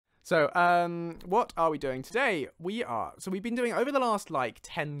So, what are we doing today? So we've been doing, over the last, like,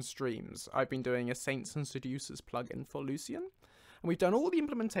 10 streams, I've been doing a Saints and Seducers plugin for Lucien. And we've done all the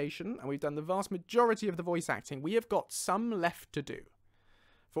implementation, and we've done the vast majority of the voice acting. We have got some left to do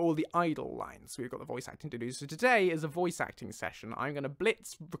for all the idle lines. We've got the voice acting to do. So today is a voice acting session. I'm going to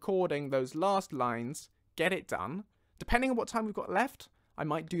blitz recording those last lines, get it done. Depending on what time we've got left, I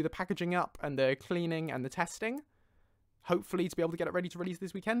might do the packaging up and the cleaning and the testing. Hopefully to be able to get it ready to release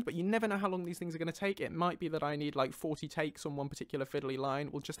this weekend, but you never know how long these things are going to take. It might be that I need like 40 takes on one particular fiddly line.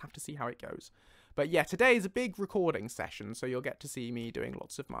 We'll just have to see how it goes. But yeah, today is a big recording session, so you'll get to see me doing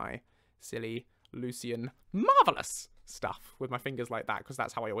lots of my silly Lucien marvellous stuff with my fingers like that, because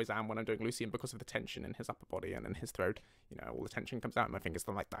that's how I always am when I'm doing Lucien, because of the tension in his upper body and in his throat. You know, all the tension comes out in my fingers,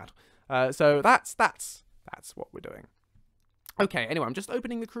 like that. So that's what we're doing. Okay, anyway, I'm just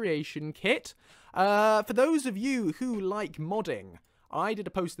opening the creation kit. For those of you who like modding, I did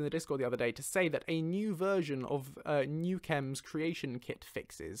a post in the Discord the other day to say that a new version of Nukem's creation kit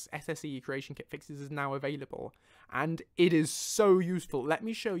fixes, SSE creation kit fixes, is now available. And it is so useful. Let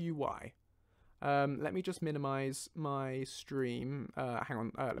me show you why. Let me just minimize my stream. Hang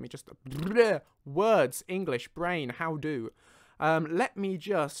on, let me just... Words, English, brain, how do... let me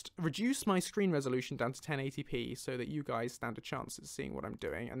just reduce my screen resolution down to 1080p so that you guys stand a chance at seeing what I'm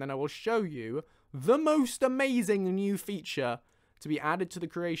doing. And then I will show you the most amazing new feature to be added to the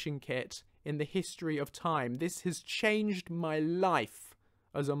creation kit in the history of time. This has changed my life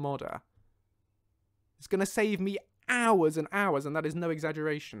as a modder. It's going to save me hours and hours, and that is no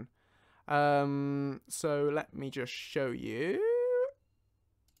exaggeration. So let me just show you.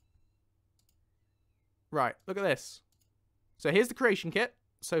 Right, look at this. So here's the creation kit.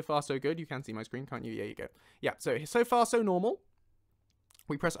 So far, so good. You can see my screen, can't you? Yeah, you go. Yeah, so far, so normal.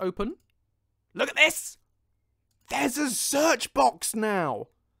 We press open. Look at this! There's a search box now!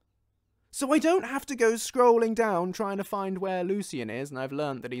 So I don't have to go scrolling down trying to find where Lucien is, and I've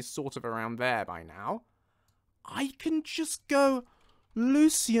learned that he's sort of around there by now. I can just go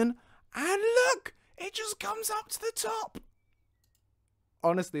Lucien, and look! It just comes up to the top!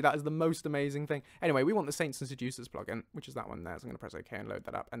 Honestly, that is the most amazing thing. Anyway, we want the Saints and Seducers plugin, which is that one there. So I'm going to press OK and load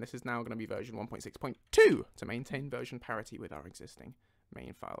that up. And this is now going to be version 1.6.2 to maintain version parity with our existing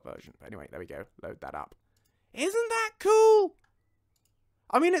main file version. But anyway, there we go. Load that up. Isn't that cool?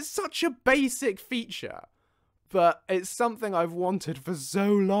 I mean, it's such a basic feature, but it's something I've wanted for so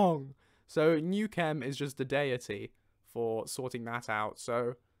long. So Nukem is just a deity for sorting that out.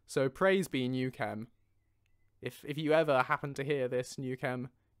 So praise be Nukem. If you ever happen to hear this, Nukem,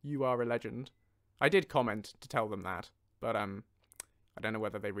 you are a legend. I did comment to tell them that, but I don't know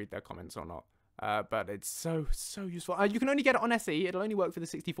whether they read their comments or not. But it's so useful. You can only get it on SE. It'll only work for the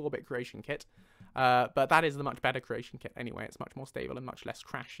 64-bit creation kit. But that is the much better creation kit anyway. It's much more stable and much less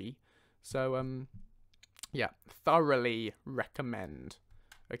crashy. So, yeah, thoroughly recommend.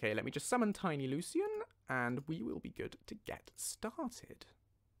 Okay, let me just summon Tiny Lucien, and we will be good to get started.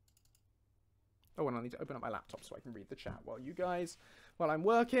 Oh, and I need to open up my laptop so I can read the chat while I'm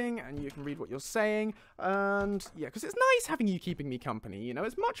working, and you can read what you're saying. And yeah, because it's nice having you keeping me company, you know.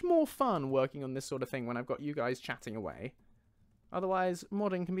 It's much more fun working on this sort of thing when I've got you guys chatting away. Otherwise,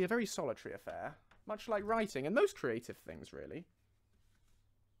 modding can be a very solitary affair, much like writing and most creative things, really.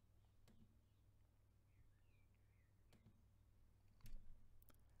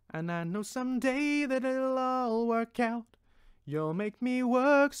 And I know someday that it'll all work out. You'll make me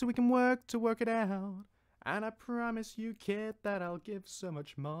work so we can work to work it out. And I promise you, kid, that I'll give so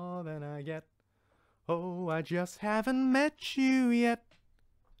much more than I get. Oh, I just haven't met you yet.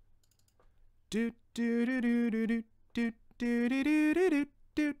 Do do do do do do do do do do do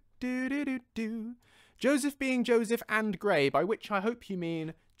do do do do. Joseph being Joseph and Grey, by which I hope you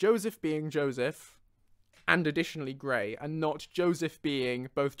mean Joseph being Joseph and additionally Grey, and not Joseph being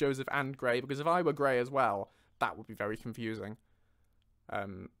both Joseph and Grey, because if I were Grey as well, that would be very confusing.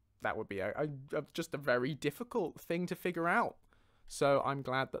 That would be just a very difficult thing to figure out. So I'm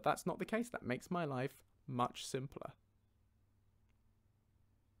glad that that's not the case. That makes my life much simpler.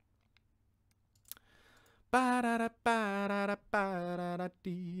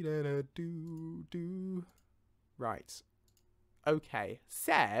 Right. Okay,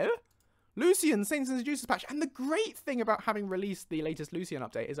 so Lucien, Saints and Seducers patch. And the great thing about having released the latest Lucien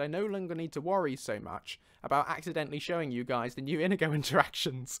update is I no longer need to worry so much about accidentally showing you guys the new Inigo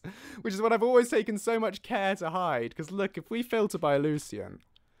interactions, which is what I've always taken so much care to hide. Because look, if we filter by Lucien,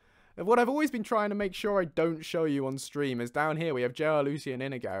 What I've always been trying to make sure I don't show you on stream is down here we have JR, Lucien,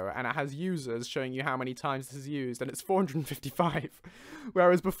 Inigo, and it has users showing you how many times this is used, and it's 455.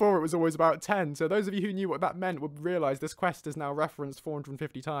 Whereas before it was always about 10. So those of you who knew what that meant would realise this quest is now referenced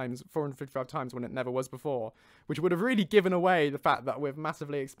 455 times when it never was before, which would have really given away the fact that we've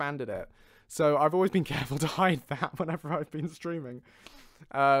massively expanded it. So I've always been careful to hide that whenever I've been streaming.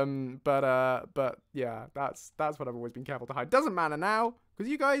 But yeah, that's what I've always been careful to hide. Doesn't matter now,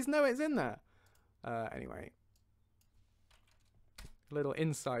 because you guys know it's in there. Anyway. A little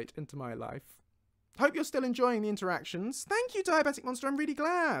insight into my life. Hope you're still enjoying the interactions. Thank you, Diabetic Monster, I'm really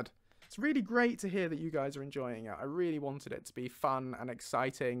glad. It's really great to hear that you guys are enjoying it. I really wanted it to be fun and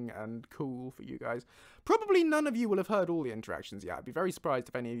exciting and cool for you guys. Probably none of you will have heard all the interactions yet. I'd be very surprised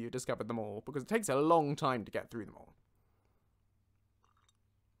if any of you discovered them all, because it takes a long time to get through them all.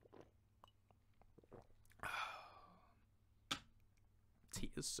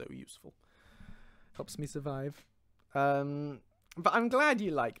 Tea is so useful. Helps me survive. But I'm glad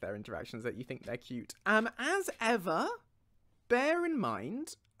you like their interactions, that you think they're cute. As ever, bear in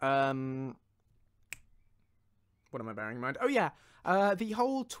mind... what am I bearing in mind? Oh yeah, the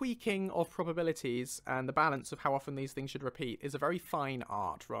whole tweaking of probabilities and the balance of how often these things should repeat is a very fine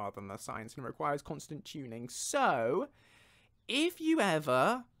art rather than a science, and requires constant tuning. So, if you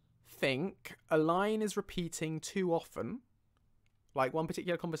ever think a line is repeating too often, like one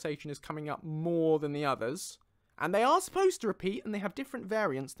particular conversation is coming up more than the others, and they are supposed to repeat and they have different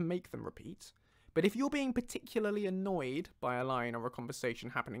variants to make them repeat, but if you're being particularly annoyed by a line or a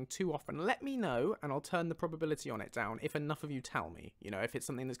conversation happening too often, let me know and I'll turn the probability on it down if enough of you tell me. You know, if it's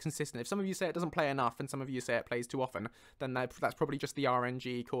something that's consistent. If some of you say it doesn't play enough and some of you say it plays too often, then that's probably just the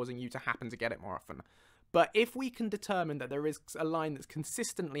RNG causing you to happen to get it more often. But if we can determine that there is a line that's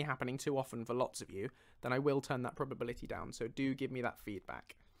consistently happening too often for lots of you, then I will turn that probability down. So do give me that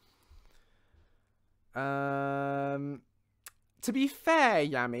feedback. To be fair,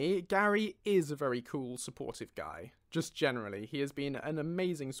 Yami, Gary is a very cool, supportive guy. Just generally. He has been an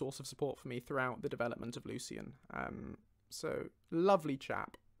amazing source of support for me throughout the development of Lucien. So, lovely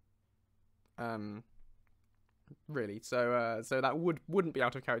chap. Really. So that wouldn't be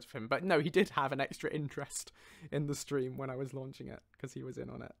out of character for him. But no, he did have an extra interest in the stream when I was launching it, because he was in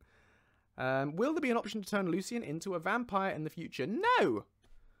on it. Will there be an option to turn Lucien into a vampire in the future? No!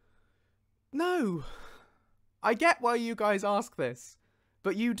 No! I get why you guys ask this,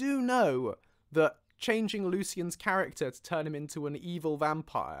 but you do know that changing Lucien's character to turn him into an evil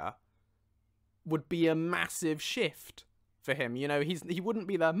vampire would be a massive shift for him. You know, he wouldn't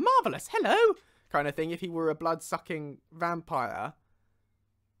be the marvelous hello kind of thing if he were a blood-sucking vampire.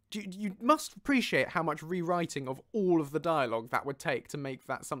 You must appreciate how much rewriting of all of the dialogue that would take to make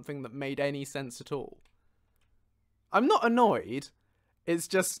that something that made any sense at all. I'm not annoyed, it's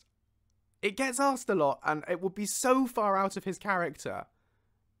just... it gets asked a lot, and it would be so far out of his character.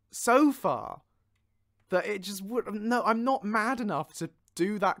 So far. That it just would... no, I'm not mad enough to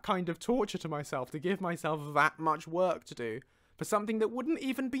do that kind of torture to myself, to give myself that much work to do, for something that wouldn't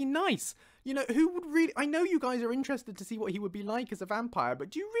even be nice. You know, who would really... I know you guys are interested to see what he would be like as a vampire, but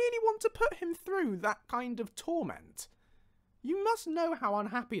do you really want to put him through that kind of torment? You must know how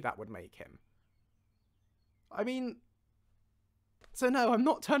unhappy that would make him. I mean... so no, I'm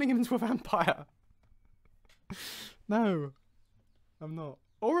not turning him into a vampire. No, I'm not.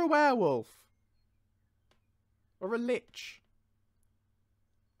 Or a werewolf. Or a lich.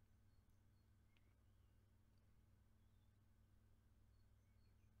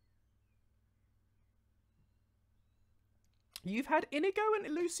 You've had Inigo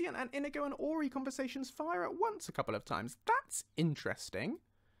and Lucien and Inigo and Ori conversations fire at once a couple of times. That's interesting.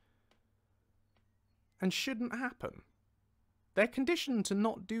 And shouldn't happen. They're conditioned to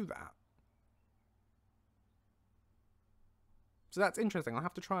not do that. So that's interesting. I'll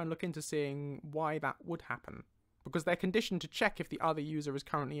have to try and look into seeing why that would happen. Because they're conditioned to check if the other user is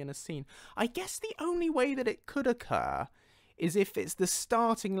currently in a scene. I guess the only way that it could occur is if it's the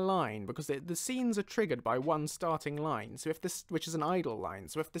starting line. Because the scenes are triggered by one starting line. So if this, which is an idle line.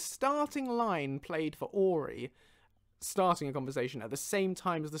 So if the starting line played for Ori, starting a conversation at the same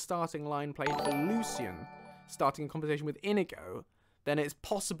time as the starting line played for Lucien, starting a conversation with Inigo, then it's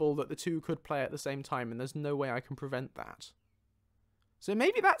possible that the two could play at the same time, and there's no way I can prevent that. So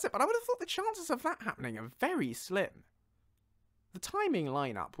maybe that's it, but I would have thought the chances of that happening are very slim. The timing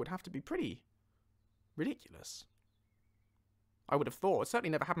lineup would have to be pretty ridiculous. I would have thought. It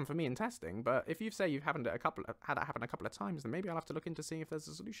certainly never happened for me in testing, but if you say you've had it happen a couple of times, then maybe I'll have to look into seeing if there's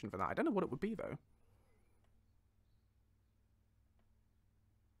a solution for that. I don't know what it would be, though.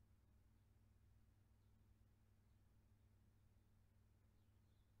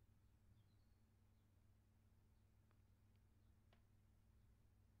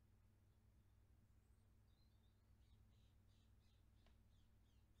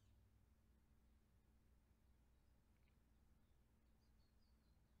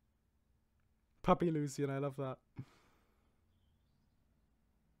 Puppy Lucien, I love that.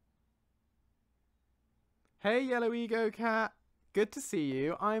 Hey, Yellow Ego Cat. Good to see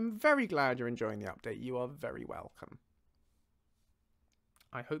you. I'm very glad you're enjoying the update. You are very welcome.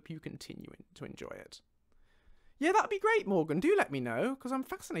 I hope you continue to enjoy it. Yeah, that'd be great, Morgan. Do let me know, because I'm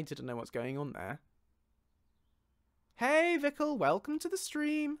fascinated to know what's going on there. Hey, Vickle. Welcome to the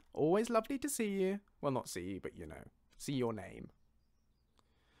stream. Always lovely to see you. Well, not see you, but, you know, see your name.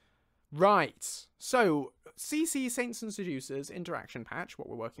 Right. So, CC Saints and Seducers interaction patch, what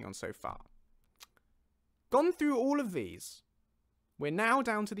we're working on so far. Gone through all of these. We're now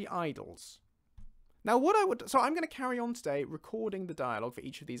down to the idols. Now, so I'm going to carry on today recording the dialogue for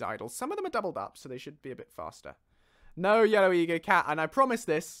each of these idols. Some of them are doubled up, so they should be a bit faster. No, Yellow Ego Cat, and I promise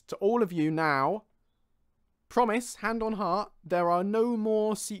this to all of you now. Promise, hand on heart, there are no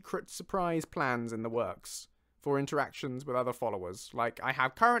more secret surprise plans in the works for interactions with other followers. Like, I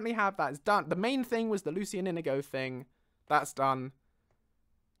currently have, that's done. The main thing was the Lucien Inigo thing. That's done.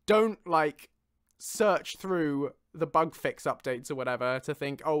 Don't, like, search through the bug fix updates or whatever to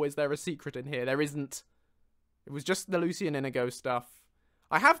think, oh, is there a secret in here? There isn't. It was just the Lucien Inigo stuff.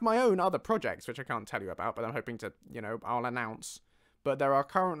 I have my own other projects, which I can't tell you about, but I'm hoping to, you know, I'll announce. But there are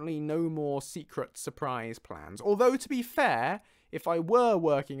currently no more secret surprise plans. Although, to be fair, if I were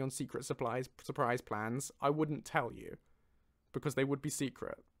working on secret surprise plans, I wouldn't tell you. Because they would be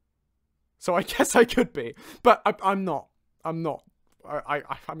secret. So I guess I could be. But I'm not. I'm not. I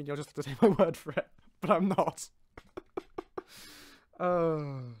mean, you'll just have to take my word for it. But I'm not.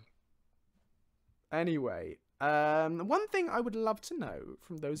 Anyway. One thing I would love to know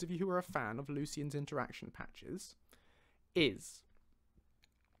from those of you who are a fan of Lucien's interaction patches is,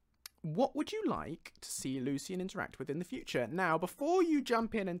 what would you like to see Lucien interact with in the future? Now, before you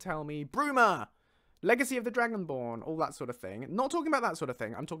jump in and tell me, Bruma, Legacy of the Dragonborn, all that sort of thing, not talking about that sort of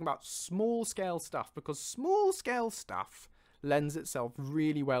thing, I'm talking about small-scale stuff, because small-scale stuff lends itself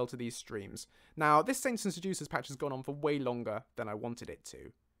really well to these streams. Now, this Saints and Seducers patch has gone on for way longer than I wanted it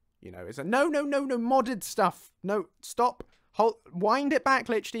to. You know, it's a no, modded stuff. No, stop. Wind it back,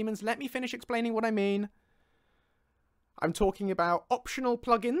 Lich Demons. Let me finish explaining what I mean. I'm talking about optional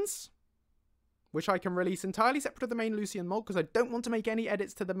plugins, which I can release entirely separate of the main Lucien mod, because I don't want to make any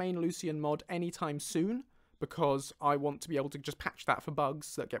edits to the main Lucien mod anytime soon, because I want to be able to just patch that for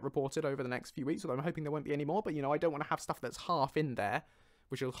bugs that get reported over the next few weeks, although I'm hoping there won't be any more, but, you know, I don't want to have stuff that's half in there,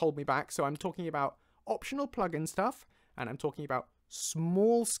 which will hold me back. So I'm talking about optional plugin stuff, and I'm talking about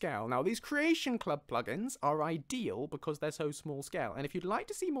small scale. Now, these Creation Club plugins are ideal because they're so small scale, and if you'd like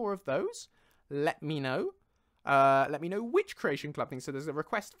to see more of those, let me know. Let me know which Creation Club thing. So there's a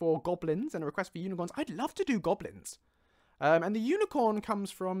request for goblins and a request for unicorns. I'd love to do goblins. And the unicorn comes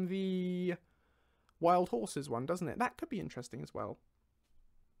from the Wild Horses one, doesn't it? That could be interesting as well.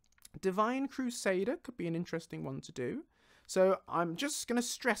 Divine Crusader could be an interesting one to do. So I'm just going to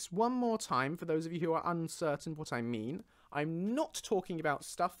stress one more time for those of you who are uncertain what I mean. I'm not talking about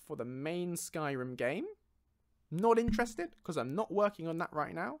stuff for the main Skyrim game. Not interested, because I'm not working on that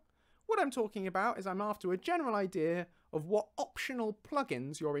right now. What I'm talking about is I'm after a general idea of what optional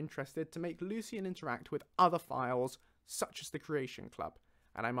plugins you're interested to make Lucien interact with other files, such as the Creation Club.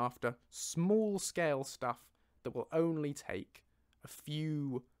 And I'm after small-scale stuff that will only take a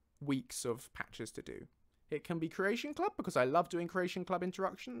few weeks of patches to do. It can be Creation Club, because I love doing Creation Club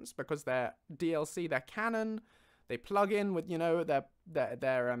interactions, because they're DLC, they're canon, they plug in with, you know, they're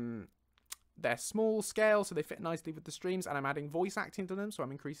small scale, so they fit nicely with the streams, and I'm adding voice acting to them, so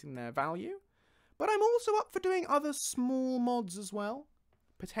I'm increasing their value. But I'm also up for doing other small mods as well,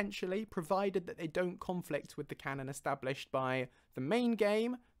 potentially, provided that they don't conflict with the canon established by the main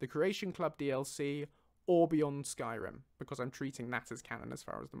game, the Creation Club DLC, or Beyond Skyrim, because I'm treating that as canon as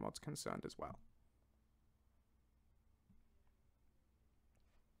far as the mod's concerned as well.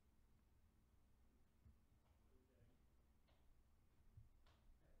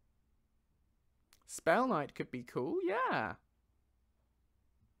 Spell Knight could be cool, yeah.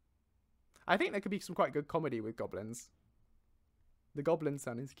 I think there could be some quite good comedy with goblins. The goblin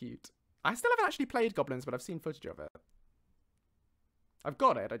son is cute. I still haven't actually played goblins, but I've seen footage of it. I've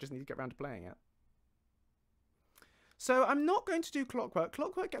got it, I just need to get around to playing it. So I'm not going to do Clockwork.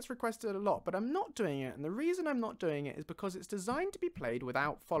 Clockwork gets requested a lot, but I'm not doing it. And the reason I'm not doing it is because it's designed to be played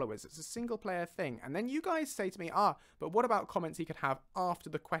without followers. It's a single player thing. And then you guys say to me, but what about comments he could have after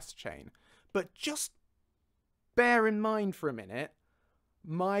the quest chain? But just bear in mind for a minute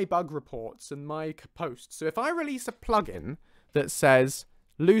my bug reports and my posts. So if I release a plugin that says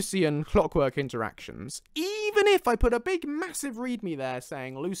Lucien clockwork interactions, even if I put a big massive readme there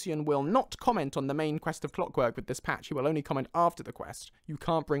saying Lucien will not comment on the main quest of clockwork with this patch, he will only comment after the quest, you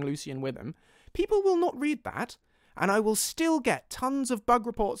can't bring Lucien with him, people will not read that, and I will still get tons of bug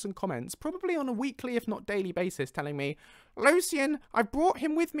reports and comments, probably on a weekly if not daily basis, telling me, Lucien, I brought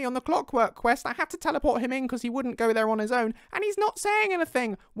him with me on the clockwork quest, I had to teleport him in because he wouldn't go there on his own, and he's not saying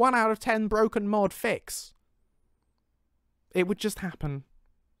anything, 1 out of 10 broken mod fix. It would just happen.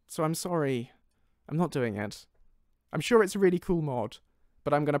 So I'm sorry, I'm not doing it. I'm sure it's a really cool mod,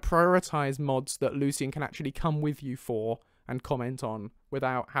 but I'm going to prioritize mods that Lucien can actually come with you for and comment on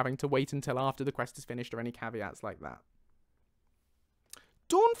without having to wait until after the quest is finished or any caveats like that.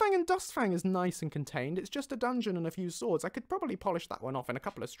 Dawnfang and Dustfang is nice and contained. It's just a dungeon and a few swords. I could probably polish that one off in a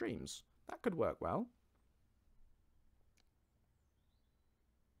couple of streams. That could work well.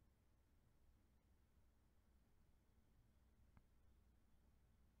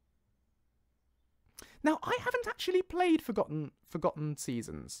 Now, I haven't actually played Forgotten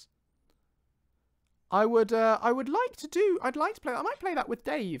Seasons. I'd like to play. I might play that with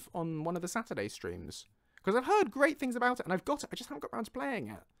Dave on one of the Saturday streams because I've heard great things about it and I've got it. I just haven't got around to playing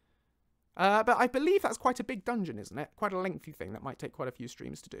it. But I believe that's quite a big dungeon, isn't it? Quite a lengthy thing that might take quite a few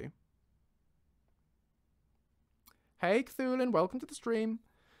streams to do. Hey, Cthulhu, welcome to the stream.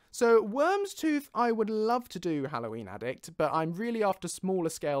 So, Worm's Tooth, I would love to do Halloween Addict, but I'm really after smaller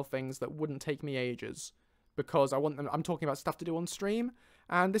scale things that wouldn't take me ages, because I'm talking about stuff to do on stream,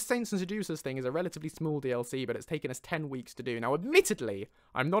 and this Saints and Seducers thing is a relatively small DLC, but it's taken us 10 weeks to do. Now, admittedly,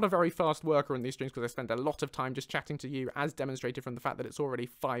 I'm not a very fast worker in these streams because I spend a lot of time just chatting to you, as demonstrated from the fact that it's already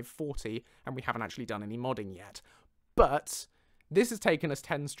 5:40, and we haven't actually done any modding yet. But, this has taken us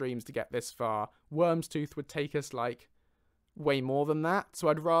 10 streams to get this far. Worm's Tooth would take us, like, way more than that, so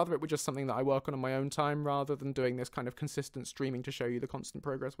I'd rather it were just something that I work on my own time rather than doing this kind of consistent streaming to show you the constant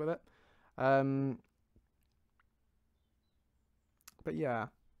progress with it. But yeah,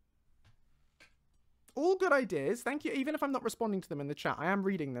 all good ideas. Thank you. Even if I'm not responding to them in the chat, I am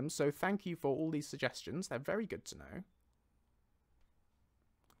reading them, so thank you for all these suggestions. They're very good to know.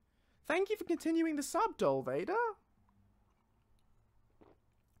 Thank you for continuing the sub, Dol Vader.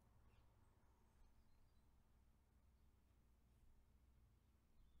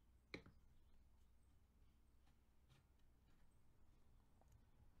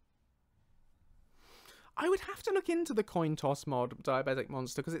 I would have to look into the coin toss mod, Diabetic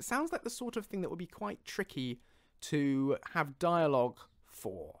Monster, because it sounds like the sort of thing that would be quite tricky to have dialogue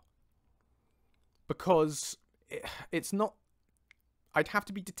for. Because it's not... I'd have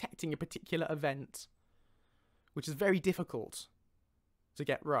to be detecting a particular event, which is very difficult to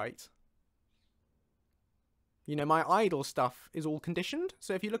get right. You know, my idle stuff is all conditioned.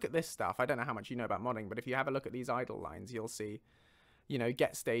 So if you look at this stuff, I don't know how much you know about modding, but if you have a look at these idle lines, you'll see... you know,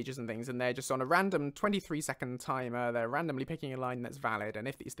 get stages and things, and they're just on a random 23-second timer. They're randomly picking a line that's valid, and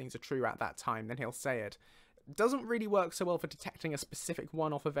if these things are true at that time, then he'll say it. Doesn't really work so well for detecting a specific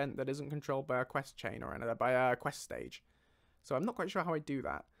one-off event that isn't controlled by a quest chain or another, by a quest stage. So I'm not quite sure how I do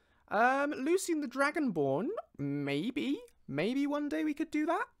that. Lucien the Dragonborn, maybe one day we could do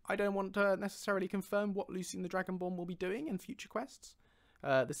that. I don't want to necessarily confirm what Lucien the Dragonborn will be doing in future quests.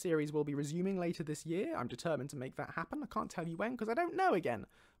 The series will be resuming later this year. I'm determined to make that happen. I can't tell you when because I don't know again.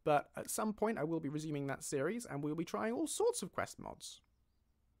 But at some point I will be resuming that series and we'll be trying all sorts of quest mods.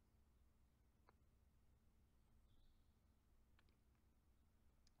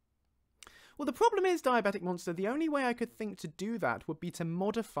 Well, the problem is, Diabetic Monster, the only way I could think to do that would be to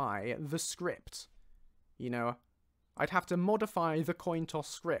modify the script. You know, I'd have to modify the coin toss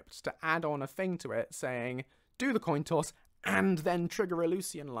script to add on a thing to it saying, do the coin toss and then trigger a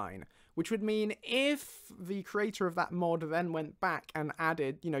Lucien line, which would mean if the creator of that mod then went back and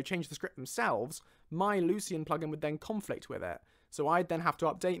added, you know, changed the script themselves, my Lucien plugin would then conflict with it. So I'd then have to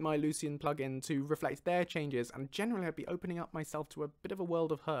update my Lucien plugin to reflect their changes, and generally I'd be opening up myself to a bit of a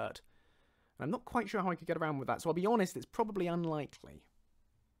world of hurt. And I'm not quite sure how I could get around with that, so I'll be honest, it's probably unlikely.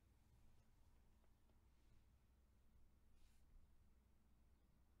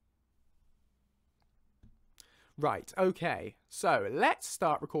 Right, okay, so let's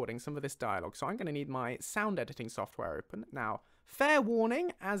start recording some of this dialogue. So I'm going to need my sound editing software open. Now, fair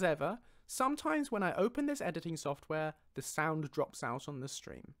warning, as ever, sometimes when I open this editing software, the sound drops out on the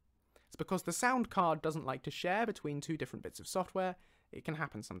stream. It's because the sound card doesn't like to share between two different bits of software. It can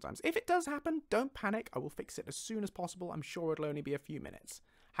happen sometimes. If it does happen, don't panic. I will fix it as soon as possible. I'm sure it'll only be a few minutes.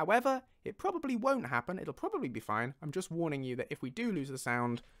 However, it probably won't happen. It'll probably be fine. I'm just warning you that if we do lose the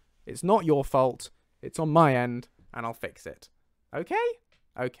sound, it's not your fault. It's on my end, and I'll fix it. Okay?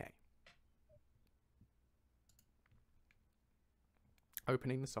 Okay.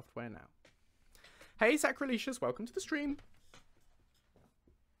 Opening the software now. Hey, Sacrilicious, welcome to the stream.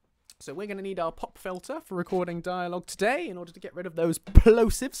 So we're going to need our pop filter for recording dialogue today in order to get rid of those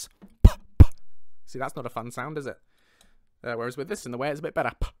plosives. See, that's not a fun sound, is it? Whereas with this in the way, it's a bit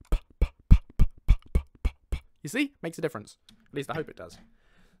better. You see? Makes a difference. At least I hope it does.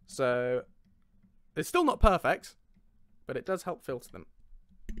 So, it's still not perfect, but it does help filter them.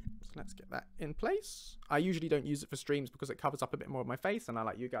 So let's get that in place. I usually don't use it for streams because it covers up a bit more of my face, and I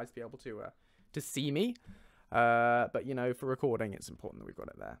like you guys to be able to see me. But, you know, for recording, it's important that we've got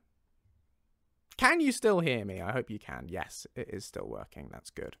it there. Can you still hear me? I hope you can. Yes, it is still working. That's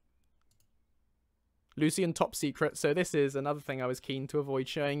good. Lucien Top Secret. So this is another thing I was keen to avoid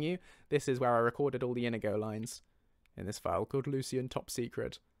showing you. This is where I recorded all the Inigo lines in this file called Lucien Top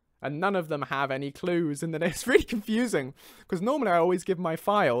Secret. And none of them have any clues in the name. It's really confusing because normally I always give my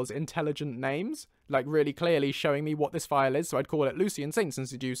files intelligent names, like really clearly showing me what this file is. So I'd call it Lucien Saints and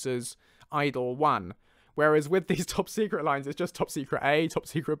Seducers Idol 1. Whereas with these top secret lines, it's just top secret A, top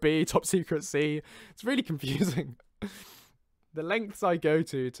secret B, top secret C. It's really confusing. The lengths I go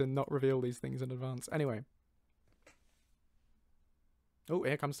to not reveal these things in advance. Anyway. Oh,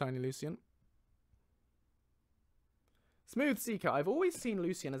 here comes Tiny Lucien. Smooth Seeker. I've always seen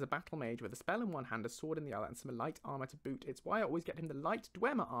Lucien as a battle mage with a spell in one hand, a sword in the other, and some light armor to boot. It's why I always get him the light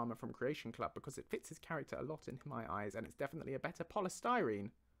Dwemer armor from Creation Club, because it fits his character a lot in my eyes, and it's definitely a better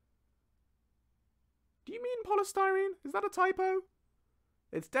polystyrene. Do you mean polystyrene? Is that a typo?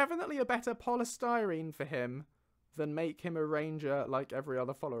 It's definitely a better polystyrene for him than make him a ranger like every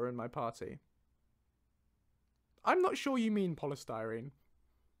other follower in my party. I'm not sure you mean polystyrene.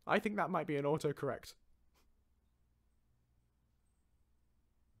 I think that might be an autocorrect.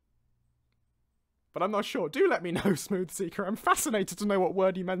 But I'm not sure. Do let me know, Smooth Seeker. I'm fascinated to know what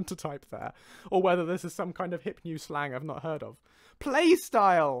word you meant to type there. Or whether this is some kind of hip new slang I've not heard of.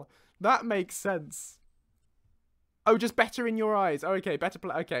 Playstyle! That makes sense. Oh, just better in your eyes. Oh, okay, better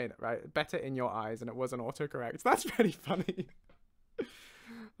play. Okay, right. Better in your eyes, and it was an autocorrect. That's really funny.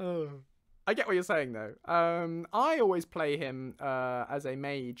 Oh. I get what you're saying, though. I always play him as a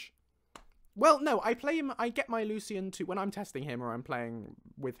mage. Well, no, I play him. I get my Lucien to when I'm testing him or I'm playing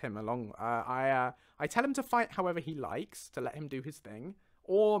with him along. I tell him to fight however he likes, to let him do his thing,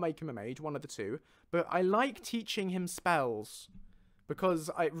 or make him a mage, one of the two. But I like teaching him spells because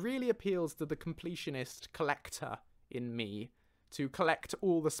it really appeals to the completionist collector in me to collect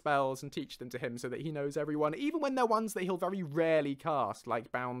all the spells and teach them to him so that he knows everyone, even when they're ones that he'll very rarely cast,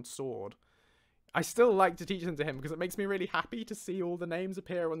 like Bound Sword. I still like to teach them to him because it makes me really happy to see all the names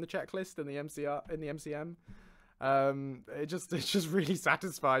appear on the checklist in the MCM. It just really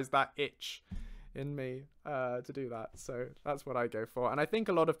satisfies that itch in me to do that. So that's what I go for, and I think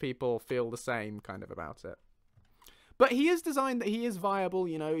a lot of people feel the same kind of about it. But he is designed that he is viable,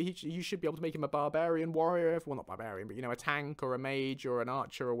 you know, you should be able to make him a barbarian warrior, well, not barbarian, but, you know, a tank or a mage or an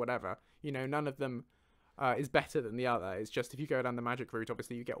archer or whatever. You know, none of them is better than the other. It's just if you go down the magic route,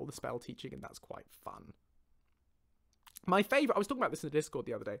 obviously you get all the spell teaching, and that's quite fun. My favourite, I was talking about this in the Discord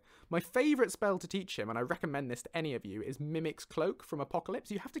the other day, my favourite spell to teach him, and I recommend this to any of you, is Mimic's Cloak from Apocalypse.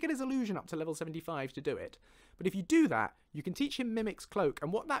 You have to get his illusion up to level 75 to do it. But if you do that, you can teach him Mimic's Cloak,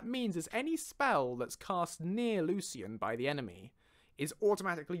 and what that means is any spell that's cast near Lucien by the enemy is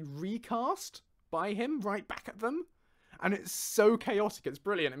automatically recast by him right back at them. And it's so chaotic, it's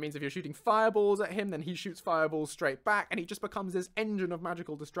brilliant. It means if you're shooting fireballs at him, then he shoots fireballs straight back, and he just becomes this engine of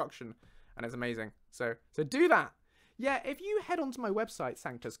magical destruction. And it's amazing. So do that. Yeah, if you head onto my website,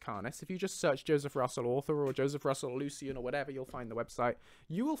 Sanctus Carnis, if you just search Joseph Russell Author or Joseph Russell Lucien or whatever, you'll find the website.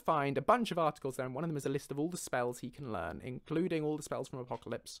 You will find a bunch of articles there, and one of them is a list of all the spells he can learn, including all the spells from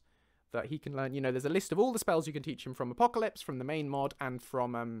Apocalypse that he can learn. You know, there's a list of all the spells you can teach him from Apocalypse, from the main mod, and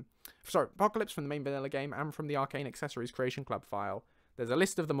from, Apocalypse, from the main vanilla game, and from the Arcane Accessories Creation Club file. There's a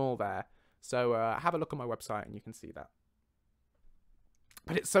list of them all there. So have a look on my website and you can see that.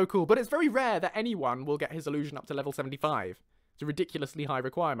 But it's so cool. But it's very rare that anyone will get his illusion up to level 75. It's a ridiculously high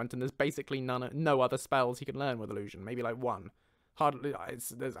requirement, and there's basically no other spells he can learn with illusion. Maybe like one. Hardly. I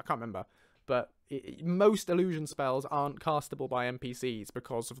can't remember. But most illusion spells aren't castable by NPCs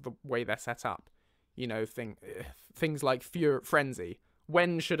because of the way they're set up. You know, things like Frenzy.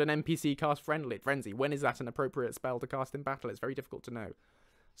 When should an NPC cast Frenzy? When is that an appropriate spell to cast in battle? It's very difficult to know.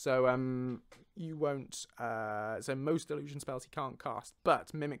 So, you won't, so most illusion spells he can't cast,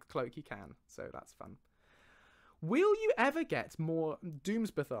 but Mimic Cloak he can, so that's fun. Will you ever get more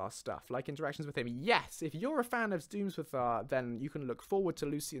Doomsbethar stuff, like interactions with him? Yes, if you're a fan of Doomsbethar, then you can look forward to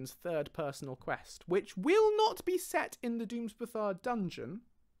Lucien's third personal quest, which will not be set in the Doomsbethar dungeon,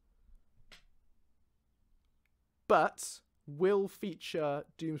 but will feature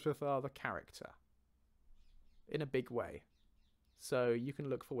Doomswither the character in a big way. So you can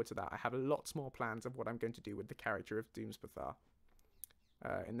look forward to that. I have lots more plans of what I'm going to do with the character of Doomswither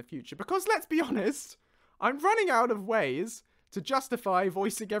in the future. Because let's be honest, I'm running out of ways to justify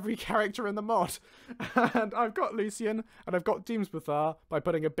voicing every character in the mod. And I've got Lucien, and I've got Doomswither by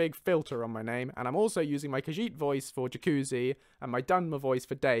putting a big filter on my name, and I'm also using my Khajiit voice for Jacuzzi, and my Dunmer voice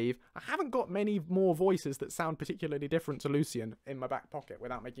for Dave. I haven't got many more voices that sound particularly different to Lucien in my back pocket,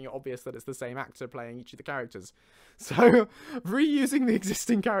 without making it obvious that it's the same actor playing each of the characters. So, reusing the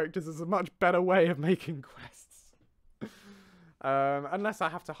existing characters is a much better way of making quests. Unless I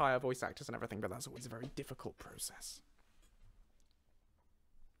have to hire voice actors and everything, but that's always a very difficult process.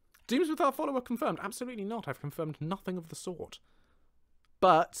 Doomswither follower confirmed? Absolutely not. I've confirmed nothing of the sort.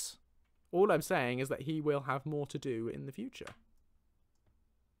 But all I'm saying is that he will have more to do in the future.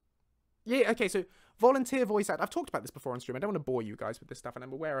 Yeah, okay, so volunteer voice act. I've talked about this before on stream. I don't want to bore you guys with this stuff, and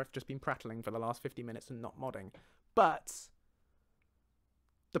I'm aware I've just been prattling for the last 50 minutes and not modding. But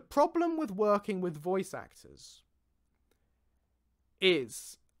the problem with working with voice actors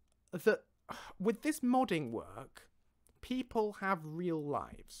is that with this modding work, people have real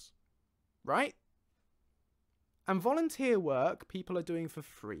lives, right? And volunteer work people are doing for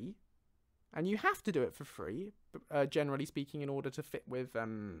free, and you have to do it for free, generally speaking, in order to fit with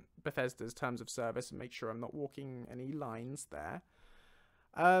Bethesda's terms of service and make sure I'm not walking any lines there.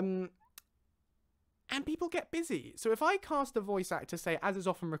 And people get busy. So if I cast a voice actor, say, as is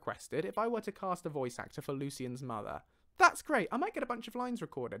often requested, if I were to cast a voice actor for Lucien's mother, that's great. I might get a bunch of lines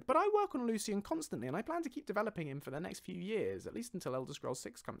recorded, but I work on Lucien constantly, and I plan to keep developing him for the next few years, at least until Elder Scrolls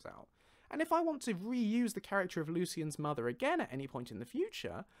 6 comes out. And if I want to reuse the character of Lucien's mother again at any point in the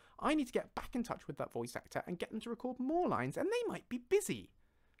future, I need to get back in touch with that voice actor and get them to record more lines, and they might be busy.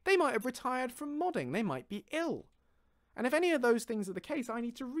 They might have retired from modding. They might be ill. And if any of those things are the case, I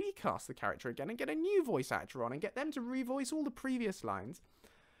need to recast the character again and get a new voice actor on and get them to revoice all the previous lines.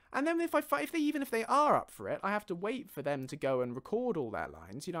 And then even if they are up for it, I have to wait for them to go and record all their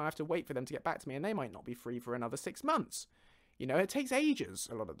lines. You know, I have to wait for them to get back to me, and they might not be free for another 6 months. You know, it takes ages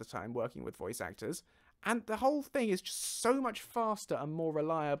a lot of the time working with voice actors. And the whole thing is just so much faster and more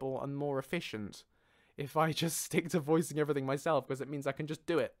reliable and more efficient if I just stick to voicing everything myself, because it means I can just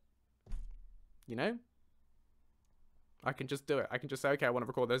do it. You know? I can just do it. I can just say, okay, I want to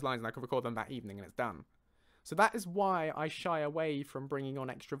record those lines, and I can record them that evening, and it's done. So that is why I shy away from bringing on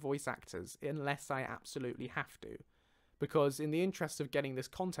extra voice actors unless I absolutely have to. Because in the interest of getting this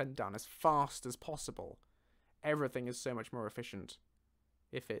content done as fast as possible, everything is so much more efficient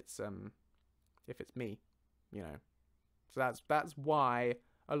if it's me, you know. So that's why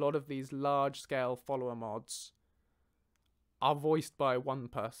a lot of these large-scale follower mods are voiced by one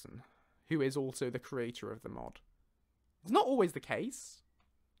person who is also the creator of the mod. It's not always the case,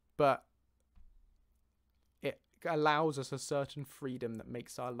 but it allows us a certain freedom that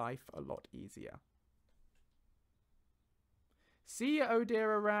makes our life a lot easier. See ya,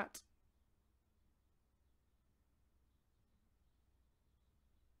 Odira Rat.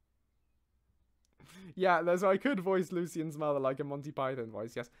 Yeah, so I could voice Lucien's mother like a Monty Python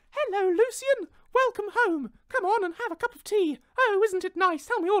voice, yes. Hello, Lucien! Welcome home! Come on and have a cup of tea! Oh, isn't it nice?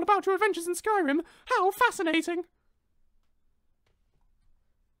 Tell me all about your adventures in Skyrim! How fascinating!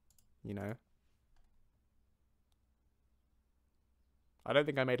 You know? I don't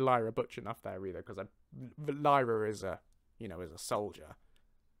think I made Lyra butch enough there either, because Lyra is a, you know, is a soldier.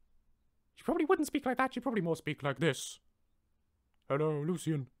 She probably wouldn't speak like that, she'd probably more speak like this. Hello,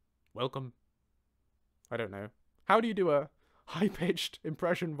 Lucien. Welcome. I don't know. How do you do a high-pitched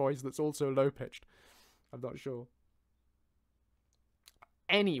impression voice that's also low-pitched? I'm not sure.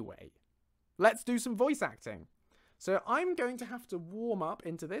 Anyway, let's do some voice acting. So I'm going to have to warm up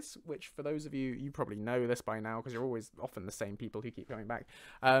into this, which for those of you, you probably know this by now because you're always often the same people who keep coming back.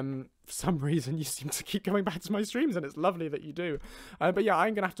 For some reason, you seem to keep coming back to my streams, and it's lovely that you do. But yeah,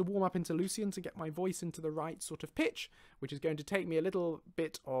 I'm going to have to warm up into Lucien to get my voice into the right sort of pitch, which is going to take me a little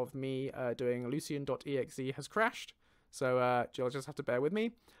bit of me doing lucien.exe has crashed. So you'll just have to bear with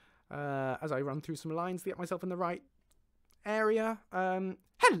me as I run through some lines to get myself in the right area.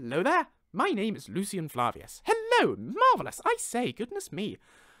 Hello there! My name is Lucien Flavius. Hello! Marvellous! I say, goodness me.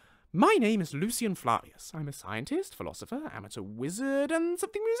 My name is Lucien Flavius. I'm a scientist, philosopher, amateur wizard, and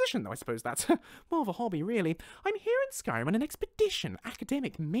something musician, though I suppose that's more of a hobby, really. I'm here in Skyrim on an expedition,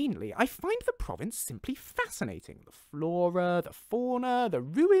 academic mainly. I find the province simply fascinating. The flora, the fauna, the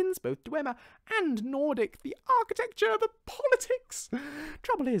ruins, both Dwemer and Nordic, the architecture, the politics.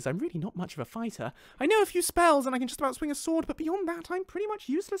 Trouble is, I'm really not much of a fighter. I know a few spells and I can just about swing a sword, but beyond that, I'm pretty much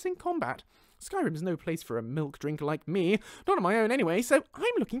useless in combat. Skyrim's no place for a milk drinker like me. Not on my own anyway, so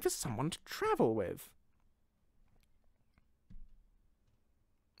I'm looking for someone to travel with.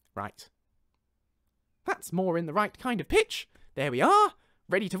 Right. That's more in the right kind of pitch. There we are.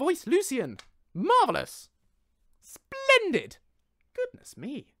 Ready to voice Lucien. Marvellous. Splendid. Goodness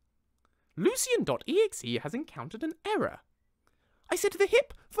me. Lucien.exe has encountered an error. I said the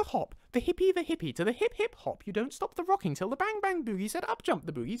hip, the hop, the hippie, to the hip hip hop. You don't stop the rocking till the bang bang boogie said up jump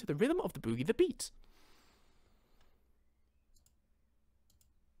the boogie to the rhythm of the boogie the beat.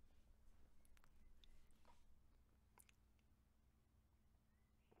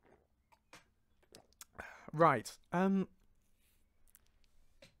 Right.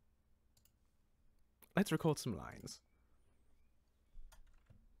 Let's record some lines.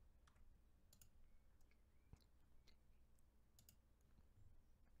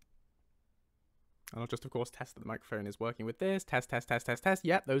 I'll just, of course, test that the microphone is working with this. Test, test, test, test, test.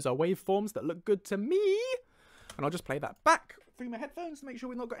 Yep, those are waveforms that look good to me. And I'll just play that back through my headphones to make sure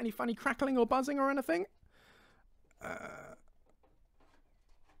we've not got any funny crackling or buzzing or anything.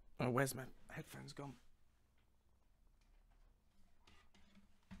 Oh, where's my headphones gone?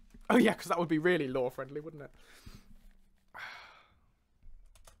 Oh, yeah, because that would be really lore-friendly, wouldn't it?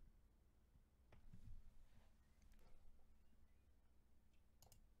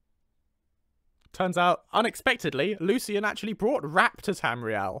 Turns out, unexpectedly, Lucien actually brought rap to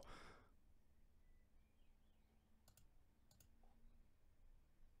Tamriel.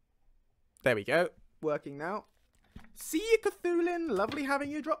 There we go. Working now. See you, Cthulin. Lovely having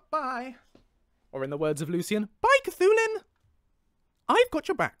you drop by. Or in the words of Lucien, bye, Cthulin. I've got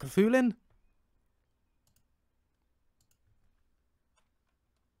your back, Cthulin.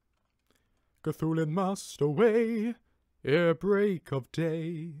 Cthulin must away ere break of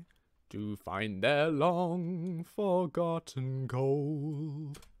day to find their long forgotten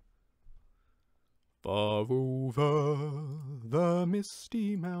gold. Far over the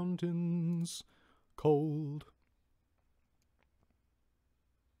misty mountains cold.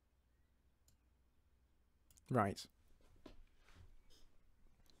 Right.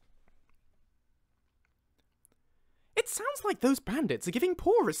 It sounds like those bandits are giving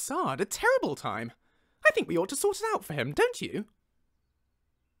poor Assad a terrible time. I think we ought to sort it out for him, don't you?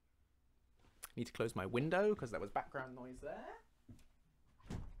 Need to close my window because there was background noise there.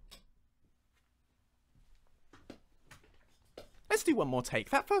 Let's do one more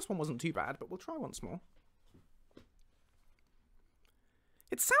take. That first one wasn't too bad, but we'll try once more.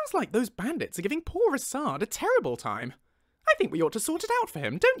 It sounds like those bandits are giving poor Assad a terrible time. I think we ought to sort it out for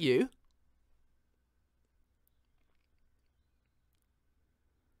him, don't you?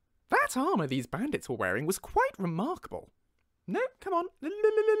 That armour these bandits were wearing was quite remarkable. No, come on.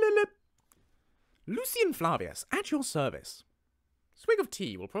 Lucien Flavius, at your service. Swig of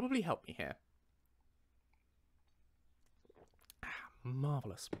tea will probably help me here.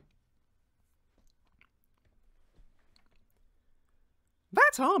 Marvellous.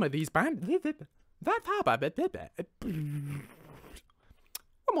 That armour these bandits... One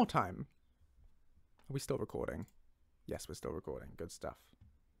more time. Are we still recording? Yes, we're still recording. Good stuff.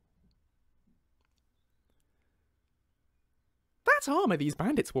 That armour these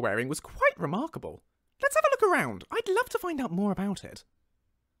bandits were wearing was quite remarkable. Let's have a look around. I'd love to find out more about it.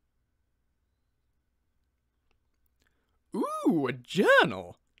 Ooh, a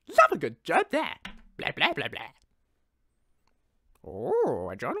journal. Love a good journal there. Blah, blah, blah, blah. Oh,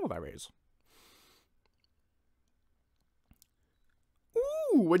 a journal there is.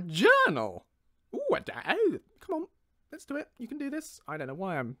 Ooh, a journal. Ooh, oh, come on. Let's do it. You can do this. I don't know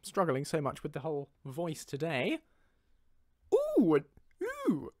why I'm struggling so much with the whole voice today. Ooh,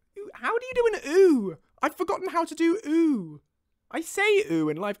 ooh. How do you do an ooh? I've forgotten how to do ooh. I say ooh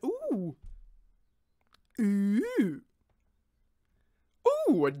in life. Ooh. Ooh.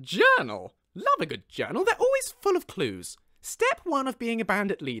 Ooh, a journal. Love a good journal. They're always full of clues. Step 1 of being a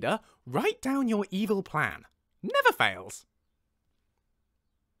bandit leader, write down your evil plan. Never fails.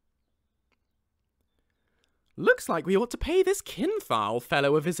 Looks like we ought to pay this Kinthal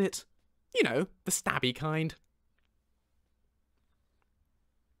fellow a visit. You know, the stabby kind.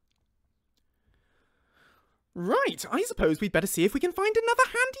 Right, I suppose we'd better see if we can find another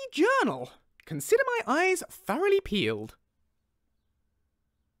handy journal. Consider my eyes thoroughly peeled.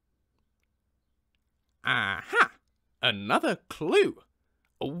 Aha! Another clue.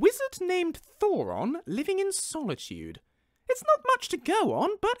 A wizard named Thoron living in solitude. It's not much to go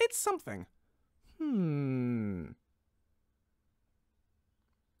on, but it's something.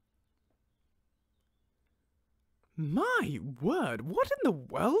 My word, what in the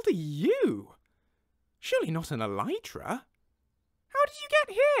world are you? Surely not an elytra. How did you get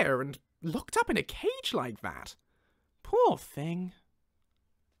here? And locked up in a cage like that. Poor thing.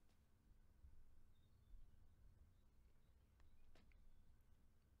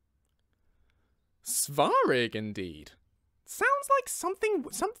 Svarig, indeed. Sounds like something,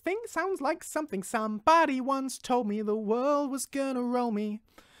 sounds like something somebody once told me the world was gonna roll me.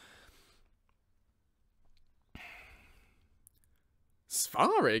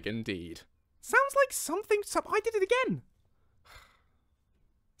 Svarig, indeed. Sounds like something, I did it again.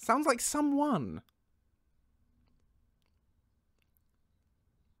 Sounds like someone.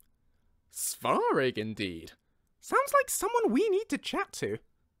 Svarig, indeed. Sounds like someone we need to chat to.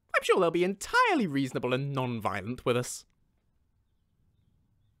 I'm sure they'll be entirely reasonable and non-violent with us.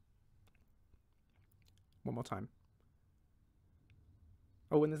 One more time.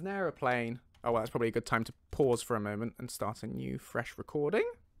 Oh, and there's an aeroplane. Oh, well, that's probably a good time to pause for a moment and start a new, fresh recording.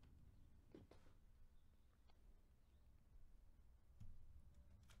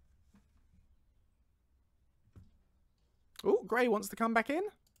 Oh, Gray wants to come back in.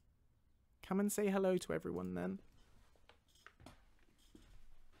 Come and say hello to everyone then.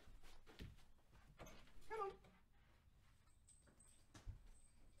 Come on.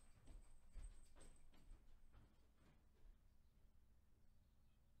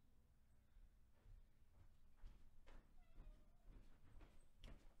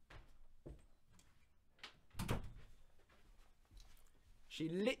 She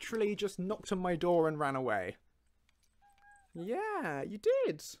literally just knocked on my door and ran away. Yeah, you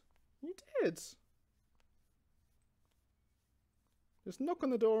did. You did. Just knock on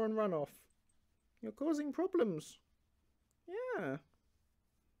the door and run off. You're causing problems. Yeah.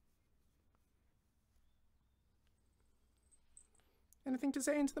 Anything to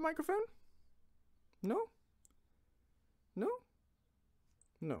say into the microphone? No? No?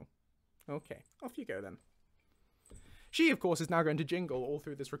 No. Okay, off you go then. She, of course, is now going to jingle all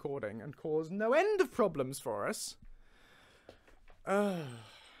through this recording and cause no end of problems for us.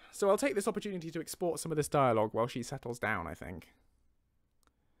 So I'll take this opportunity to export some of this dialogue while she settles down, I think.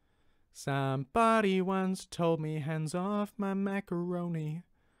 Somebody once told me, hands off my macaroni.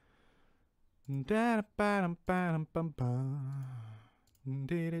 And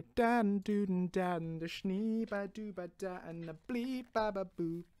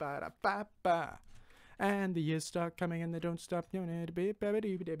the years start coming and they don't stop.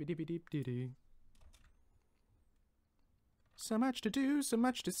 So much to do, so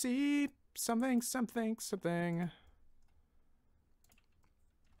much to see. Something, something, something.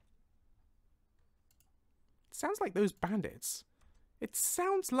 It sounds like those bandits. It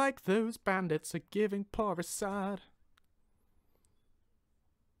sounds like those bandits are giving poor Assad.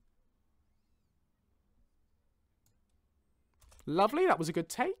 Lovely, that was a good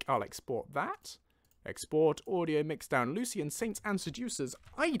take. I'll export that. Export audio mixdown. Lucien, Saints and Seducers.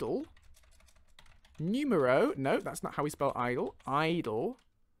 Idle. Numero. No, that's not how we spell idle. Idle.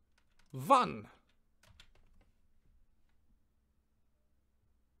 One.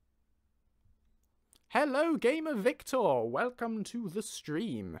 Hello, Gamer Victor. Welcome to the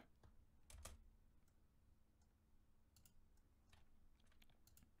stream.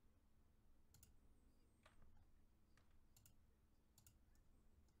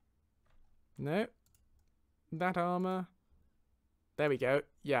 No. That armor. There we go.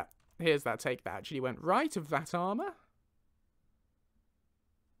 Yeah. Here's that take that actually went right of that armor.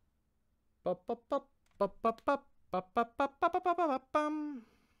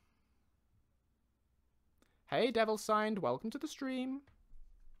 Hey, Devil Signed, welcome to the stream.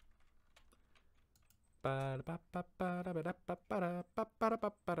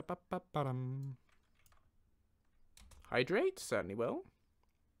 Hydrate, certainly will.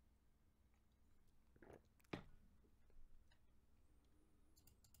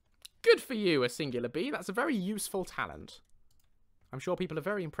 Good for you, a singular bee. That's a very useful talent. I'm sure people are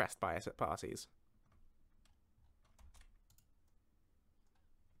very impressed by it at parties.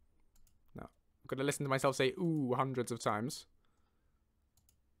 No, I'm going to listen to myself say ooh hundreds of times.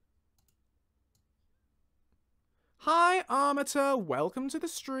 Hi, Armator. Welcome to the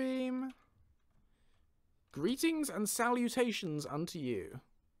stream. Greetings and salutations unto you.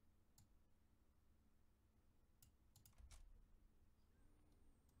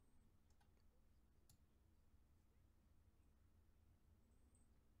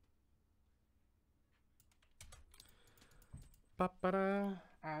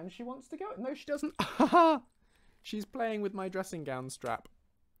 And she wants to go. No, she doesn't. She's playing with my dressing gown strap.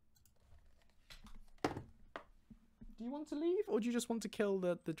 Do you want to leave, or do you just want to kill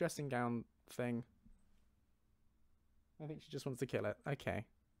the dressing gown thing? I think she just wants to kill it. Okay.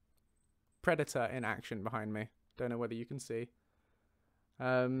 Predator in action behind me. Don't know whether you can see.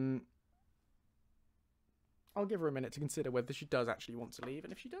 I'll give her a minute to consider whether she does actually want to leave,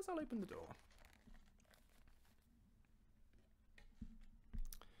 and if she does, I'll open the door.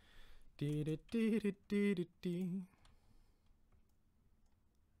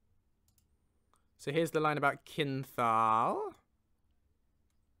 So here's the line about Kinthal.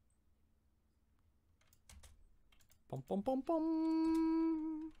 Bum bum bum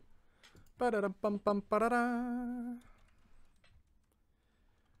bum. Ba-da-dum bum bum ba-da-da.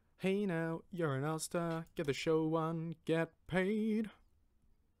 Hey now, you're an all-star. Get the show on, get paid.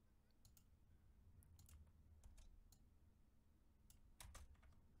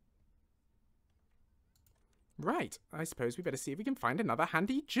 Right, I suppose we better see if we can find another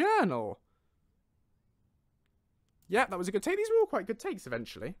handy journal. Yeah, that was a good take. These were all quite good takes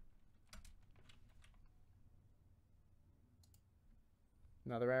eventually.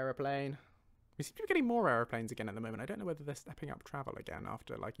 Another aeroplane. We seem to be getting more aeroplanes again at the moment. I don't know whether they're stepping up travel again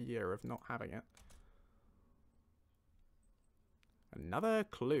after like a year of not having it. Another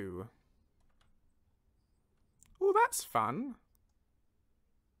clue. Oh, that's fun.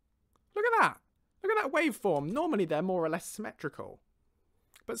 Look at that. Look at that waveform. Normally they're more or less symmetrical.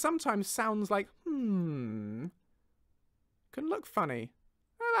 But sometimes sounds like, can look funny.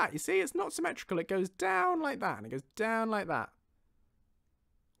 Look at that. You see, it's not symmetrical. It goes down like that and it goes down like that.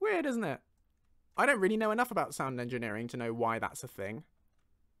 Weird, isn't it? I don't really know enough about sound engineering to know why that's a thing.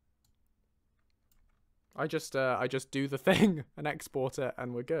 I just do the thing and export it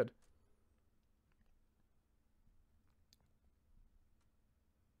and we're good.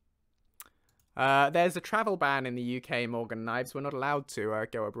 There's a travel ban in the UK, Morgan Knives. We're not allowed to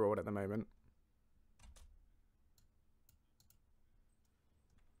go abroad at the moment.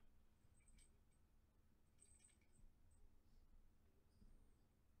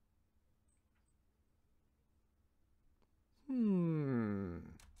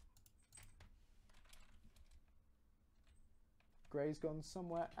 Gray's gone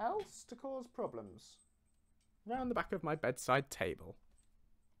somewhere else to cause problems. Round the back of my bedside table.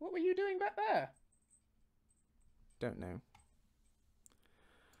 What were you doing back there? Don't know.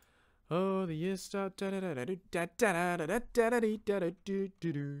 Oh, the years start.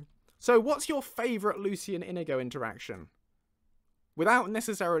 So, what's your favourite Lucien Inigo interaction? Without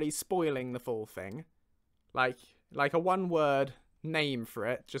necessarily spoiling the full thing, like a one-word name for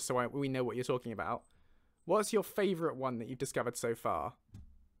it, just so we know what you're talking about. What's your favourite one that you've discovered so far?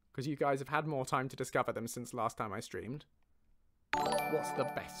 Because you guys have had more time to discover them since last time I streamed. What's the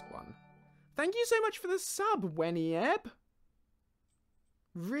best one? Thank you so much for the sub, Wennieb.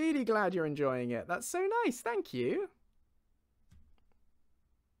 Really glad you're enjoying it. That's so nice. Thank you.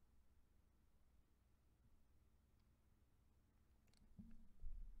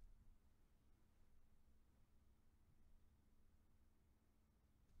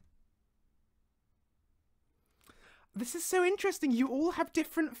 This is so interesting. You all have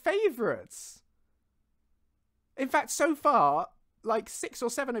different favourites. In fact, so far, like 6 or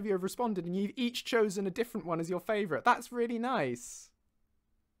 7 of you have responded and you've each chosen a different one as your favourite. That's really nice.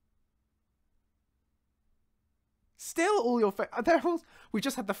 Still all your favourites. We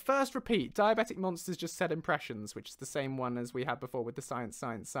just had the first repeat. Diabetic Monsters just said impressions, which is the same one as we had before with the science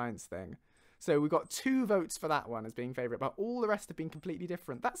thing. So we got 2 votes for that one as being favourite, but all the rest have been completely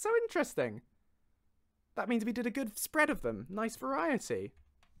different. That's so interesting. That means we did a good spread of them. Nice variety.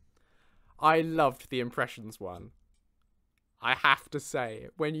 I loved the impressions one. I have to say,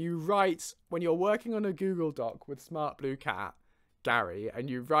 when you're working on a Google Doc with Smart Blue Cat, Gary, and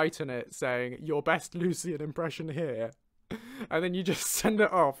you write in it saying, your best Lucien impression here, and then you just send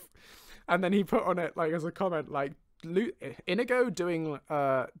it off, and then he put on it, like, as a comment, like, Inigo doing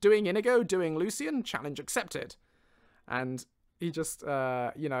Lucien, challenge accepted. And he just,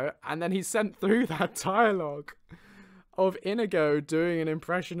 and then he sent through that dialogue of Inigo doing an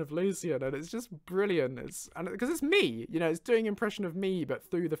impression of Lucien, and it's just brilliant. Because it's me, it's doing impression of me, but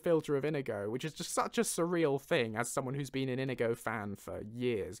through the filter of Inigo, which is just such a surreal thing as someone who's been an Inigo fan for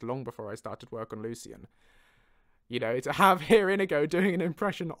years, long before I started work on Lucien. To have here Inigo doing an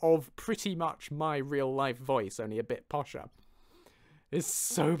impression of pretty much my real life voice, only a bit posher, is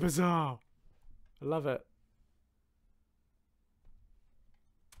so bizarre. I love it.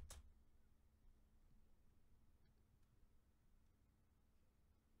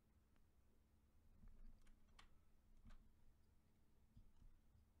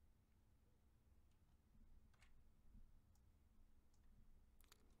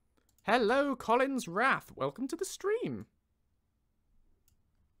 Hello, Collins Wrath. Welcome to the stream.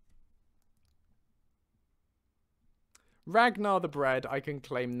 Ragnar the Bread, I can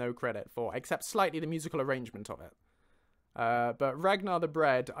claim no credit for, except slightly the musical arrangement of it. But Ragnar the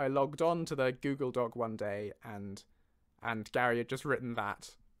Bread, I logged on to the Google Doc one day, and Gary had just written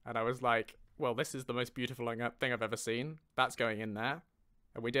that. And I was like, well, this is the most beautiful thing I've ever seen. That's going in there.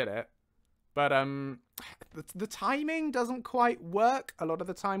 And we did it. But the timing doesn't quite work a lot of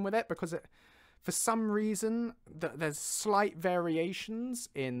the time with it, because for some reason there's slight variations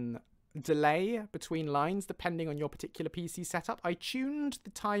in delay between lines depending on your particular PC setup. I tuned the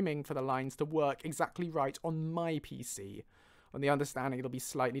timing for the lines to work exactly right on my PC, on the understanding it'll be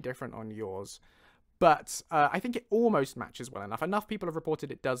slightly different on yours. But I think it almost matches well enough. Enough people have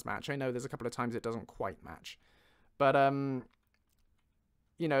reported it does match. I know there's a couple of times it doesn't quite match. But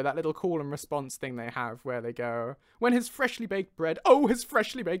you know, that little call and response thing they have where they go, when his freshly baked bread, oh, his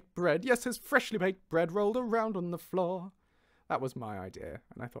freshly baked bread, yes, his freshly baked bread rolled around on the floor. That was my idea,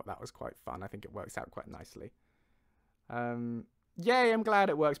 and I thought that was quite fun. I think it works out quite nicely. Yay, I'm glad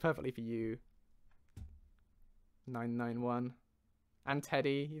it works perfectly for you. 991. And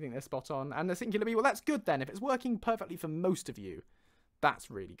Teddy, you think they're spot on. And the Singular Bee, well, that's good then. If it's working perfectly for most of you,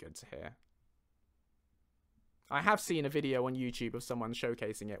 that's really good to hear. I have seen a video on YouTube of someone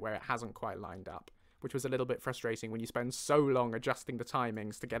showcasing it where it hasn't quite lined up, which was a little bit frustrating when you spend so long adjusting the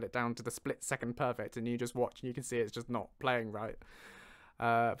timings to get it down to the split second perfect, and you just watch and you can see it's just not playing right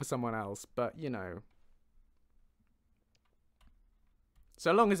for someone else. But, you know,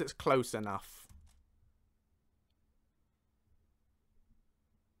 so long as it's close enough.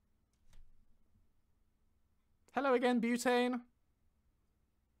 Hello again, Butane.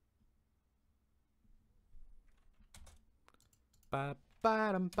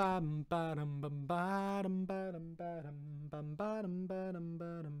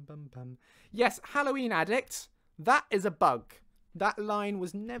 Yes, Halloween Addict. That is a bug. That line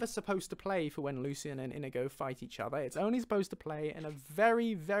was never supposed to play for when Lucien and Inigo fight each other. It's only supposed to play in a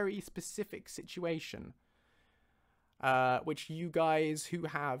very, very specific situation. Which you guys who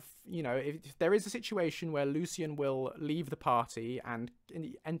have, you know, if there is a situation where Lucien will leave the party and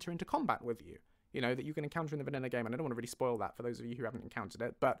enter into combat with you, you know, that you can encounter in the vanilla game, and I don't want to really spoil that for those of you who haven't encountered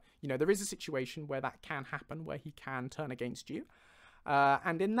it, but, you know, there is a situation where that can happen, where he can turn against you.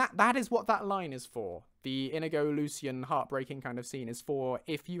 And in that is what that line is for. The Inigo-Lucien heartbreaking kind of scene is for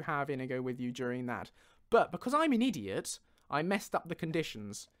if you have Inigo with you during that. But because I'm an idiot, I messed up the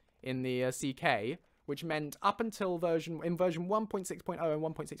conditions in the CK, which meant up until version 1.6.0 and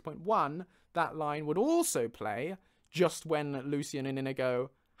 1.6.1, that line would also play just when Lucien and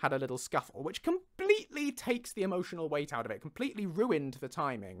Inigo had a little scuffle, which completely takes the emotional weight out of it, completely ruined the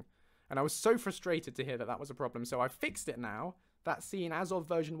timing. And I was so frustrated to hear that that was a problem, so I fixed it now. That scene, as of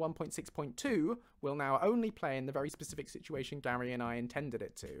version 1.6.2, will now only play in the very specific situation Gary and I intended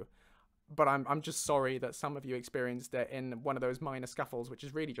it to. But I'm just sorry that some of you experienced it in one of those minor scuffles, which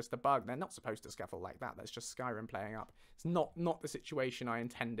is really just a bug. They're not supposed to scuffle like that. That's just Skyrim playing up. It's not the situation I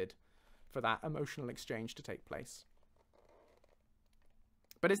intended for that emotional exchange to take place.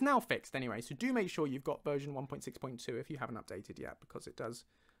 But it's now fixed anyway, so do make sure you've got version 1.6.2 if you haven't updated yet, because it does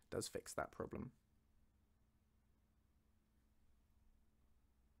fix that problem.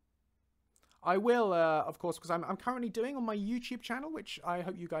 I will, of course, because I'm currently doing on my YouTube channel, which I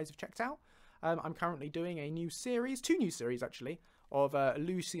hope you guys have checked out. I'm currently doing a new series, 2 new series actually, of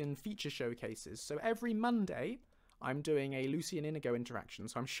Lucien feature showcases. So every Monday, I'm doing a Lucien Inigo interaction,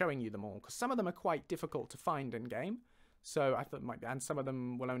 so I'm showing you them all, because some of them are quite difficult to find in-game. So I thought it might be, and some of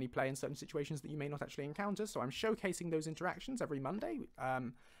them will only play in certain situations that you may not actually encounter. So I'm showcasing those interactions every Monday,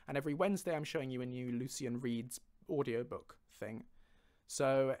 and every Wednesday I'm showing you a new Lucien Reads audiobook thing.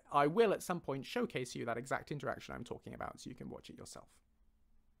 So I will at some point showcase you that exact interaction I'm talking about, so you can watch it yourself.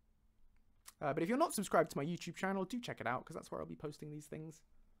 But if you're not subscribed to my YouTube channel, do check it out, because that's where I'll be posting these things.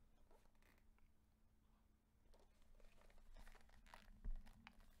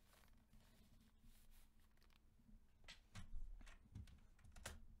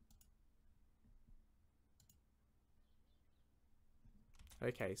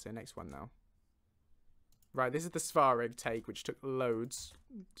 Okay, so next one now. Right, this is the Svarig take, which took loads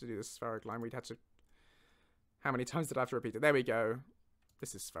to do the Svarig line. We'd had to... How many times did I have to repeat it? There we go.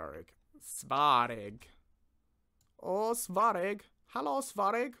 This is Svarig. Svarig. Oh, Svarig. Hello,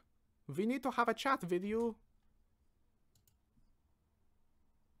 Svarig. We need to have a chat with you.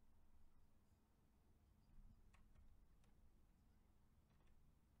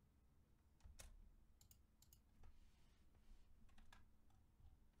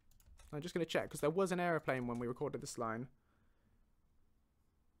 I'm just going to check, because there was an aeroplane when we recorded this line.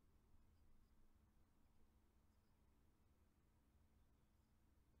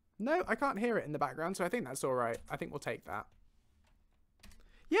 No, I can't hear it in the background, so I think that's alright. I think we'll take that.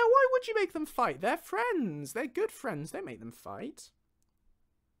 Yeah, why would you make them fight? They're friends. They're good friends. Don't make them fight.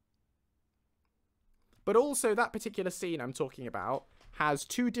 But also, that particular scene I'm talking about has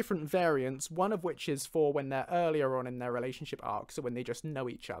two different variants, one of which is for when they're earlier on in their relationship arc, so when they just know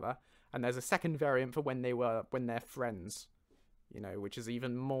each other, and there's a second variant for when they're friends, you know, which is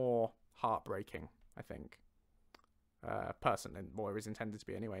even more heartbreaking, I think. Personally, or is intended to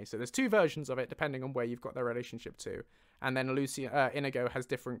be anyway. So there's two versions of it, depending on where you've got their relationship to. And then Inigo has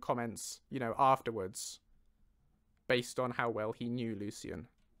different comments, you know, afterwards, based on how well he knew Lucien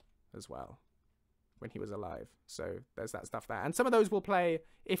as well when he was alive. So there's that stuff there. And some of those will play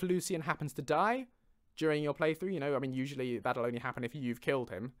if Lucien happens to die during your playthrough. You know, I mean, usually that'll only happen if you've killed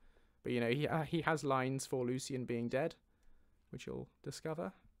him. But, you know, he has lines for Lucien being dead, which you'll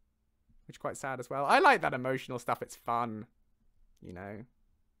discover. Which is quite sad as well. I like that emotional stuff. It's fun, you know.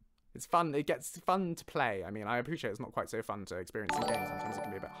 It's fun. It gets fun to play. I mean, I appreciate it's not quite so fun to experience in games. Sometimes it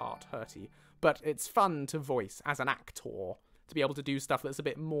can be a bit heart-hurty. But it's fun to voice as an actor, to be able to do stuff that's a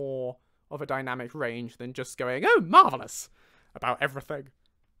bit more of a dynamic range than just going, oh, marvellous, about everything.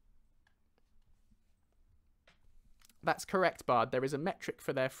 That's correct, Bard. There is a metric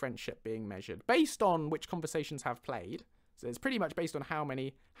for their friendship being measured, based on which conversations have played. So it's pretty much based on how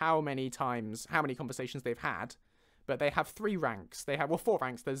many conversations they've had. But they have 3 ranks. They have, well, 4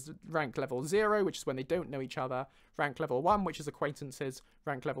 ranks. There's rank level 0, which is when they don't know each other. Rank level 1, which is acquaintances.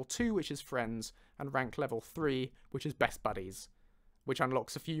 Rank level 2, which is friends. And rank level 3, which is best buddies. Which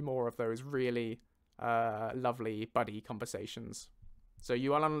unlocks a few more of those really lovely buddy conversations. So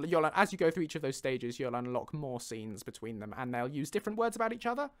you'll as you go through each of those stages, you'll unlock more scenes between them. And they'll use different words about each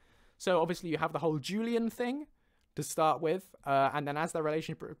other. So obviously you have the whole Julian thing to start with, and then as their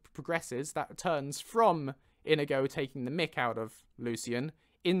relationship progresses, that turns from Inigo taking the mick out of Lucien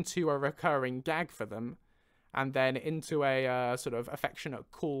into a recurring gag for them, and then into a sort of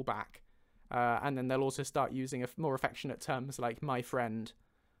affectionate callback, and then they'll also start using more affectionate terms like my friend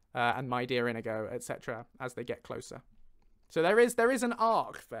and my dear Inigo, etc. as they get closer. So there is an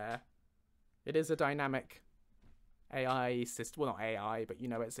arc there. It is a dynamic AI system, well, not AI, but you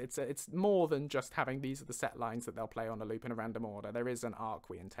know, it's more than just having these are the set lines that they'll play on a loop in a random order. There is an arc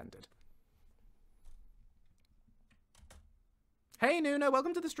we intended. Hey Nuno,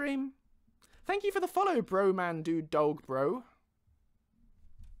 welcome to the stream. Thank you for the follow, bro man dude dog bro.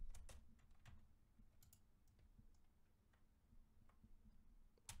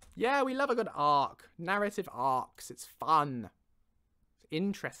 Yeah, we love a good arc. Narrative arcs. It's fun. It's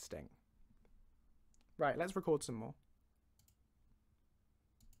interesting. Right, let's record some more.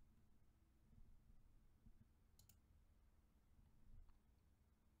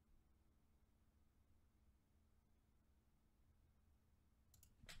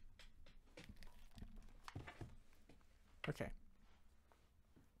 Okay.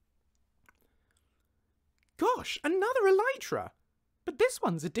 Gosh, another elytra. But this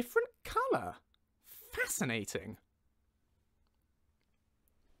one's a different colour. Fascinating.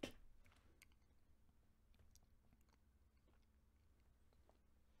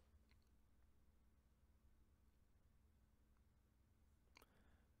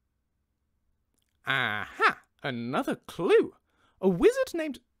 Aha! Another clue. A wizard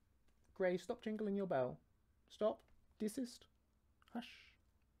named... Grey, stop jingling your bell. Stop. Desist. Hush.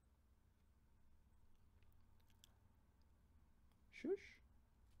 Shush.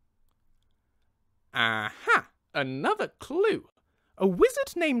 Aha! Another clue. A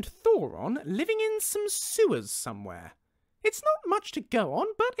wizard named Thoron living in some sewers somewhere. It's not much to go on,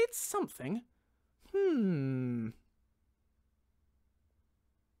 but it's something.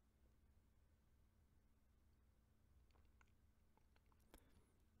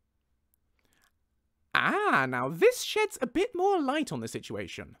 Ah, now this sheds a bit more light on the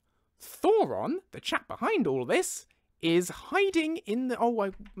situation. Thoron, the chap behind all this, is hiding in the... Oh,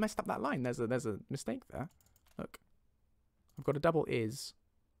 I messed up that line. There's a mistake there. Look. I've got a double is.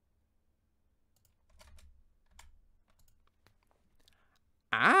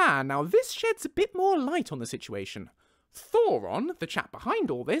 Ah, now this sheds a bit more light on the situation. Thoron, the chap behind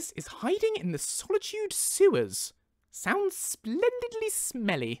all this, is hiding in the Solitude sewers. Sounds splendidly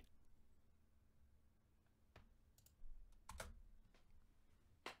smelly.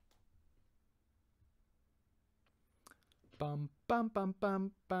 Bum bum bum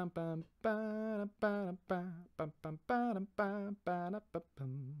bum bum bum bum bum bum bum bum bum bum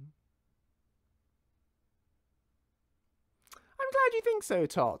bum. I'm glad you think so,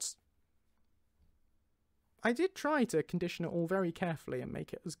 Tots. I did try to condition it all very carefully and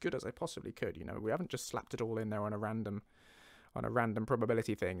make it as good as I possibly could. You know, we haven't just slapped it all in there on a random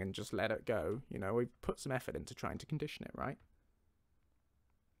probability thing and just let it go. You know, we've put some effort into trying to condition it, right?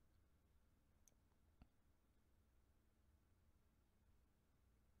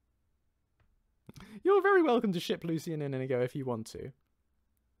 You're very welcome to ship Lucien and Inigo if you want to.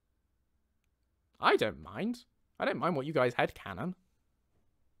 I don't mind. I don't mind what you guys headcanon.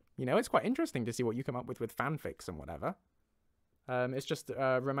 You know, it's quite interesting to see what you come up with fanfics and whatever. It's just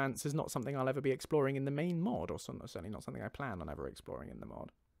romance is not something I'll ever be exploring in the main mod, or certainly not something I plan on ever exploring in the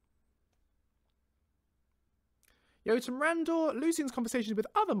mod. Yotam Randor, Lucien's conversations with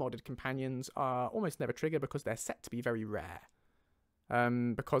other modded companions are almost never triggered because they're set to be very rare.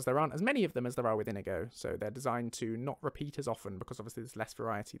 Because there aren't as many of them as there are with Inigo, so they're designed to not repeat as often because obviously there's less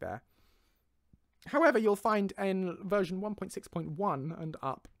variety there. However, you'll find in version 1.6.1 and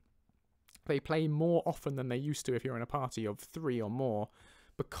up, they play more often than they used to if you're in a party of 3 or more,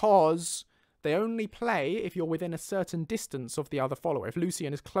 because they only play if you're within a certain distance of the other follower, if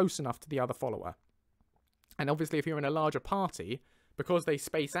Lucien is close enough to the other follower. And obviously if you're in a larger party, because they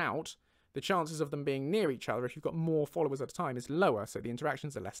space out, the chances of them being near each other, if you've got more followers at a time, is lower, so the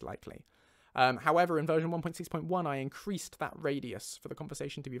interactions are less likely. However, in version 1.6.1, I increased that radius for the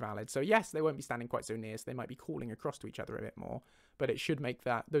conversation to be valid. So yes, they won't be standing quite so near, so they might be calling across to each other a bit more, but it should make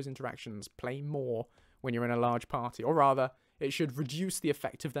those interactions play more when you're in a large party. Or rather, it should reduce the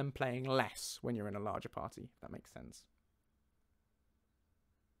effect of them playing less when you're in a larger party, if that makes sense.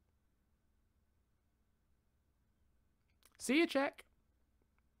 See you, check.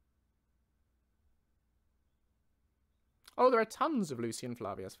 Oh, there are tons of Lucien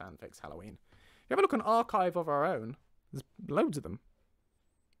Flavius fanfics Halloween. If you have a look on Archive of Our Own, there's loads of them.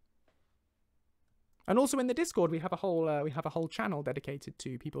 And also in the Discord, we have a whole channel dedicated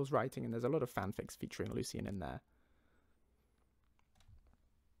to people's writing, and there's a lot of fanfics featuring Lucien in there.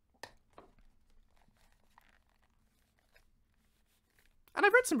 And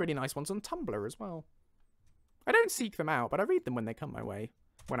I've read some really nice ones on Tumblr as well. I don't seek them out, but I read them when they come my way,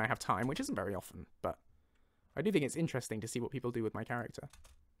 when I have time, which isn't very often, but I do think it's interesting to see what people do with my character.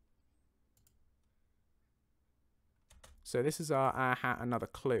 So this is our hat, another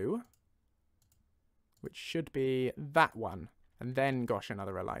clue, which should be that one, and then gosh,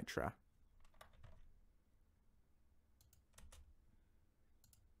 another elytra.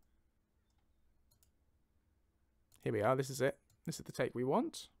 Here we are, this is it. This is the take we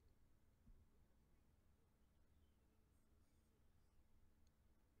want.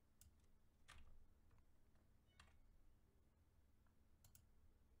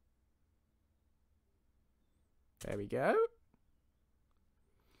 There we go.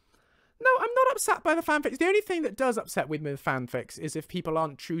 No, I'm not upset by the fanfics. The only thing that does upset with fanfics is if people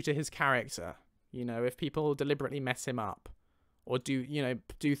aren't true to his character. You know, if people deliberately mess him up. Or do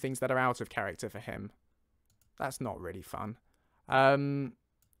things that are out of character for him. That's not really fun. You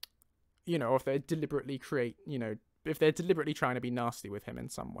know, if they deliberately if they're deliberately trying to be nasty with him in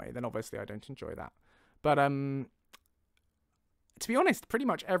some way, then obviously I don't enjoy that. But, to be honest, pretty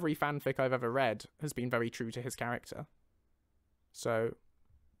much every fanfic I've ever read has been very true to his character. So,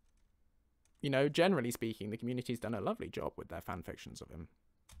 you know, generally speaking, the community's done a lovely job with their fanfictions of him.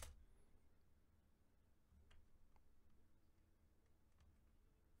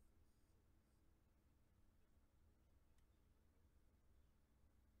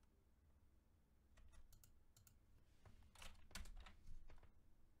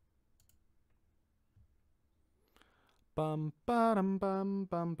 Bum bum bum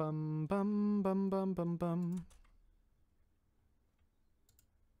bum bum bum bum bum bum bum.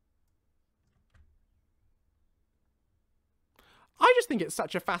 I just think it's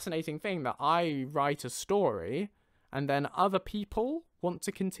such a fascinating thing that I write a story and then other people want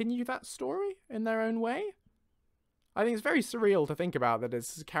to continue that story in their own way. I think it's very surreal to think about that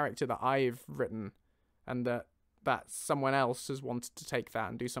it's a character that I've written and that someone else has wanted to take that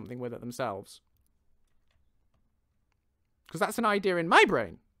and do something with it themselves. Because that's an idea in my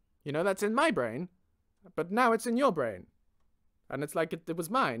brain. You know, that's in my brain. But now it's in your brain. And it's like it was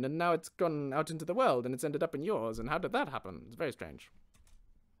mine, and now it's gone out into the world, and it's ended up in yours. And how did that happen? It's very strange.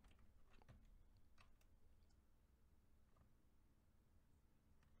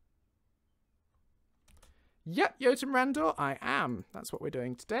 Yep, Yotam Randor, I am. That's what we're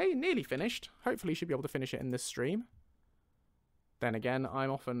doing today. Nearly finished. Hopefully should be able to finish it in this stream. Then again,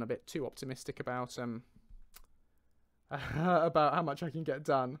 I'm often a bit too optimistic about about how much I can get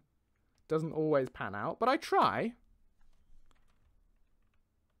done. Doesn't always pan out, but I try.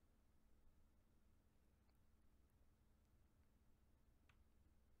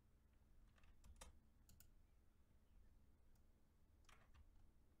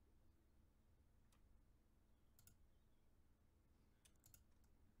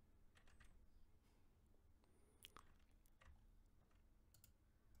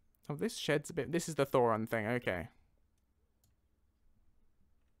 Oh, this sheds a bit. This is the Thoron thing, okay.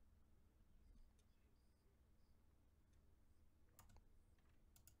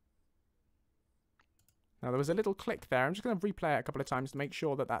 Now, there was a little click there. I'm just going to replay it a couple of times to make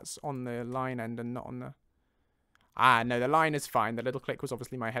sure that that's on the line end and not on the... Ah, no, the line is fine. The little click was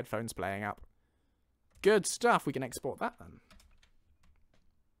obviously my headphones playing up. Good stuff. We can export that then.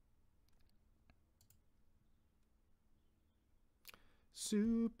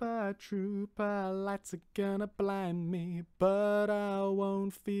 Super trooper, lights are gonna blind me, but I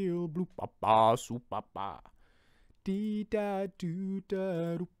won't feel blue, papa, super papa. Dee da doo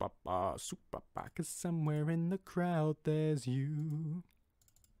da doo papa, super papa, 'cause somewhere in the crowd there's you.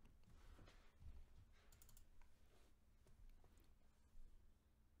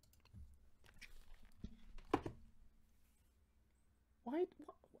 Why?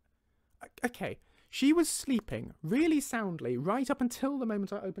 Okay. She was sleeping really soundly right up until the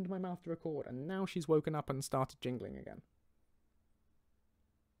moment I opened my mouth to record, and now she's woken up and started jingling again.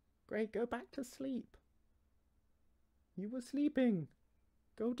 Great, go back to sleep. You were sleeping.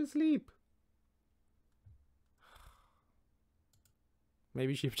 Go to sleep.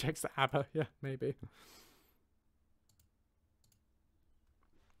 Maybe she checks the ABBA. Yeah, maybe.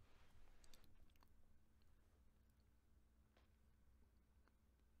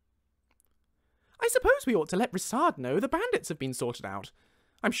 I suppose we ought to let Rissard know the bandits have been sorted out.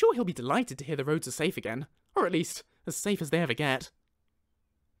 I'm sure he'll be delighted to hear the roads are safe again. Or at least, as safe as they ever get.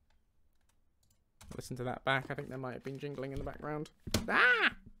 Listen to that back. I think there might have been jingling in the background.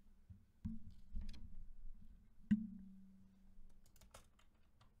 Ah!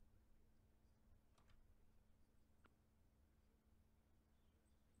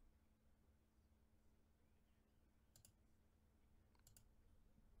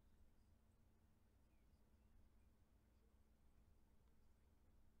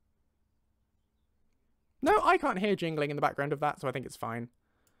 No, I can't hear jingling in the background of that, so I think it's fine.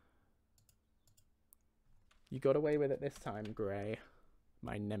 You got away with it this time, Grey.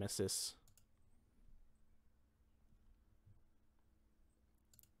 My nemesis.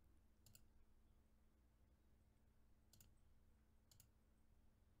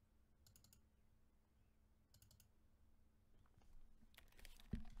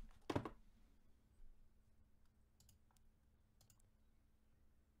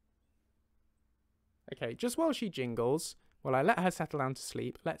 Okay, just while she jingles, while I let her settle down to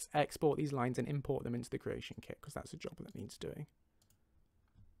sleep, let's export these lines and import them into the creation kit, because that's a job that needs doing.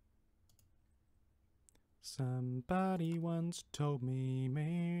 Somebody once told me,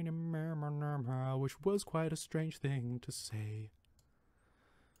 which was quite a strange thing to say.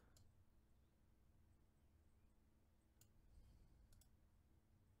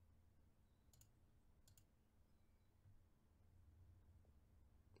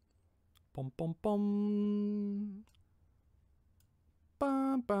 Bum bum bum.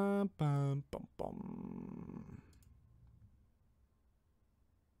 Bum bum bum bum bum.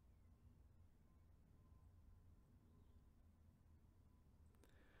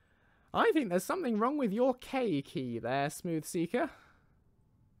 I think there's something wrong with your K key there, Smooth Seeker.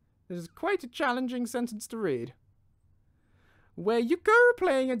 This is quite a challenging sentence to read. Where Yucker are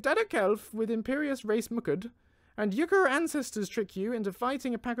playing a Dadak elf with Imperious Race Mukud, and Yucker ancestors trick you into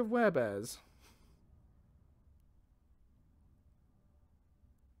fighting a pack of werebears.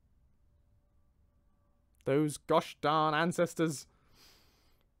 Those gosh darn ancestors.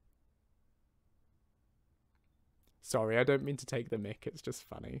 Sorry, I don't mean to take the mick, it's just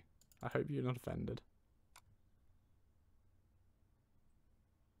funny. I hope you're not offended.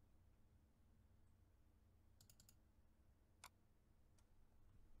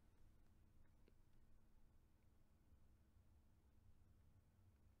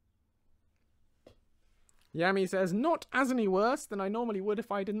 Yami says, not as any worse than I normally would if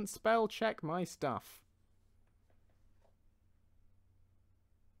I didn't spell check my stuff.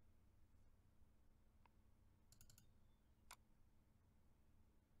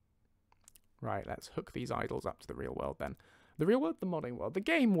 Right, let's hook these idols up to the real world then. The real world, the modding world, the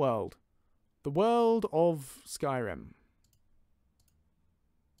game world. The world of Skyrim.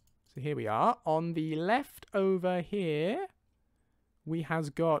 So here we are. On the left over here, we has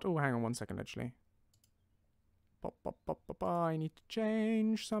got... Oh, hang on one second, actually. I need to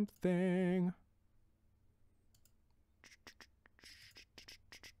change something.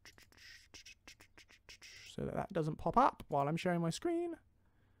 So that that doesn't pop up while I'm sharing my screen.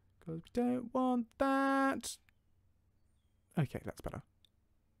 Because we don't want that. Okay, that's better.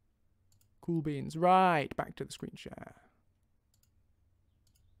 Cool beans. Right, back to the screen share.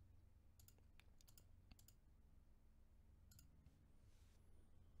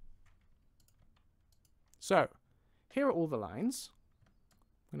 So, here are all the lines.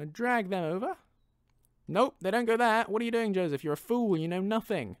 I'm going to drag them over. Nope, they don't go there. What are you doing, Joseph? You're a fool. You know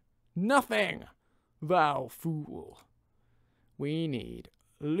nothing. Nothing! Thou fool. We need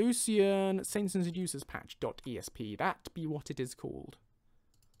Lucien Saints and Seducers patch.esp. That be what it is called.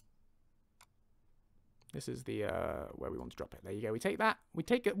 This is the where we want to drop it. There you go. We take that. We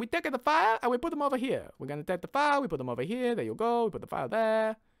take the file and we put them over here. We're gonna take the file. We put them over here. There you go. We put the file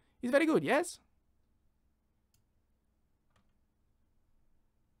there. It's very good. Yes.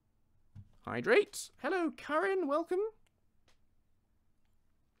 Hydrate. Hello, Karen. Welcome.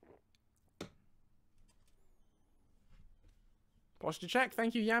 Posture check.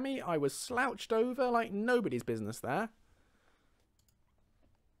 Thank you, Yami. I was slouched over like nobody's business there.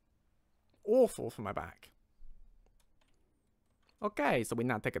 Awful for my back. Okay, so we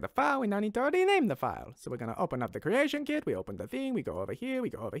now take the file. We now need to rename the file. So we're going to open up the creation kit. We open the thing. We go over here. We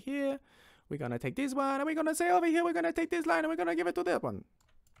go over here. We're going to take this one. And we're going to say over here, we're going to take this line. And we're going to give it to that one.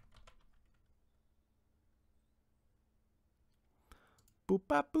 Boop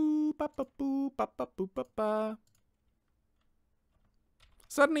ba boo ba ba boo ba ba boo ba ba.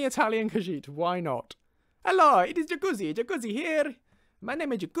 Suddenly Italian Khajiit. Why not? Hello, it is Jacuzzi. Jacuzzi here. My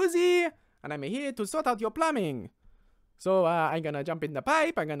name is Jacuzzi. And I'm here to sort out your plumbing. So I'm gonna jump in the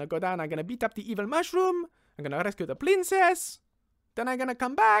pipe. I'm gonna go down. I'm gonna beat up the evil mushroom. I'm gonna rescue the princess. Then I'm gonna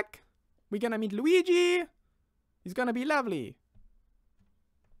come back. We're gonna meet Luigi. It's gonna be lovely.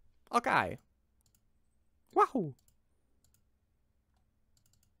 Okay. Wahoo.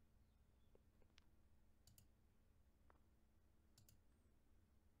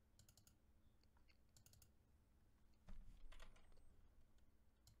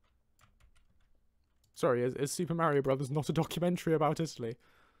 Sorry, is Super Mario Brothers not a documentary about Italy?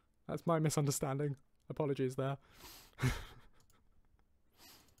 That's my misunderstanding. Apologies there.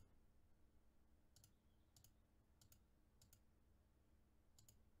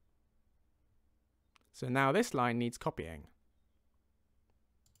 So now this line needs copying.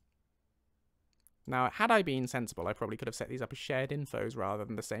 Now, had I been sensible, I probably could have set these up as shared infos rather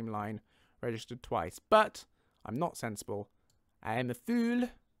than the same line registered twice. But I'm not sensible. I am a fool.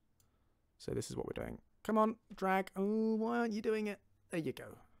 So this is what we're doing. Come on, drag. Oh, why aren't you doing it? There you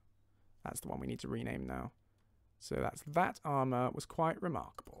go. That's the one we need to rename now. So that's that armor was quite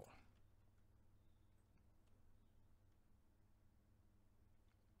remarkable.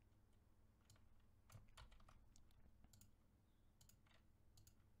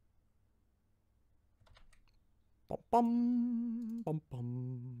 Bum bum bum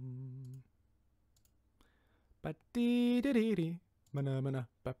bum. Ba dee dee dee dee. Mana mana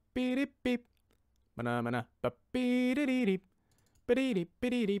ba beep beep beep. Mana mana ba beep dee dee dee. Ba dee dee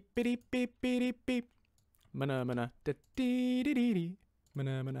dee dee beep beep beep beep. Mana mana da dee dee dee dee.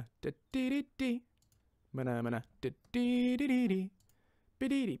 Mana mana da dee dee dee. Mana mana da dee dee dee dee. Ba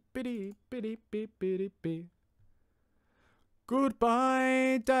dee dee beep beep beep beep.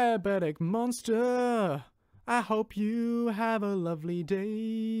 Goodbye, diabetic monster. I hope you have a lovely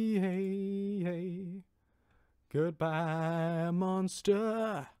day. Hey, hey. Goodbye,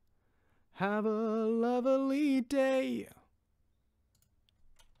 monster. Have a lovely day.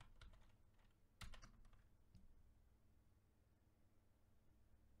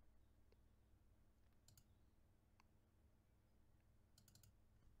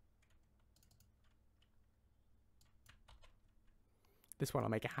 This one I'll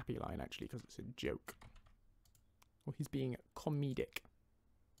make a happy line, actually, because it's a joke. Or he's being comedic.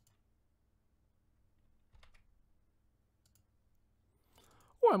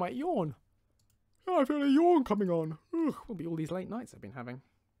 Oh, I might yawn. Oh, I feel a yawn coming on. Ugh, will be all these late nights I've been having.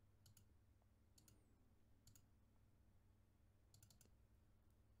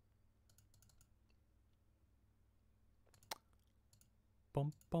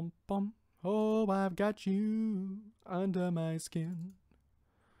 Bum, bum, bum. Oh, I've got you under my skin.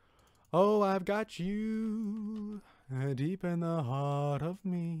 Oh, I've got you deep in the heart of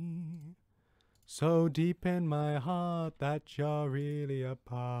me. So deep in my heart that you're really a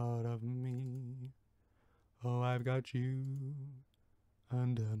part of me. Oh, I've got you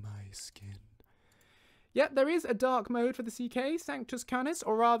under my skin. Yep, there is a dark mode for the CK, Sanctus Canis,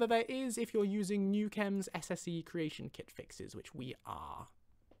 or rather there is if you're using Newchem's SSE creation kit fixes, which we are.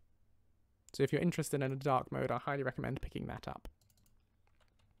 So if you're interested in a dark mode, I highly recommend picking that up.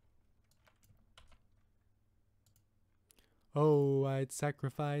 Oh, I'd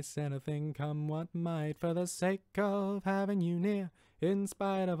sacrifice anything come what might for the sake of having you near, in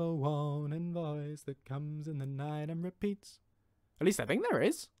spite of a warning voice that comes in the night and repeats. At least I think there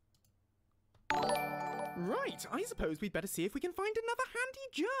is. Right, I suppose we'd better see if we can find another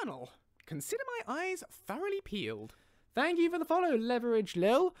handy journal. Consider my eyes thoroughly peeled. Thank you for the follow, Leverage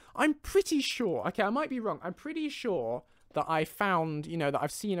Lil. I'm pretty sure, okay, I might be wrong, I'm pretty sure that I found, you know, that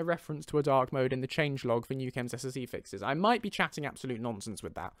I've seen a reference to a dark mode in the changelog for Newcom's SSE fixes. I might be chatting absolute nonsense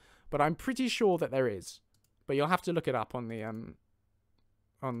with that, but I'm pretty sure that there is. But you'll have to look it up on the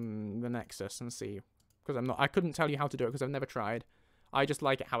Nexus and see, because I couldn't tell you how to do it because I've never tried. I just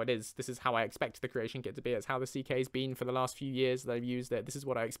like it how it is. This is how I expect the creation kit to be. It's how the CK's been for the last few years that I've used it. This is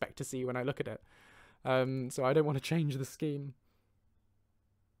what I expect to see when I look at it. So I don't want to change the scheme.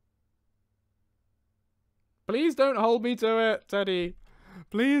 Please don't hold me to it, Teddy.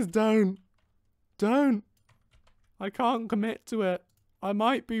 Please don't. Don't. I can't commit to it. I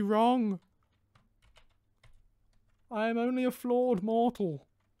might be wrong. I am only a flawed mortal.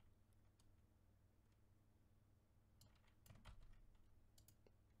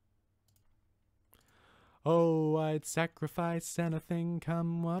 Oh, I'd sacrifice anything,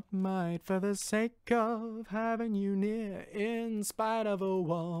 come what might, for the sake of having you near, in spite of a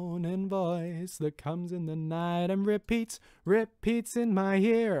warning voice that comes in the night and repeats in my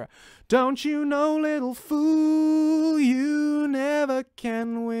ear. Don't you know, little fool, you never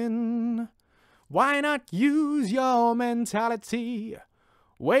can win. Why not use your mentality?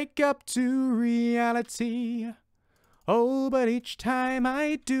 Wake up to reality. Oh, but each time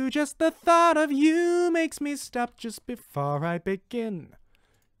I do, just the thought of you makes me stop just before I begin.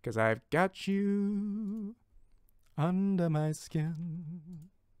 'Cause I've got you under my skin.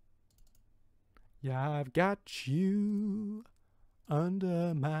 Yeah, I've got you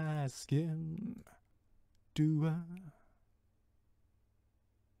under my skin. Do I?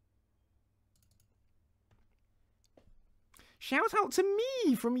 Shout out to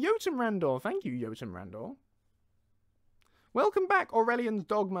me from Jotun Randor. Thank you, Jotun Randor. Welcome back, Aurelian's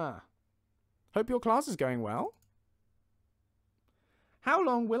Dogma. Hope your class is going well. How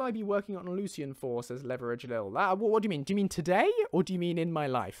long will I be working on Lucien for, says Leverage Lil. What do you mean? Do you mean today, or do you mean in my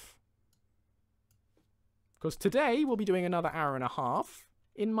life? Because today we'll be doing another hour and a half.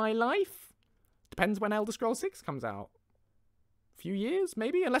 In my life? Depends when Elder Scrolls 6 comes out. A few years,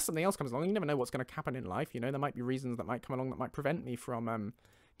 maybe? Unless something else comes along. You never know what's going to happen in life, you know? There might be reasons that might come along that might prevent me from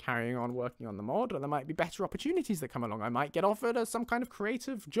carrying on working on the mod, or there might be better opportunities that come along. I might get offered some kind of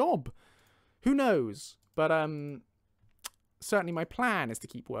creative job. Who knows? But certainly my plan is to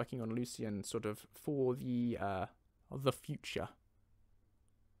keep working on Lucien sort of for the future.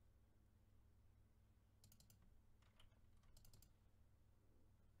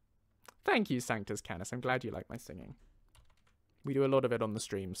 Thank you, Sanctus Canis. I'm glad you like my singing. We do a lot of it on the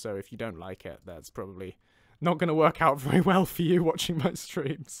stream, so if you don't like it, that's probably not going to work out very well for you watching my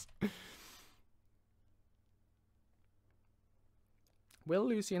streams. Will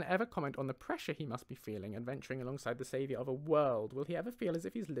Lucien ever comment on the pressure he must be feeling adventuring alongside the saviour of a world? Will he ever feel as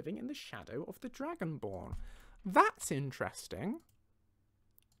if he's living in the shadow of the Dragonborn? That's interesting.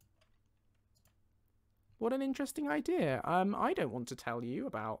 What an interesting idea. I don't want to tell you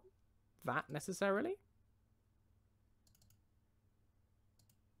about that necessarily.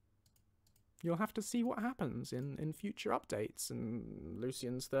 You'll have to see what happens in future updates and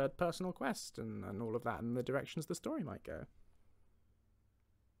Lucien's third personal quest and all of that and the directions the story might go.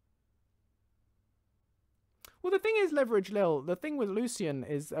 Well, the thing is, Leverage Lil, the thing with Lucien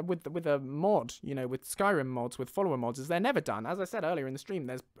is, with a mod, you know, with Skyrim mods, with follower mods, is they're never done. As I said earlier in the stream,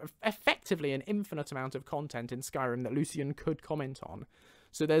 there's effectively an infinite amount of content in Skyrim that Lucien could comment on.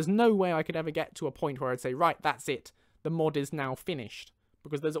 So there's no way I could ever get to a point where I'd say, right, that's it. The mod is now finished.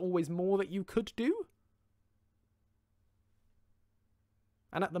 Because there's always more that you could do.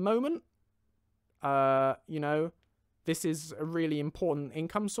 And at the moment, you know, this is a really important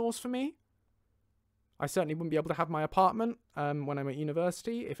income source for me. I certainly wouldn't be able to have my apartment when I'm at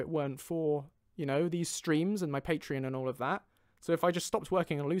university if it weren't for, you know, these streams and my Patreon and all of that. So if I just stopped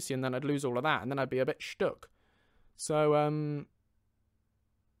working on Lucien, then I'd lose all of that, and then I'd be a bit stuck. So,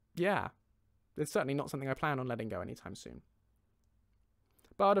 yeah. It's certainly not something I plan on letting go anytime soon.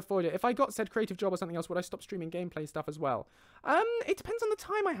 Bard of Void, if I got said creative job or something else, would I stop streaming gameplay stuff as well? It depends on the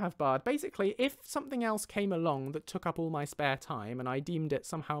time I have, Bard. Basically, if something else came along that took up all my spare time and I deemed it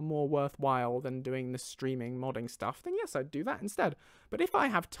somehow more worthwhile than doing the streaming modding stuff, then yes, I'd do that instead. But if I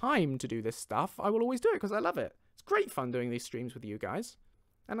have time to do this stuff, I will always do it because I love it. It's great fun doing these streams with you guys.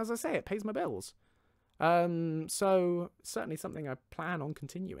 And as I say, it pays my bills. So, certainly something I plan on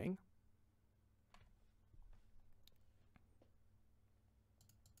continuing.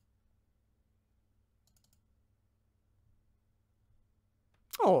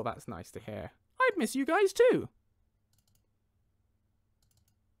 Oh, that's nice to hear. I'd miss you guys too.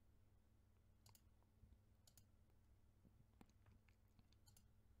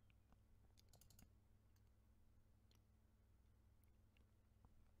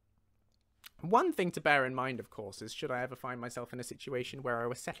 One thing to bear in mind, of course, is should I ever find myself in a situation where I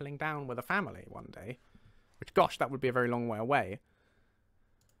was settling down with a family one day, which, gosh, that would be a very long way away.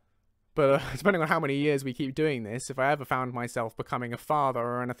 But depending on how many years we keep doing this, if I ever found myself becoming a father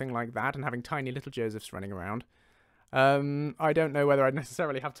or anything like that and having tiny little Josephs running around, I don't know whether I'd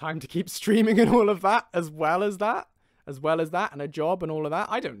necessarily have time to keep streaming and all of that, as well as that, and a job and all of that.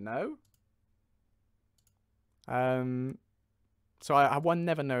 I don't know. So one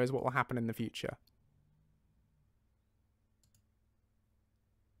never knows what will happen in the future.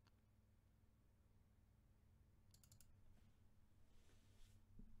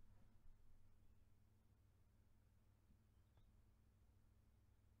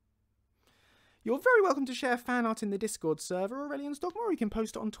 You're very welcome to share fan art in the Discord server, Aurelian's Dogma, or you can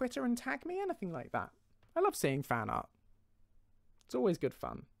post it on Twitter and tag me, anything like that. I love seeing fan art. It's always good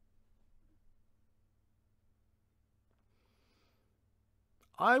fun.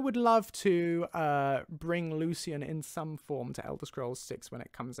 I would love to bring Lucien in some form to Elder Scrolls 6 when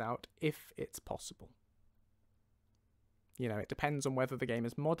it comes out, if it's possible. You know, it depends on whether the game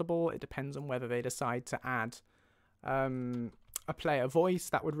is moddable, it depends on whether they decide to add a player voice.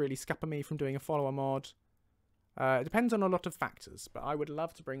 That would really scupper me from doing a follower mod. It depends on a lot of factors, but I would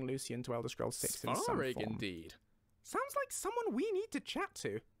love to bring Lucien to Elder Scrolls 6 in some form. Indeed. Sounds like someone we need to chat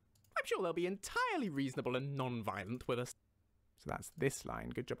to. I'm sure they'll be entirely reasonable and non-violent with us. So that's this line.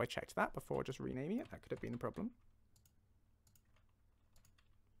 Good job I checked that before just renaming it. That could have been a problem.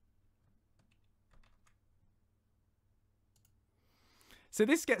 So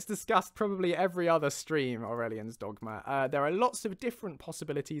this gets discussed probably every other stream, Aurelian's Dogma. There are lots of different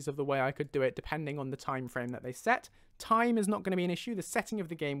possibilities of the way I could do it depending on the time frame that they set. Time is not going to be an issue. The setting of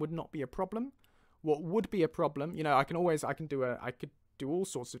the game would not be a problem. What would be a problem, you know, I could do all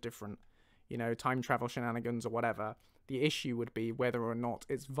sorts of different, you know, time travel shenanigans or whatever. The issue would be whether or not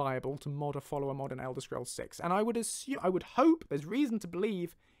it's viable to mod a follower mod in Elder Scrolls 6. And I would assume, I would hope, there's reason to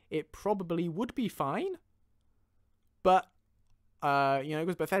believe it probably would be fine. But, you know,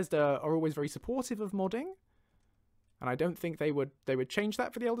 because Bethesda are always very supportive of modding. And I don't think they would change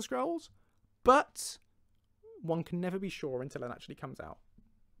that for the Elder Scrolls. But one can never be sure until it actually comes out.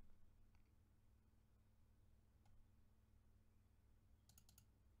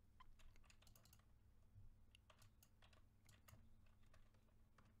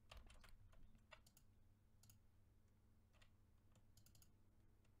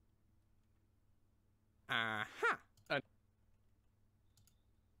 Aha!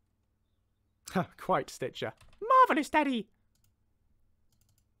 Quite, Stitcher. Marvellous, Daddy!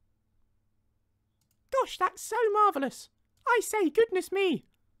 Gosh, that's so marvellous! I say, goodness me!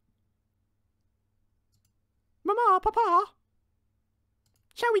 Mama, Papa!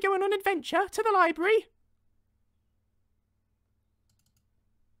 Shall we go on an adventure to the library?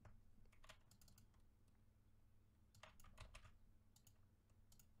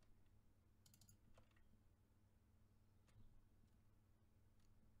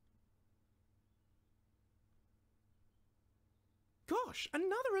 Gosh,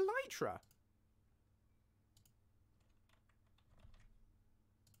 another elytra.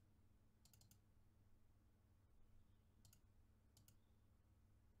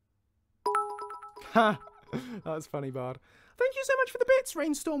 Ha! That's funny, Bard. Thank you so much for the bits,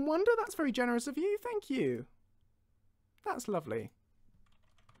 Rainstorm Wonder. That's very generous of you. Thank you. That's lovely.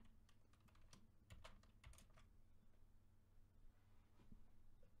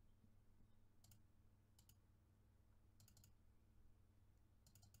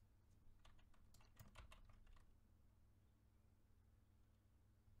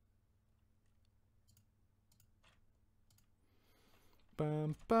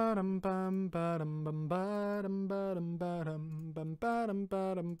 Bum bum bum bum bum bum bum bum bum bum bum bum bum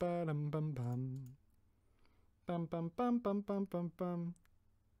bum bum bum bum bum bum bum.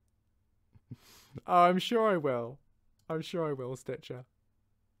 Oh, I'm sure I will. I'm sure I will, Stitcher.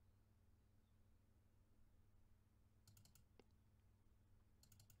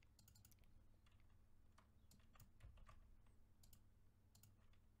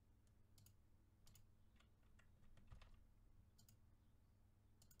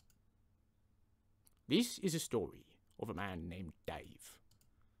 This is a story of a man named Dave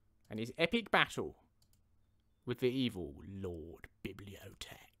and his epic battle with the evil Lord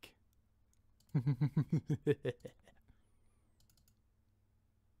Bibliotech.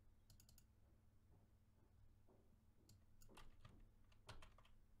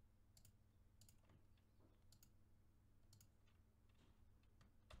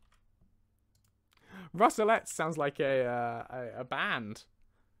 Russellettes sounds like a band.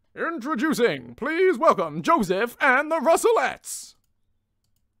 Introducing, please welcome Joseph and the Russellettes.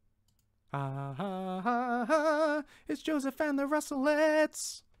 Ha ha ha ha. It's Joseph and the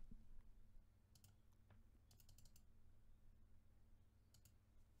Russellettes.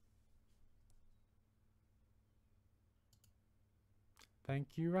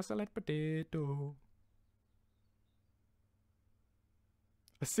 Thank you, Russelette Potato.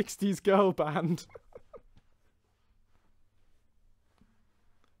 A 60s girl band.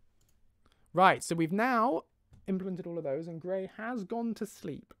 Right, so we've now implemented all of those, and Gray has gone to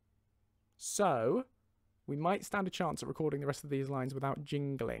sleep. So, we might stand a chance at recording the rest of these lines without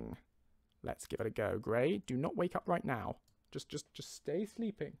jingling. Let's give it a go, Gray. Do not wake up right now. Just stay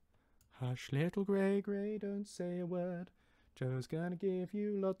sleeping. Hush, little Gray, Gray, don't say a word. Joe's gonna give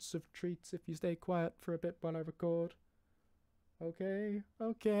you lots of treats if you stay quiet for a bit while I record. Okay,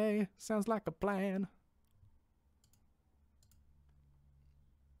 okay, sounds like a plan.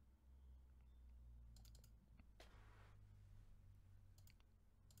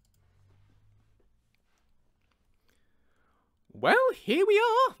 Well, here we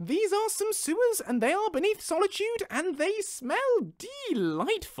are. These are some sewers, and they are beneath Solitude, and they smell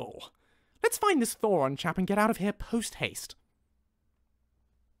delightful. Let's find this Thoron chap and get out of here post-haste.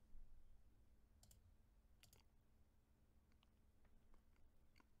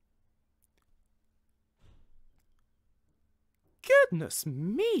 Goodness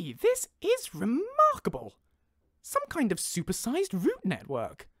me, this is remarkable. Some kind of supersized root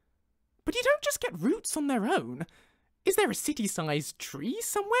network. But you don't just get roots on their own. Is there a city-sized tree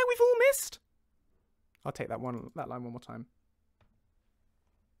somewhere we've all missed? I'll take that line one more time.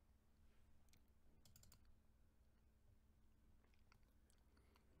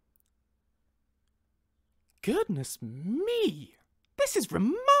 Goodness me! This is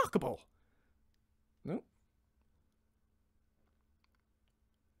remarkable! No.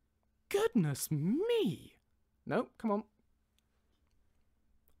 Goodness me! No, come on.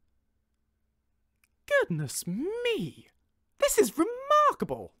 Goodness me! This is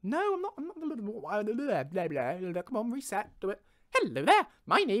remarkable! No, I'm not come on, reset, do it. Hello there!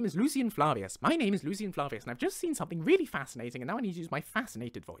 My name is Lucien Flavius. And I've just seen something really fascinating, and now I need to use my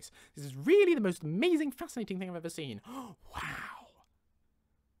fascinated voice. This is really the most amazing, fascinating thing I've ever seen. Wow!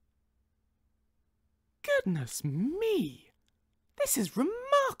 Goodness me! This is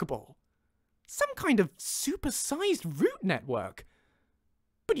remarkable! Some kind of super-sized root network.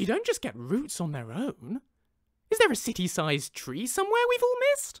 But you don't just get roots on their own. Is there a city-sized tree somewhere we've all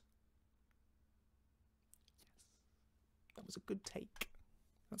missed? Yes. That was a good take.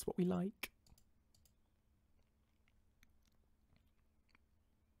 That's what we like.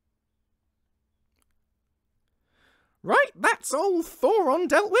 Right, that's all Thoron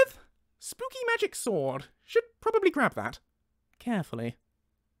dealt with. Spooky magic sword. Should probably grab that. Carefully.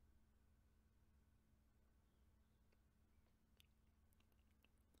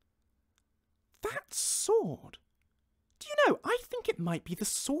 That sword? Do you know, I think it might be the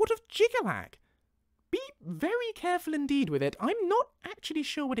Sword of Jiggalag. Be very careful indeed with it. I'm not actually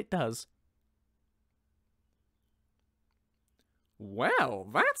sure what it does. Well,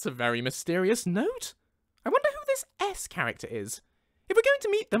 that's a very mysterious note. I wonder who this S character is. If we're going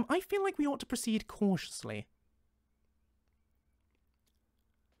to meet them, I feel like we ought to proceed cautiously.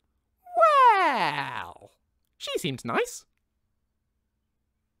 Well, she seemed nice.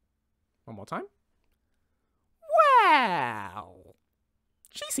 One more time. Well,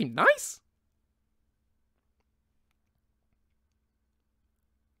 she seemed nice.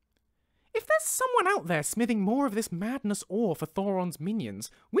 If there's someone out there smithing more of this madness ore for Thoron's minions,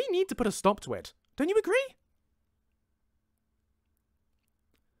 we need to put a stop to it. Don't you agree?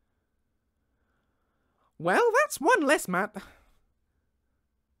 Well, that's one less mad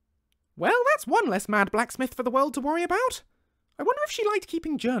blacksmith for the world to worry about. I wonder if she liked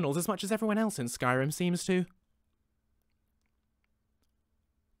keeping journals as much as everyone else in Skyrim seems to.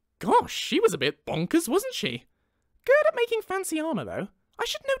 Gosh, she was a bit bonkers, wasn't she? Good at making fancy armor, though. I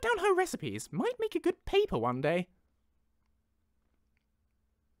should note down her recipes. Might make a good paper one day.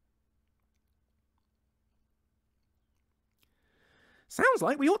 Sounds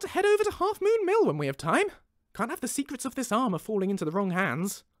like we ought to head over to Half Moon Mill when we have time. Can't have the secrets of this armor falling into the wrong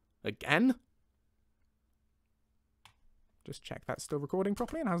hands. Again. Just check that's still recording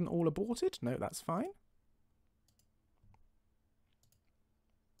properly and hasn't all aborted. No, that's fine.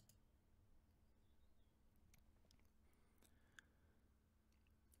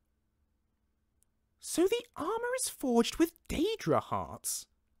 So the armor is forged with Daedra hearts.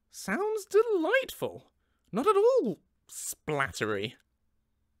 Sounds delightful. Not at all splattery.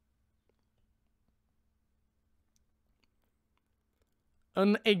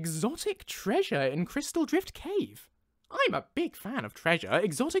 An exotic treasure in Crystal Drift Cave. I'm a big fan of treasure,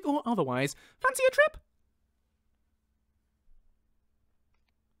 exotic or otherwise. Fancy a trip?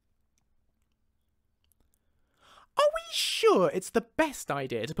 Are we sure it's the best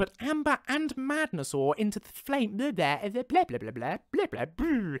idea to put amber and madness ore into the flame? Blah, blah, blah, blah, blah, blah, blah, blah, blah,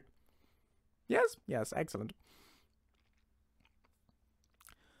 blah. Yes? Yes, excellent.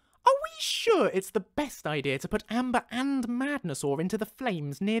 Are we sure it's the best idea to put amber and madness ore into the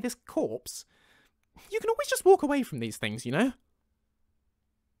flames near this corpse? You can always just walk away from these things, you know?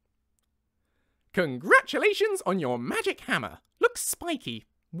 Congratulations on your magic hammer. Looks spiky.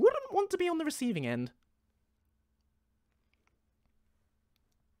 Wouldn't want to be on the receiving end.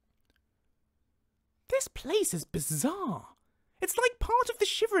 This place is bizarre. It's like part of the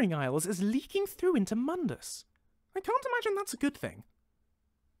Shivering Isles is leaking through into Mundus. I can't imagine that's a good thing.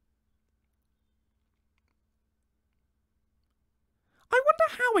 I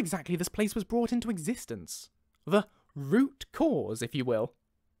wonder how exactly this place was brought into existence. The root cause, if you will.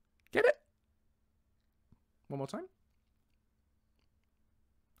 Get it? One more time.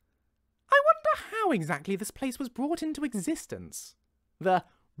 I wonder how exactly this place was brought into existence. The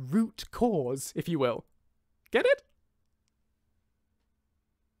root cause, if you will. Get it?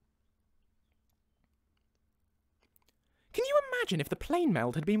 Can you imagine if the plane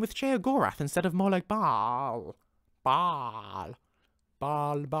meld had been with Sheogorath instead of more like Baal? Baal,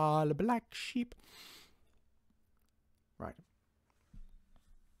 black sheep. Right.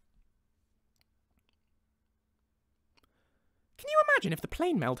 Can you imagine if the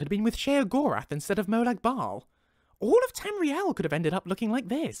plane meld had been with Sheogorath instead of Molag Bal? All of Tamriel could have ended up looking like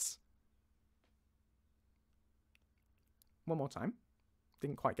this. One more time.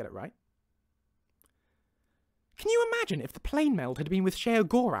 Didn't quite get it right. Can you imagine if the plane meld had been with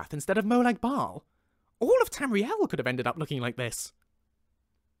Sheogorath instead of Molag Bal? All of Tamriel could have ended up looking like this.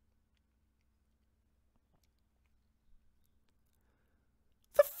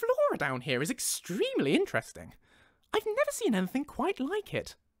 The flora down here is extremely interesting. I've never seen anything quite like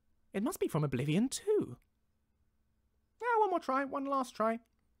it. It must be from Oblivion too. Yeah, one more try, one last try.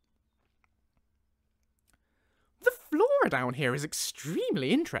 The flora down here is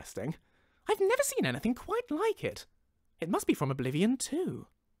extremely interesting. I've never seen anything quite like it. It must be from Oblivion too.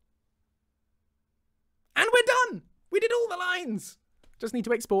 And we're done! We did all the lines! Just need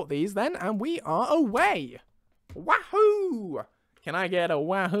to export these then, and we are away! Wahoo! Can I get a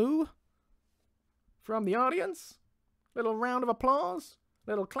wahoo from the audience? Little round of applause?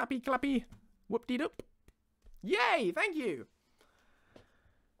 Little clappy clappy whoop-de-doop? Yay! Thank you!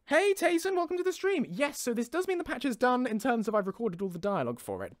 Hey Tayson, welcome to the stream. Yes, so this does mean the patch is done in terms of I've recorded all the dialogue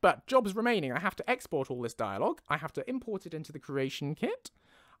for it, but jobs remaining. I have to export all this dialogue. I have to import it into the creation kit.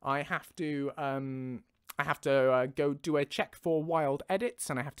 I have to go do a check for wild edits,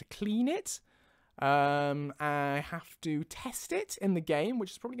 and I have to clean it. I have to test it in the game,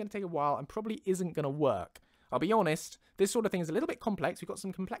 which is probably going to take a while and probably isn't going to work. I'll be honest, this sort of thing is a little bit complex. We've got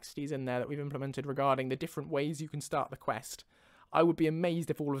some complexities in there that we've implemented regarding the different ways you can start the quest. I would be amazed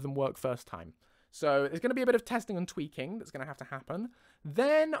if all of them work first time. So there's going to be a bit of testing and tweaking that's going to have to happen.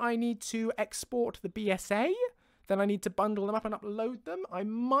 Then I need to export the BSA. Then I need to bundle them up and upload them. I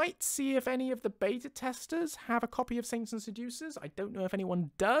might see if any of the beta testers have a copy of Saints and Seducers. I don't know if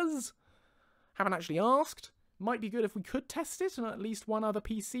anyone does. Haven't actually asked. Might be good if we could test it on at least one other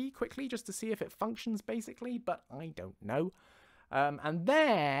PC quickly just to see if it functions basically, but I don't know. And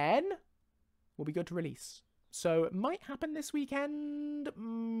then we'll be good to release. So it might happen this weekend,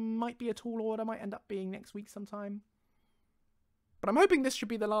 might be a tall order, might end up being next week sometime. But I'm hoping this should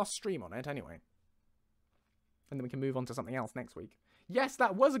be the last stream on it anyway. And then we can move on to something else next week. Yes,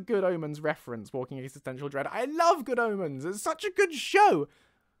 that was a Good Omens reference, Walking Existential Dread. I love Good Omens. It's such a good show.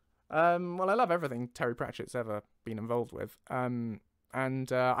 Well, I love everything Terry Pratchett's ever been involved with. I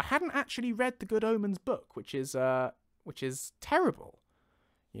hadn't actually read the Good Omens book, which is terrible.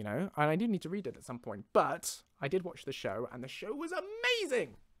 You know, and I do need to read it at some point. But I did watch the show, and the show was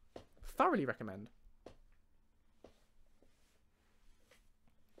amazing. Thoroughly recommend.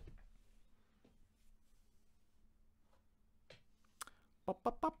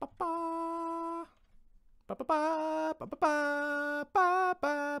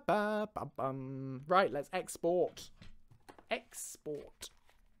 Right, let's export. Export.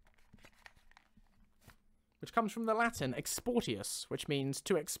 Which comes from the Latin exportius, which means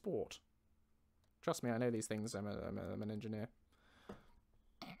to export. Trust me, I know these things. I'm an engineer.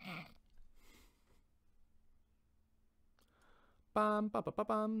 Bum, bum, bum,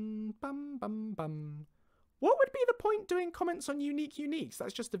 bum, bum, bum, bum. What would be the point doing comments on unique uniques?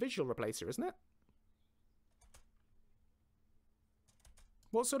 That's just a visual replacer, isn't it?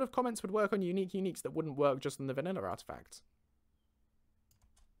 What sort of comments would work on unique uniques that wouldn't work just on the vanilla artifacts?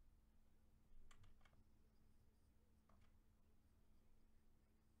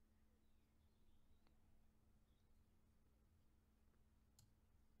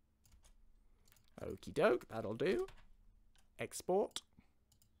 Okie doke, that'll do. Export.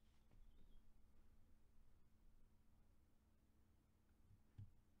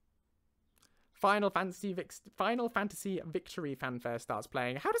 Final Fantasy Victory fanfare starts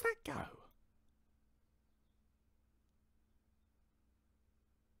playing. How does that go?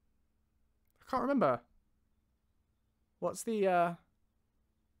 I can't remember. What's the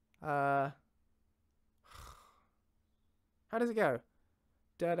how does it go?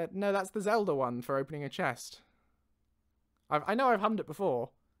 No, that's the Zelda one for opening a chest. I know I've hummed it before.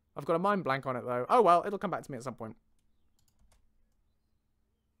 I've got a mind blank on it though. Oh well, it'll come back to me at some point.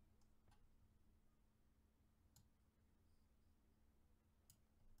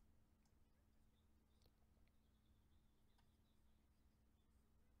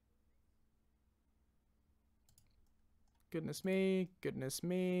 Goodness me, goodness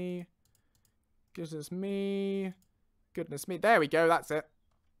me, goodness me, goodness me. There we go, that's it.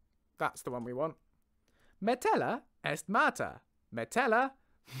 That's the one we want. Metella est mater. Metella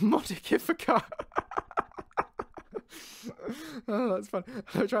modificar. Oh, that's fun.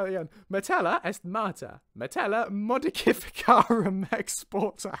 I'll try that again. Metella est mater. Metella modificarum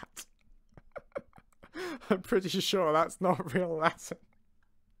exportat. I'm pretty sure that's not real Latin.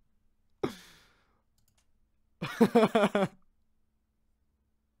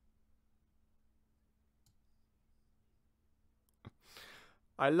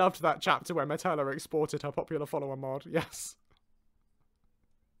 I loved that chapter where Metella exported her popular follower mod. Yes.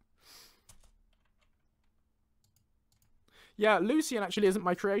 Yeah, Lucien actually isn't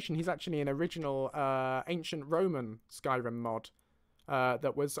my creation. He's actually an original ancient Roman Skyrim mod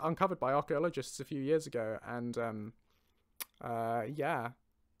that was uncovered by archaeologists a few years ago. And yeah,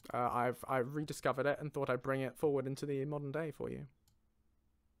 I've rediscovered it and thought I'd bring it forward into the modern day for you.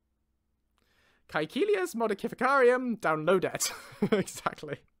 Caecilius Modificarium, download it.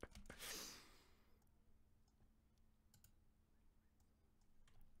 Exactly.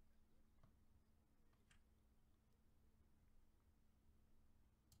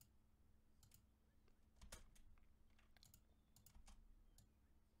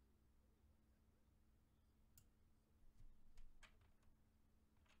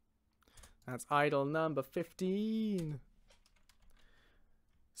 That's idol number 15.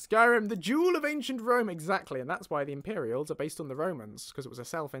 Skyrim, the jewel of ancient Rome. Exactly, and that's why the Imperials are based on the Romans, because it was a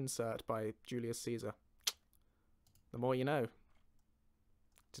self-insert by Julius Caesar. The more you know.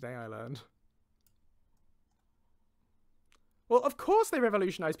 Today I learned. Well, of course they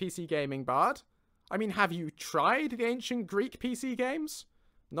revolutionized PC gaming, Bard. I mean, have you tried the ancient Greek PC games?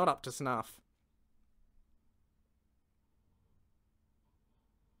 Not up to snuff.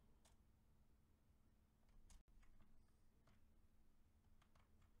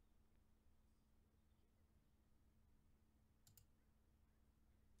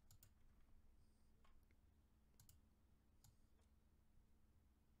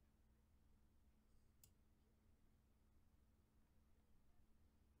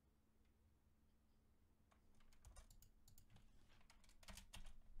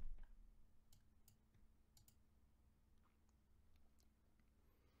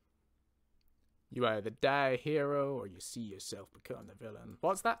 You either die a hero or you see yourself become the villain.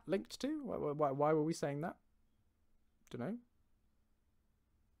 What's that linked to? Why were we saying that? Dunno.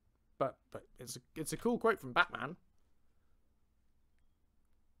 But it's a cool quote from Batman.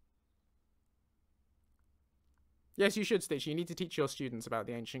 Yes, you should, Stitch. You need to teach your students about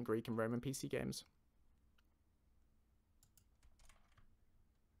the ancient Greek and Roman PC games.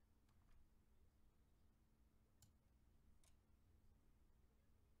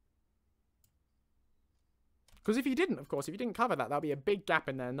 Because if you didn't, of course, if you didn't cover that, that'll be a big gap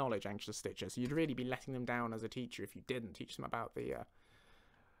in their knowledge, Anxious Stitcher. So you'd really be letting them down as a teacher if you didn't teach them about the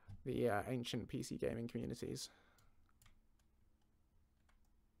ancient PC gaming communities.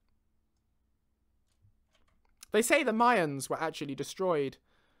 They say the Mayans were actually destroyed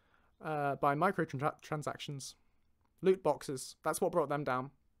by microtransactions. Loot boxes. That's what brought them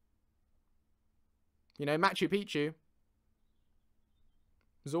down. You know, Machu Picchu. It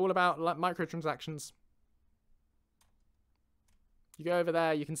was all about microtransactions. You go over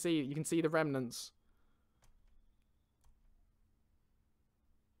there, you can see the remnants.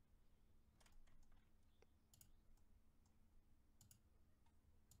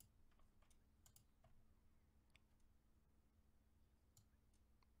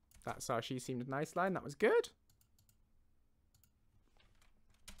 That's she seemed a nice line. That was good.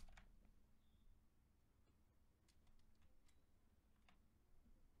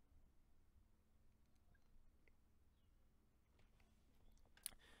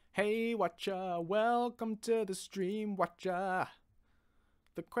 Hey, watcher, welcome to the stream, watcher.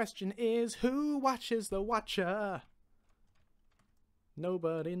 The question is, who watches the watcher?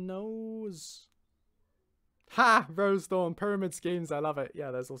 Nobody knows. Ha! Rosethorn, pyramid schemes, I love it.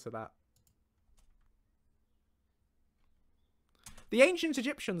 Yeah, there's also that. The ancient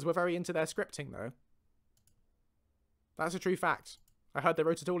Egyptians were very into their scripting, though. That's a true fact. I heard they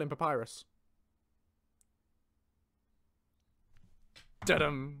wrote it all in papyrus.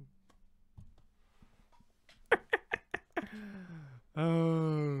 Da-dum!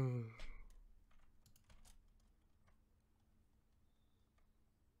 Oh.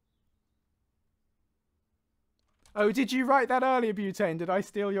 Oh, did you write that earlier, Butane? Did I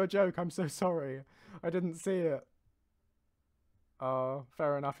steal your joke? I'm so sorry. I didn't see it. Oh,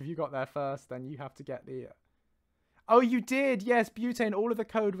 fair enough. If you got there first, then you have to get the... Oh, you did! Yes, Butane. All of the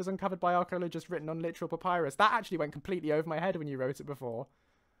code was uncovered by archaeologists written on literal papyrus. That actually went completely over my head when you wrote it before.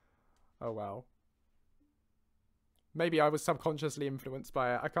 Oh, well. Maybe I was subconsciously influenced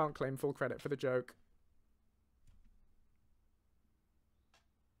by it. I can't claim full credit for the joke.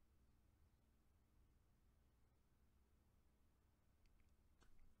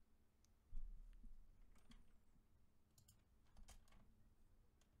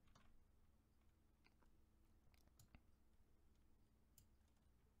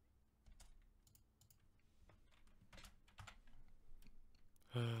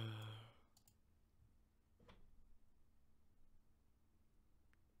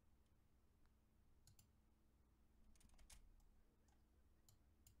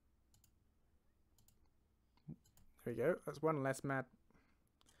 There we go. That's one less mad.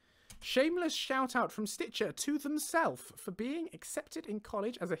 Shameless shout out from Stitcher to themselves for being accepted in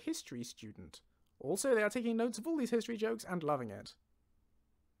college as a history student. Also, they are taking notes of all these history jokes and loving it.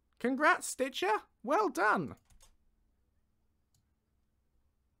 Congrats, Stitcher! Well done!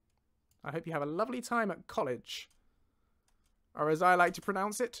 I hope you have a lovely time at college. Or as I like to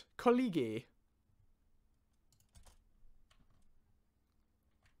pronounce it, collegi.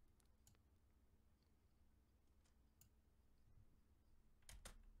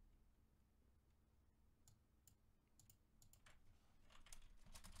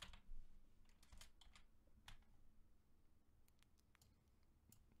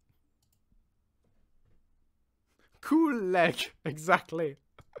 Cool leg, exactly.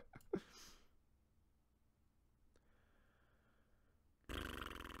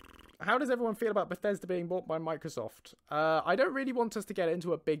 How does everyone feel about Bethesda being bought by Microsoft? I don't really want us to get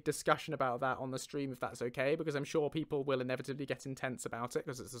into a big discussion about that on the stream, if that's okay, because I'm sure people will inevitably get intense about it,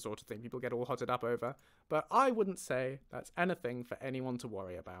 because it's the sort of thing people get all hotted up over. But I wouldn't say that's anything for anyone to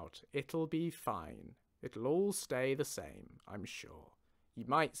worry about. It'll be fine. It'll all stay the same, I'm sure. You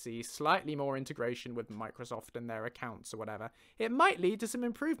might see slightly more integration with Microsoft and their accounts or whatever. It might lead to some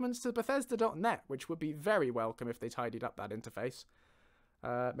improvements to Bethesda.net, which would be very welcome if they tidied up that interface.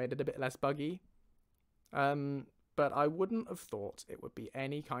 Made it a bit less buggy. But I wouldn't have thought it would be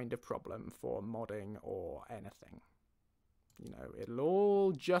any kind of problem for modding or anything. You know, it'll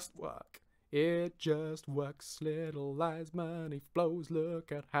all just work. It just works. Little lies, money flows.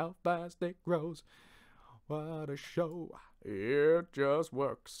 Look at how fast it grows. What a show. It just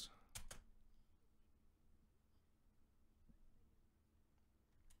works.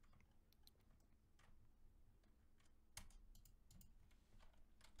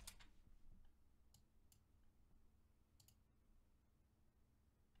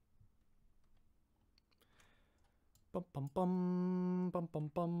 Bum bum bum bum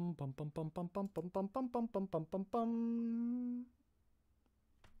bum bum bum bum bum bum bum bum bum bum bum bum bum bum bum.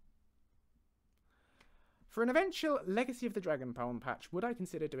 For an eventual Legacy of the Dragon poem patch, would I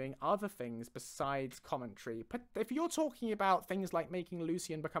consider doing other things besides commentary? But if you're talking about things like making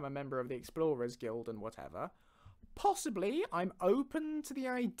Lucien become a member of the Explorers Guild and whatever, possibly I'm open to the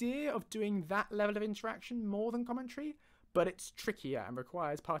idea of doing that level of interaction more than commentary. But it's trickier and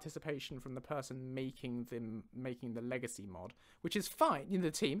requires participation from the person making the legacy mod, which is fine in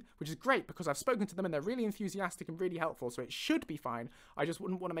the team, which is great because I've spoken to them and they're really enthusiastic and really helpful, so it should be fine. I just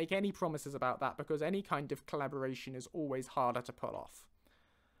wouldn't want to make any promises about that because any kind of collaboration is always harder to pull off.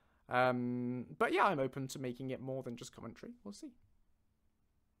 But yeah, I'm open to making it more than just commentary. We'll see.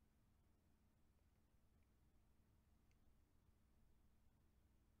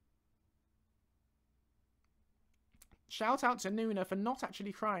 Shout out to Nuna for not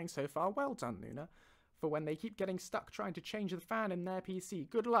actually crying so far. Well done, Nuna. For when they keep getting stuck trying to change the fan in their PC.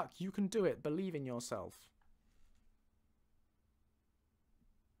 Good luck. You can do it. Believe in yourself.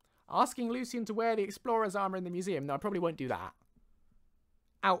 Asking Lucien to wear the Explorer's armor in the museum. No, I probably won't do that.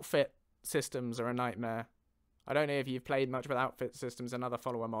 Outfit systems are a nightmare. I don't know if you've played much with outfit systems and other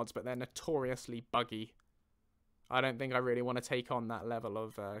follower mods, but they're notoriously buggy. I don't think I really want to take on that level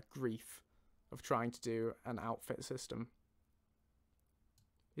of grief of trying to do an outfit system.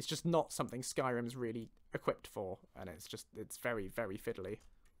 It's just not something Skyrim's really equipped for, and it's very, very fiddly.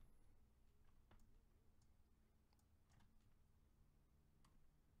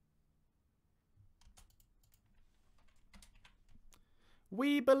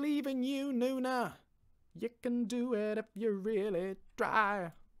 We believe in you, Nuna. You can do it if you really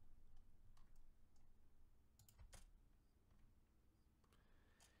try.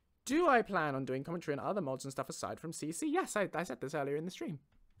 Do I plan on doing commentary on other mods and stuff aside from CC? Yes, I said this earlier in the stream.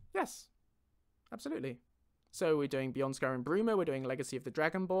 Yes, absolutely. So we're doing Beyond Skyrim Bruma, we're doing Legacy of the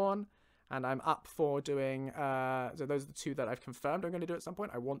Dragonborn, and I'm up for doing, so those are the two that I've confirmed I'm going to do at some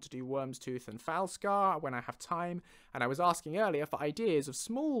point. I want to do Worm's Tooth and Falscar when I have time, and I was asking earlier for ideas of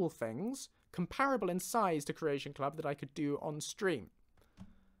small things comparable in size to Creation Club that I could do on stream.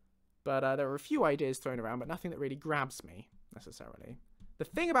 But there are a few ideas thrown around, but nothing that really grabs me, necessarily. The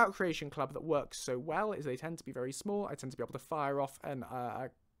thing about Creation Club that works so well is they tend to be very small. I tend to be able to fire off a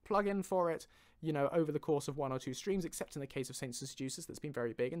plug-in for it, you know, over the course of 1 or 2 streams, except in the case of Saints and Seducers, that's been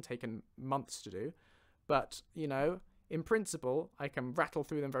very big and taken months to do. But, you know, in principle, I can rattle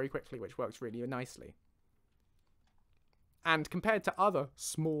through them very quickly, which works really nicely. And compared to other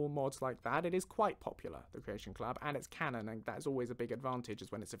small mods like that, it is quite popular, the Creation Club, and it's canon, and that is always a big advantage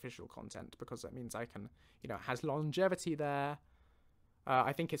is when it's official content, because that means I can, you know, it has longevity there.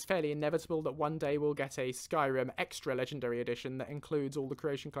 I think it's fairly inevitable that one day we'll get a Skyrim Extra Legendary Edition that includes all the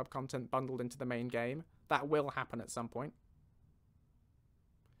Creation Club content bundled into the main game. That will happen at some point.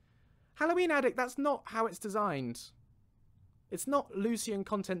 Halloween Addict, that's not how it's designed. It's not Lucien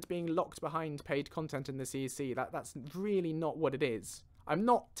content being locked behind paid content in the CEC. That's really not what it is. I'm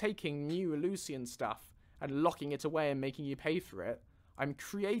not taking new Lucien stuff and locking it away and making you pay for it. I'm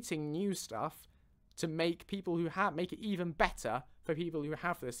creating new stuff to make people who have, make it even better for people who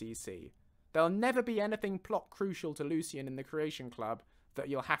have the CC. There'll never be anything plot crucial to Lucien in the Creation Club that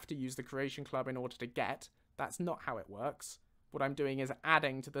you'll have to use the Creation Club in order to get. That's not how it works. What I'm doing is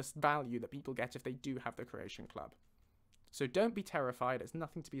adding to this value that people get if they do have the Creation Club. So don't be terrified, it's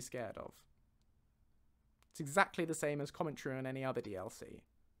nothing to be scared of. It's exactly the same as commentary on any other DLC.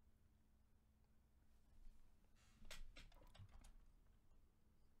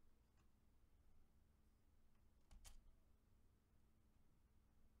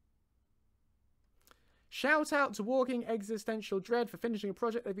 Shout out to Walking Existential Dread for finishing a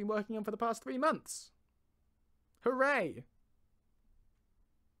project they've been working on for the past 3 months. Hooray!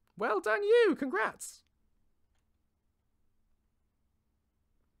 Well done you! Congrats!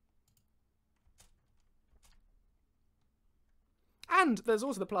 And there's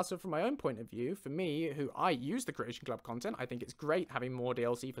also the plus of, from my own point of view, for me, who I use the Creation Club content, I think it's great having more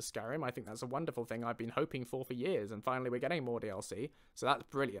DLC for Skyrim. I think that's a wonderful thing I've been hoping for years, and finally we're getting more DLC, so that's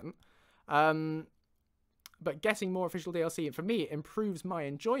brilliant. But getting more official DLC, for me, it improves my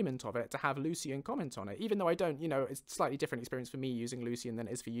enjoyment of it to have Lucien comment on it. Even though I don't, you know, it's a slightly different experience for me using Lucien than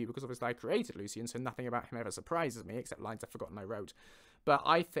it is for you, because obviously I created Lucien, so nothing about him ever surprises me, except lines I've forgotten I wrote. But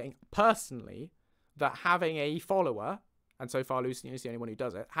I think, personally, that having a follower, and so far Lucien is the only one who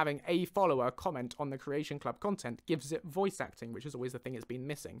does it, having a follower comment on the Creation Club content gives it voice acting, which is always the thing it's been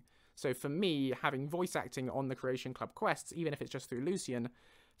missing. So for me, having voice acting on the Creation Club quests, even if it's just through Lucien,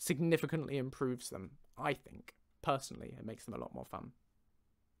 significantly improves them, I think. Personally, it makes them a lot more fun.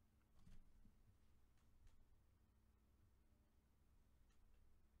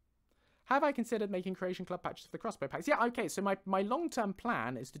 Have I considered making Creation Club patches for the crossbow packs? Yeah, okay, so my long-term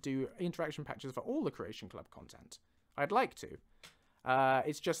plan is to do interaction patches for all the Creation Club content. I'd like to.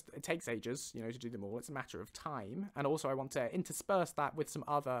 It's just, it takes ages, you know, to do them all. It's a matter of time. And also I want to intersperse that with some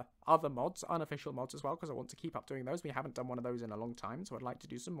other mods, unofficial mods as well, because I want to keep up doing those. We haven't done one of those in a long time, so I'd like to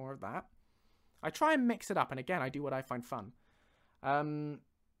do some more of that. I try and mix it up, and again, I do what I find fun.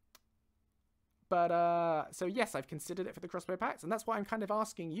 So yes, I've considered it for the crossbow packs, and that's why I'm kind of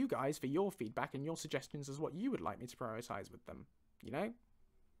asking you guys for your feedback and your suggestions as what you would like me to prioritize with them, you know?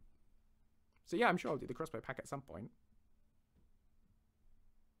 So yeah, I'm sure I'll do the crossbow pack at some point.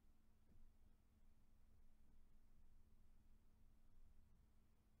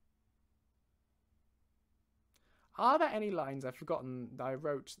 Are there any lines I've forgotten that I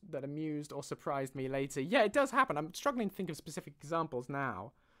wrote that amused or surprised me later? Yeah, it does happen. I'm struggling to think of specific examples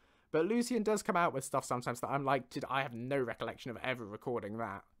now. But Lucien does come out with stuff sometimes that I'm like, I have no recollection of ever recording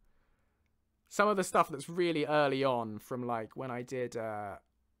that. Some of the stuff that's really early on from like when I did,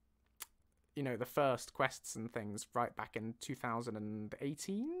 you know, the first quests and things right back in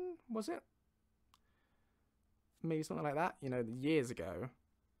 2018, was it? maybe something like that, you know, years ago.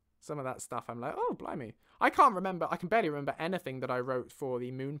 Some of that stuff I'm like, oh, blimey. I can't remember, I can barely remember anything that I wrote for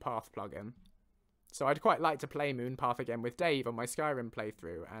the Moonpath plugin. So I'd quite like to play Moonpath again with Dave on my Skyrim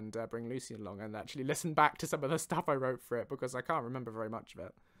playthrough and bring Lucien along and actually listen back to some of the stuff I wrote for it because I can't remember very much of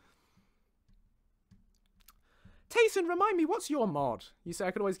it. Tayson, remind me, what's your mod? You say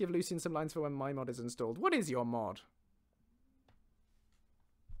I could always give Lucien some lines for when my mod is installed. What is your mod?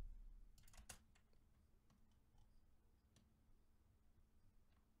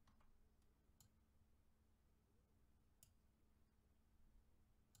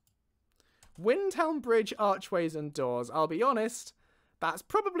 Windhelm Bridge, archways and doors. I'll be honest, that's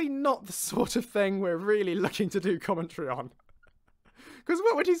probably not the sort of thing we're really looking to do commentary on. Because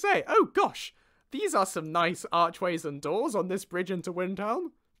what would you say? Oh gosh, these are some nice archways and doors on this bridge into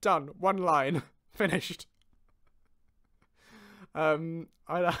Windhelm. Done. One line. Finished. I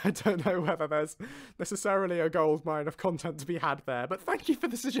don't know whether there's necessarily a gold mine of content to be had there, but thank you for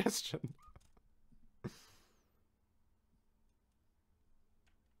the suggestion.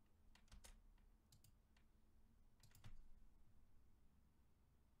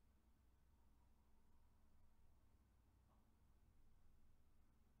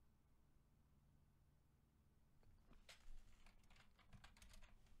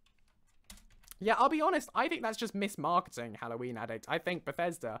 Yeah, I'll be honest, I think that's just mismarketing, Halloween Addict. I think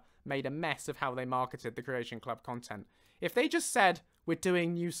Bethesda made a mess of how they marketed the Creation Club content. If they just said, we're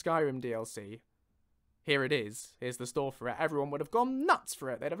doing new Skyrim DLC, here it is, here's the store for it, everyone would have gone nuts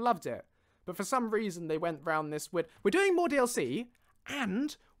for it, they'd have loved it. But for some reason, they went round this with, we're doing more DLC,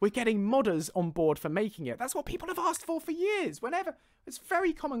 and we're getting modders on board for making it. That's what people have asked for years. Whenever, it's a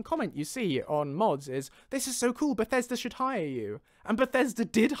very common comment you see on mods is, this is so cool, Bethesda should hire you. And Bethesda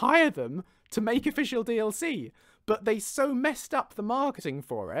did hire them to make official DLC. But they so messed up the marketing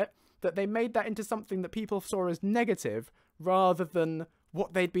for it that they made that into something that people saw as negative rather than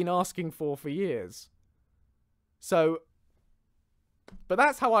what they'd been asking for years. So, but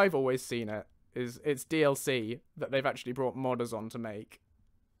that's how I've always seen it. Is it's DLC that they've actually brought modders on to make.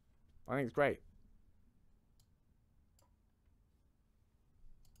 I think it's great.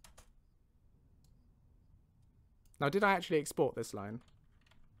 Now, did I actually export this line?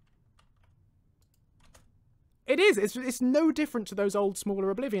 It is. It's no different to those old, smaller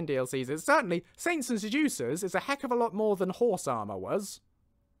Oblivion DLCs. It's certainly, Saints and Seducers is a heck of a lot more than Horse Armor was.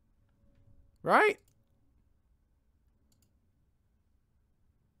 Right?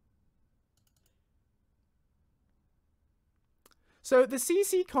 So the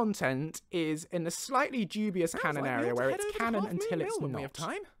CC content is in a slightly dubious canon area where it's canon until it's not. When we have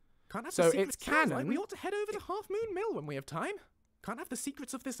time. Can't have so it's canon. Like we ought to head over to Half Moon Mill when we have time. Can't have the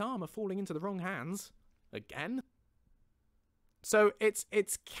secrets of this armor falling into the wrong hands again. So it's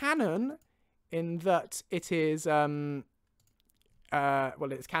canon in that it is well,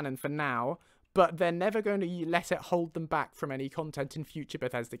 it's canon for now, but they're never going to let it hold them back from any content in future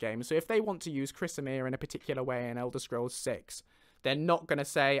Bethesda games. So if they want to use Chrysamere in a particular way in Elder Scrolls 6, they're not going to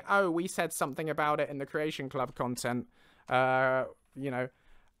say, oh, we said something about it in the Creation Club content, you know,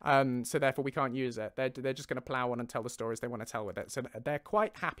 so therefore we can't use it. They're just going to plow on and tell the stories they want to tell with it. So they're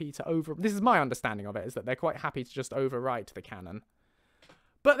quite happy to this is my understanding of it, is that they're quite happy to just overwrite the canon.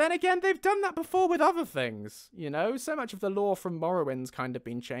 But then again, they've done that before with other things, you know? So much of the lore from Morrowind's kind of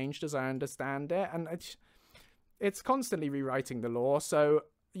been changed, as I understand it, and it's constantly rewriting the lore, so...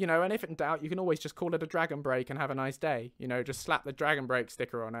 You know, and if in doubt, you can always just call it a Dragon Break and have a nice day. You know, just slap the Dragon Break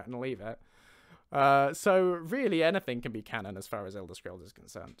sticker on it and leave it. So really anything can be canon as far as Elder Scrolls is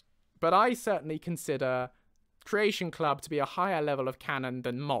concerned. But I certainly consider Creation Club to be a higher level of canon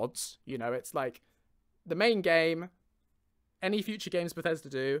than mods. You know, it's like the main game, any future games Bethesda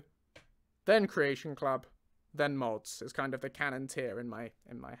do, then Creation Club, then mods is kind of the canon tier in my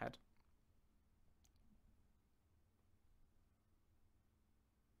head.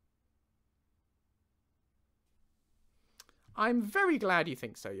 I'm very glad you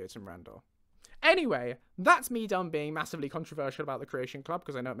think so, Yotam Randall. Anyway, that's me done being massively controversial about the Creation Club,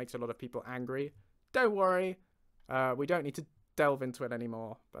 because I know it makes a lot of people angry. Don't worry, we don't need to delve into it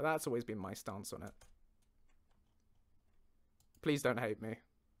anymore, but that's always been my stance on it. Please don't hate me.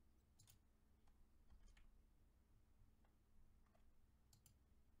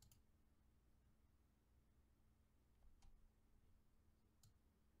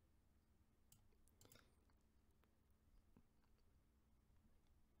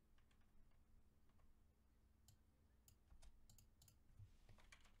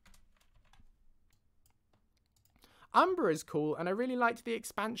 Umbra is cool, and I really liked the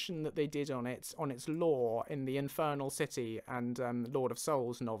expansion that they did on its lore in the Infernal City and Lord of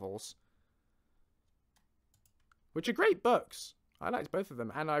Souls novels. which are great books. I liked both of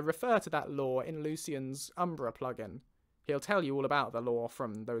them, and I refer to that lore in Lucien's Umbra plugin. He'll tell you all about the lore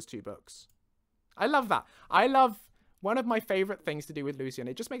from those 2 books. I love that. I love one of my favorite things to do with Lucien.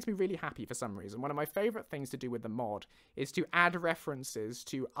 It just makes me really happy for some reason. One of my favorite things to do with the mod is to add references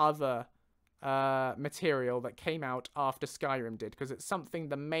to other material that came out after Skyrim did, because it's something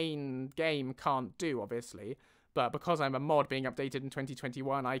the main game can't do, obviously. But because I'm a mod being updated in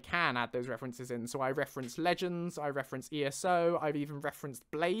 2021, I can add those references in. So I reference Legends, I reference ESO, I've even referenced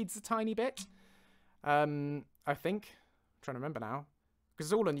Blades a tiny bit. I think. I'm trying to remember now.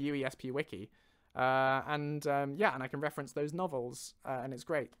 Because it's all on the UESP wiki. Yeah, and I can reference those novels, and it's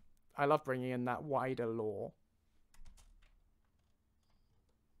great. I love bringing in that wider lore.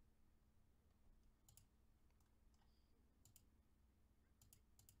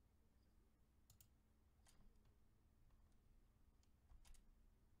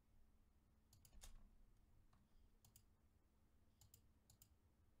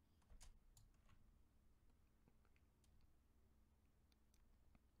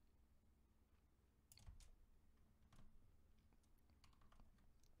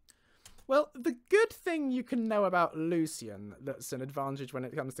 Well, the good thing you can know about Lucien that's an advantage when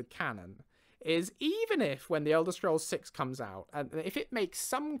it comes to canon is even if when the Elder Scrolls 6 comes out, and if it makes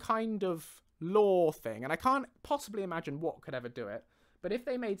some kind of lore thing, and I can't possibly imagine what could ever do it, but if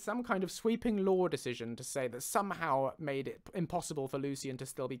they made some kind of sweeping lore decision to say that somehow made it impossible for Lucien to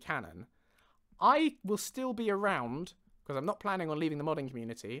still be canon, I will still be around, because I'm not planning on leaving the modding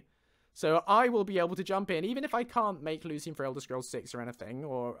community. So I will be able to jump in, even if I can't make Lucien for Elder Scrolls 6 or anything,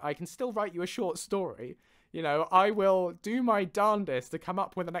 or I can still write you a short story. You know, I will do my darndest to come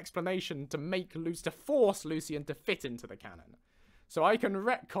up with an explanation to force Lucien to fit into the canon. So I can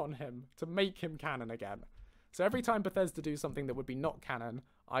retcon him to make him canon again. So every time Bethesda do something that would be not canon,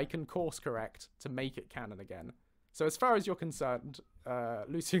 I can course correct to make it canon again. So as far as you're concerned,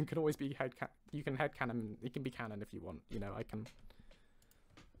 Lucien can always be you can headcanon, he can be canon if you want. You know, I can.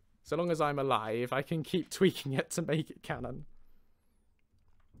 So long as I'm alive, I can keep tweaking it to make it canon.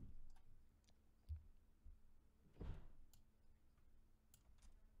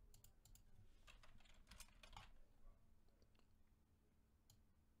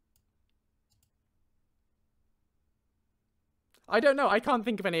 I don't know. I can't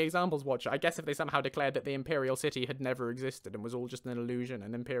think of any examples, Watcher. I guess if they somehow declared that the Imperial City had never existed and was all just an illusion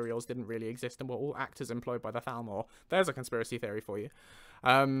and Imperials didn't really exist and were all actors employed by the Thalmor, there's a conspiracy theory for you.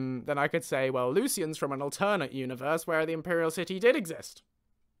 Then I could say, well, Lucien's from an alternate universe where the Imperial City did exist.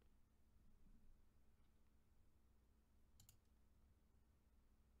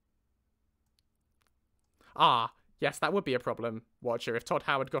 Ah, yes, that would be a problem, Watcher, if Todd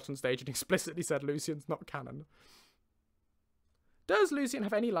Howard got on stage and explicitly said Lucien's not canon. Does Lucien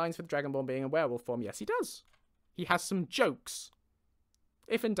have any lines for the Dragonborn being in werewolf form? Yes, he does. He has some jokes.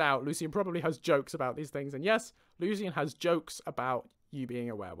 If in doubt, Lucien probably has jokes about these things. And yes, Lucien has jokes about you being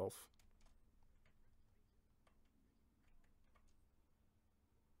a werewolf.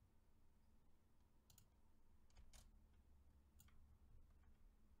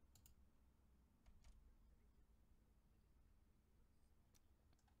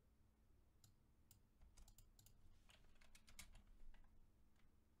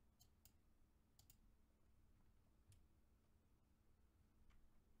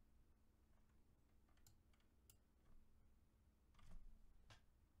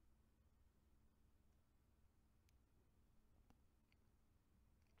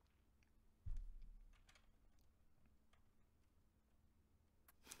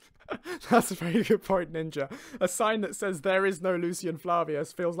 That's a very good point, Ninja. A sign that says there is no Lucien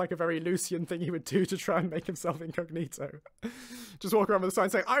Flavius feels like a very Lucien thing he would do to try and make himself incognito. Just walk around with a sign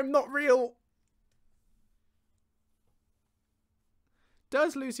saying, I'm not real!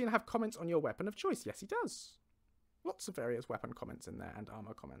 Does Lucien have comments on your weapon of choice? Yes, he does. Lots of various weapon comments in there and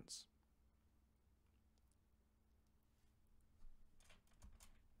armor comments.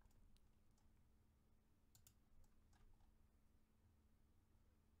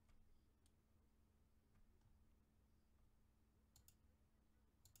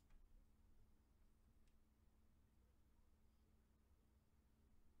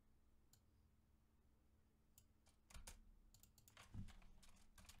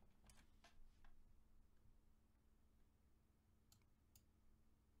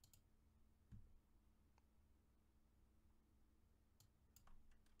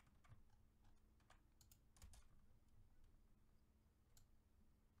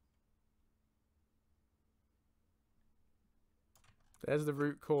 There's the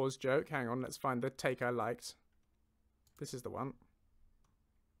root cause joke. Hang on, let's find the take I liked. This is the one.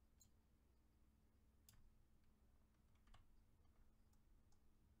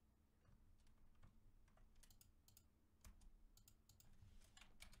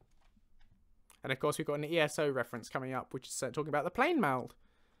 And of course, we've got an ESO reference coming up, which is talking about the plane meld,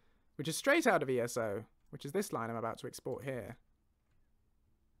 which is straight out of ESO, which is this line I'm about to export here.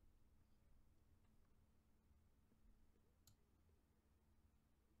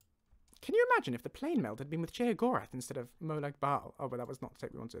 Can you imagine if the plane meld had been with Sheogorath instead of Molag Bal? Oh, but that was not the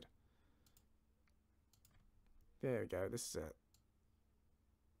tape we wanted. There we go, this is it.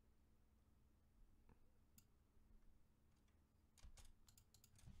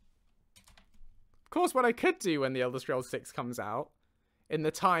 Of course, what I could do when the Elder Scrolls 6 comes out, in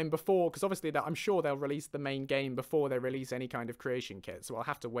the time before, because obviously I'm sure they'll release the main game before they release any kind of creation kit, so I'll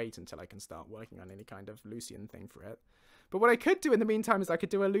have to wait until I can start working on any kind of Lucien thing for it. But what I could do in the meantime is I could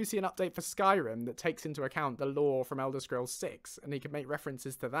do a Lucien update for Skyrim that takes into account the lore from Elder Scrolls 6, and he could make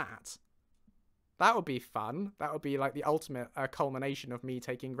references to that. That would be fun. That would be like the ultimate culmination of me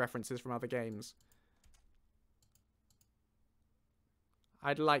taking references from other games.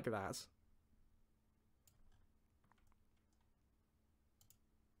 I'd like that.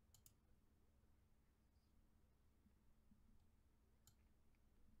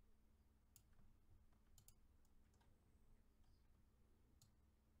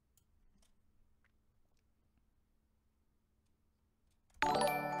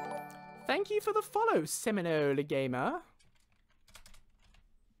 Thank you for the follow, Seminole Gamer.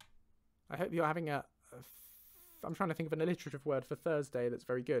 I hope you're having I'm trying to think of an alliterative word for Thursday that's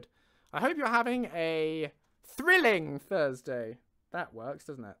very good. I hope you're having a thrilling Thursday. That works,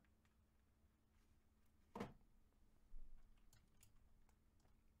 doesn't it?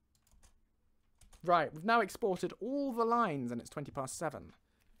 Right, we've now exported all the lines and it's 7:20.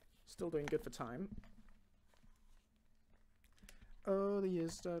 Still doing good for time. Oh, the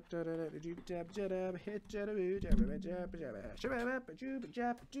years. Now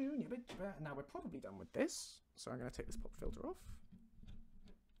we're probably done with this, so I'm going to take this pop filter off.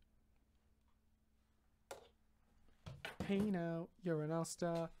 Hey now, you're an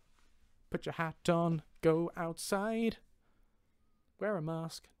all-star. Put your hat on, go outside. Wear a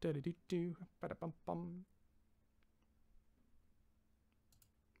mask. Do-do-do-do. Ba-da-bum-bum.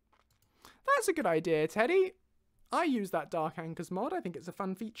 That's a good idea, Teddy. I use that Dark Anchors mod. I think it's a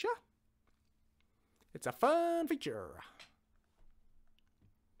fun feature. It's a fun feature.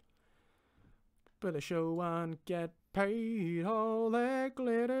 But a show on, get paid. All that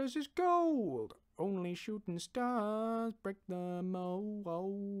glitters is gold. Only shooting stars break the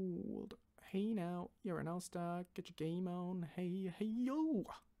mold. Hey now, you're an all-star. Get your game on. Hey, hey, yo.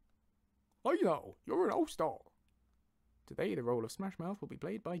 Hey now, you're an all-star. Today, the role of Smash Mouth will be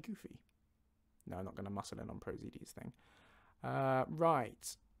played by Goofy. No, I'm not going to muscle in on ProZD's thing.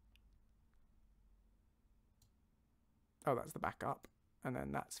 Right. Oh, that's the backup. And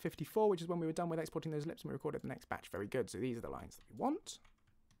then that's 54, which is when we were done with exporting those lips and we recorded the next batch. Very good. So these are the lines that we want.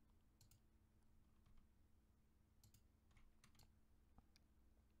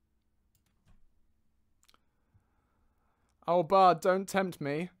 Oh, Bard, don't tempt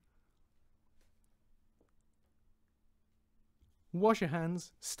me. Wash your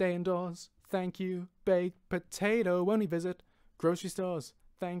hands. Stay indoors. Thank you, baked potato. Only visit grocery stores.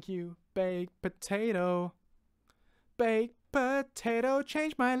 Thank you, baked potato. Baked potato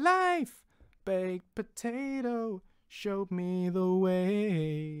changed my life. Baked potato showed me the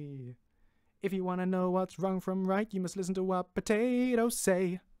way. If you want to know what's wrong from right, you must listen to what potatoes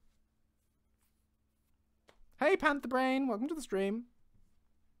say. Hey, Panther Brain, welcome to the stream.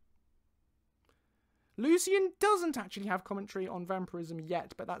 Lucien doesn't actually have commentary on vampirism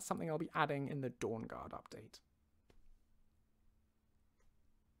yet, but that's something I'll be adding in the Dawnguard update.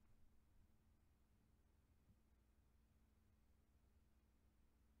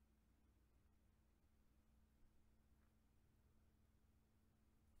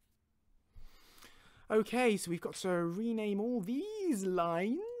 Okay, so we've got to rename all these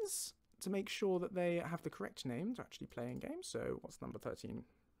lines to make sure that they have the correct name to actually play in game. So what's number 13?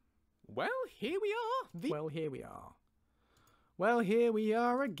 Well, here we are. Well, here we are. Well, here we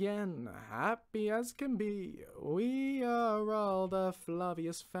are again, happy as can be. We are all the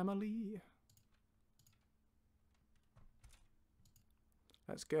Flavius family.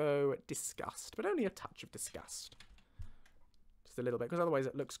 Let's go disgust, but only a touch of disgust. Just a little bit, because otherwise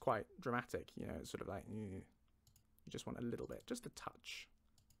it looks quite dramatic, you know, it's sort of like, you just want a little bit, just a touch.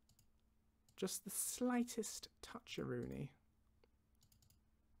 Just the slightest touch-a-rooney.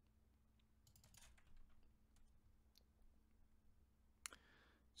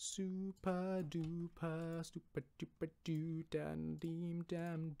 Super duper, super duper doo dan deem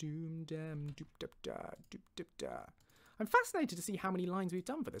dam doom dam doop dip da doop dip da. I'm fascinated to see how many lines we've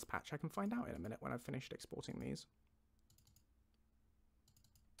done for this patch. I can find out in a minute when I've finished exporting these.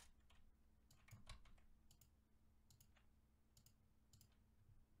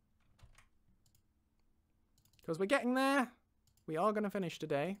 Because we're getting there. We are going to finish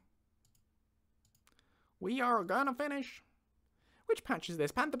today. We are going to finish. Which patch is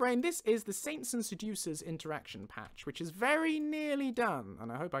this? Panther Brain, this is the Saints and Seducers interaction patch, which is very nearly done. And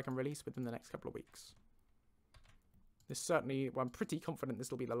I hope I can release within the next couple of weeks. This certainly, well, I'm pretty confident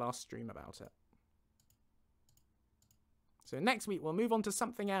this will be the last stream about it. So next week we'll move on to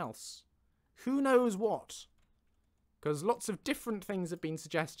something else. Who knows what? Because lots of different things have been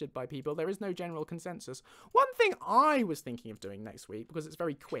suggested by people. There is no general consensus. One thing I was thinking of doing next week, because it's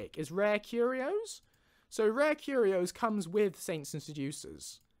very quick, is Rare Curios. So Rare Curios comes with Saints and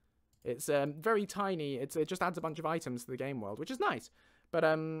Seducers. It's very tiny. It just adds a bunch of items to the game world, which is nice. But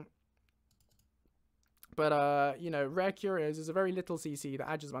you know, Rare Curios is a very little CC that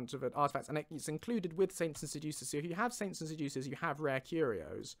adds a bunch of artifacts, and it's included with Saints and Seducers. So if you have Saints and Seducers, you have Rare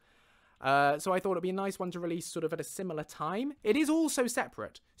Curios. So I thought it'd be a nice one to release sort of at a similar time. It is also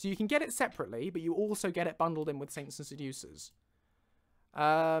separate, so you can get it separately, but you also get it bundled in with Saints and Seducers.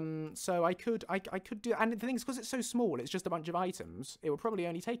 So I could do, and the thing is, because it's so small, it's just a bunch of items. It will probably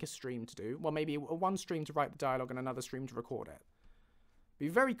only take a stream to do. Well, maybe one stream to write the dialogue and another stream to record it. Be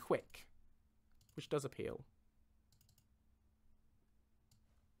very quick, which does appeal.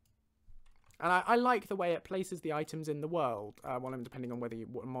 And I like the way it places the items in the world. Well, depending on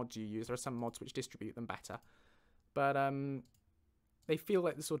what mods you use. There are some mods which distribute them better. But they feel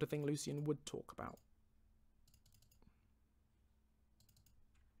like the sort of thing Lucien would talk about.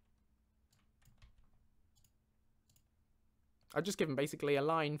 I've just given basically a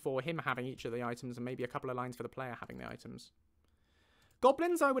line for him having each of the items and maybe a couple of lines for the player having the items.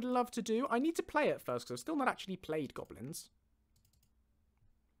 Goblins I would love to do. I need to play it first because I've still not actually played Goblins.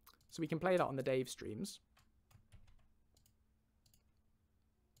 So we can play that on the Dave streams.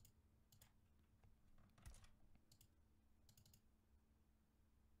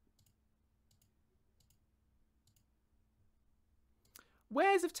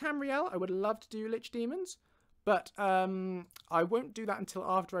 Wares of Tamriel, I would love to do Lich Demons. But I won't do that until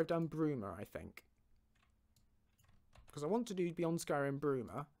after I've done Bruma, I think. Because I want to do Beyond Skyrim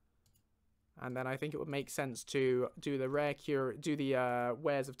Bruma. And then I think it would make sense to do the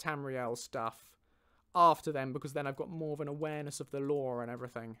Wares of Tamriel stuff after them, because then I've got more of an awareness of the lore and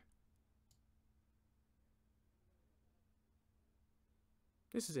everything.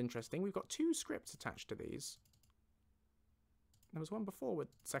 This is interesting. We've got 2 scripts attached to these. There was one before with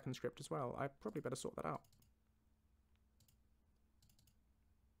second script as well. I probably better sort that out.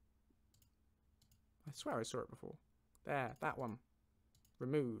 I swear I saw it before. There, that one.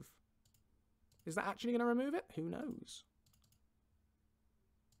 Remove. Is that actually going to remove it? Who knows?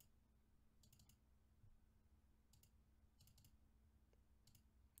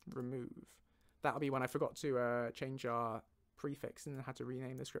 Remove. That'll be when I forgot to change our prefix and had to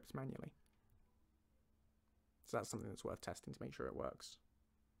rename the scripts manually. So that's something that's worth testing to make sure it works.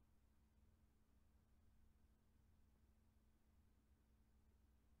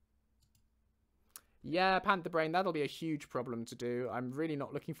 Yeah, Panther Brain, that'll be a huge problem to do. I'm really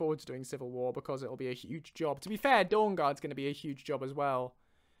not looking forward to doing Civil War because it'll be a huge job. To be fair, Dawnguard's going to be a huge job as well.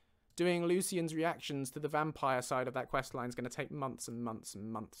 Doing Lucien's reactions to the vampire side of that questline is going to take months and months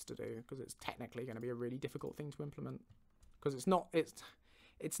and months to do, because it's technically going to be a really difficult thing to implement. Because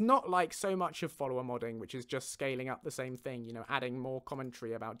it's not like so much of follower modding, which is just scaling up the same thing, you know, adding more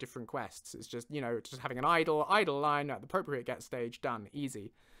commentary about different quests. It's just, you know, just having an idle line at the appropriate get stage, done,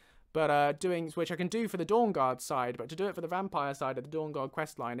 easy. But which I can do for the Dawnguard side, but to do it for the vampire side of the Dawnguard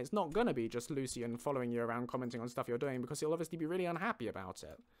questline, it's not going to be just Lucien following you around commenting on stuff you're doing, because he'll obviously be really unhappy about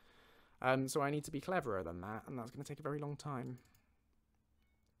it. So I need to be cleverer than that, and that's going to take a very long time.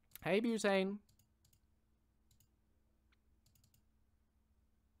 Hey, Butane.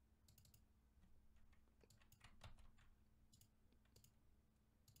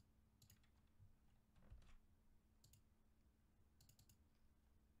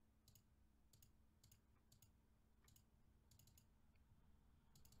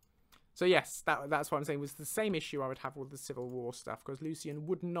 So yes, that's what I'm saying, was the same issue I would have with the Civil War stuff, because Lucien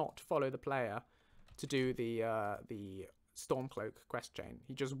would not follow the player to do the Stormcloak quest chain.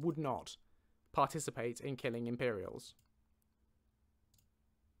 He just would not participate in killing Imperials.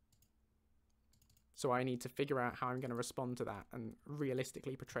 So I need to figure out how I'm going to respond to that and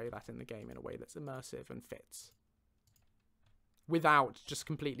realistically portray that in the game in a way that's immersive and fits. Without just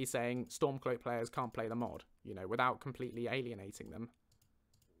completely saying Stormcloak players can't play the mod, you know, without completely alienating them.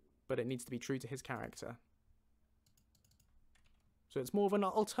 But it needs to be true to his character. So it's more of an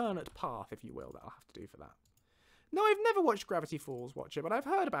alternate path, if you will, that I'll have to do for that. No, I've never watched Gravity Falls Watcher, but I've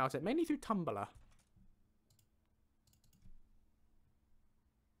heard about it, mainly through Tumblr.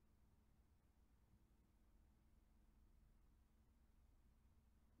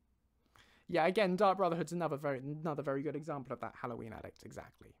 Yeah, again, Dark Brotherhood's another very good example of that Halloween addict.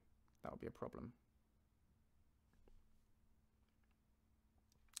 Exactly. That would be a problem.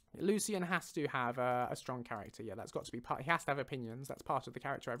 Lucien has to have a strong character. Yeah, that's got to be part. He has to have opinions. That's part of the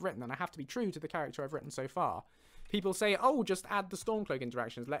character I've written, and I have to be true to the character I've written so far. People say, "Oh, just add the Stormcloak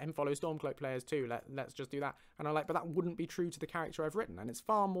interactions. Let him follow Stormcloak players too. Let's just do that." And I'm like, but that wouldn't be true to the character I've written, and it's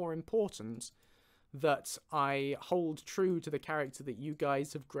far more important that I hold true to the character that you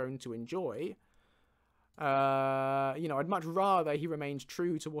guys have grown to enjoy. You know, I'd much rather he remained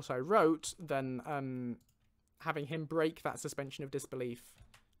true to what I wrote than having him break that suspension of disbelief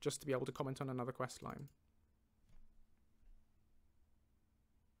just to be able to comment on another quest line.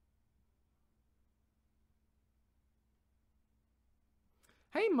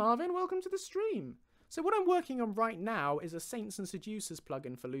 Hey Marvin, welcome to the stream. So what I'm working on right now is a Saints and Seducers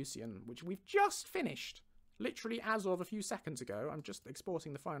plugin for Lucien, which we've just finished, literally as of a few seconds ago. I'm just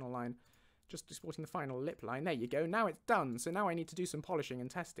exporting the final line, just exporting the final lip line. There you go. Now it's done. So now I need to do some polishing and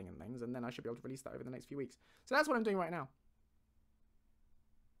testing and things, and then I should be able to release that over the next few weeks. So that's what I'm doing right now.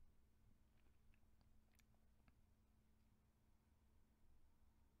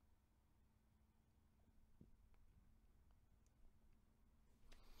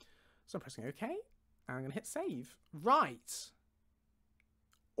 So I'm pressing OK, and I'm going to hit save. Right.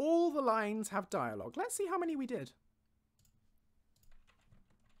 All the lines have dialogue. Let's see how many we did.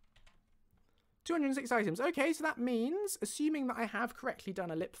 206 items. Okay, so that means, assuming that I have correctly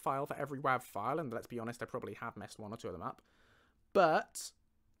done a lip file for every WAV file, and let's be honest, I probably have messed one or two of them up, but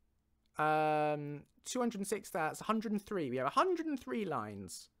 206, that's 103. We have 103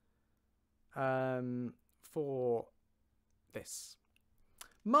 lines for this.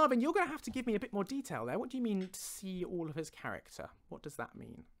 Marvin, you're going to have to give me a bit more detail there. What do you mean to see all of his character? What does that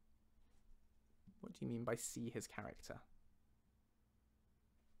mean? What do you mean by see his character?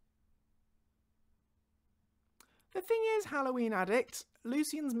 The thing is, Halloween Addict,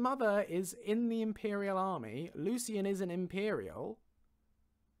 Lucien's mother is in the Imperial Army. Lucien is an Imperial.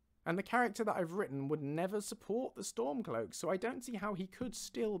 And the character that I've written would never support the Stormcloaks, so I don't see how he could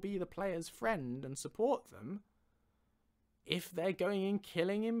still be the player's friend and support them if they're going and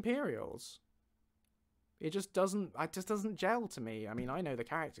killing Imperials. It just doesn't gel to me. I mean, I know the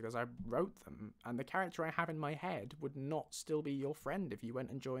character because I wrote them, and the character I have in my head would not still be your friend if you went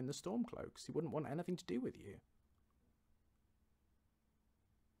and joined the Stormcloaks. He wouldn't want anything to do with you.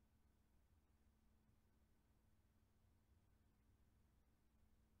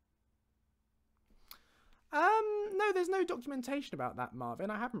 No, there's no documentation about that,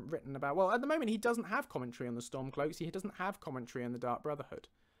 Marvin. I haven't written about... Well, at the moment, he doesn't have commentary on the Stormcloaks. He doesn't have commentary on the Dark Brotherhood.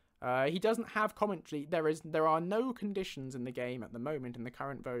 He doesn't have commentary. There are no conditions in the game at the moment in the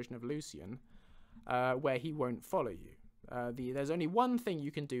current version of Lucien where he won't follow you. There's only one thing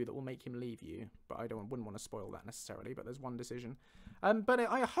you can do that will make him leave you, but I wouldn't want to spoil that necessarily, but there's one decision. But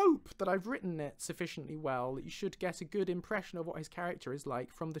I hope that I've written it sufficiently well that you should get a good impression of what his character is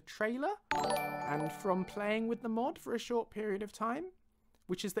like from the trailer and from playing with the mod for a short period of time,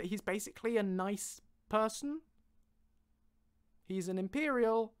 which is that he's basically a nice person. He's an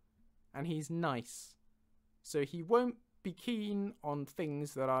Imperial, and he's nice. So he won't be keen on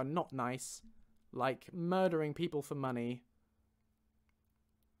things that are not nice, like murdering people for money,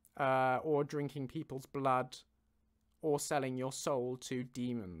 or drinking people's blood, or selling your soul to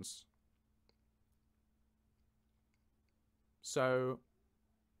demons. So,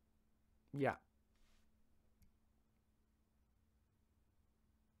 yeah.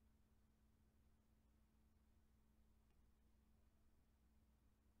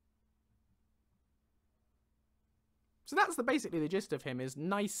 So that's basically the gist of him, is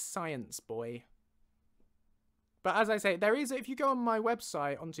nice science boy. But as I say, there is, if you go on my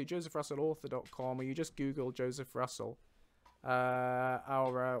website, onto josephrussellauthor.com, or you just Google Joseph Russell,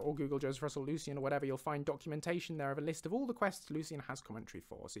 or Google Joseph Russell Lucien or whatever, you'll find documentation there of a list of all the quests Lucien has commentary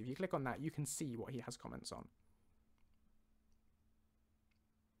for. So if you click on that, you can see what he has comments on.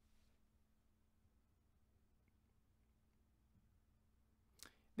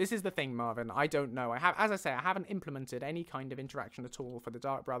 This is the thing, Marvin. I don't know. As I say, I haven't implemented any kind of interaction at all for the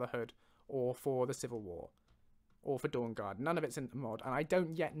Dark Brotherhood or for the Civil War or for Dawnguard. None of it's in the mod, and I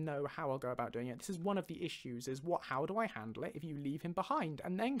don't yet know how I'll go about doing it. This is one of the issues, is how do I handle it if you leave him behind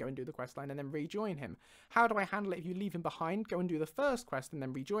and then go and do the quest line and then rejoin him? How do I handle it if you leave him behind, go and do the first quest and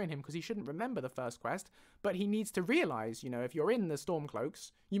then rejoin him, because he shouldn't remember the first quest, but he needs to realise, you know, if you're in the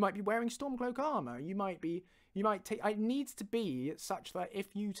Stormcloaks, you might be wearing Stormcloak armour, you might be You might take... It needs to be such that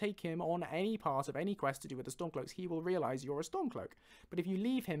if you take him on any part of any quest to do with the Stormcloaks, he will realise you're a Stormcloak. But if you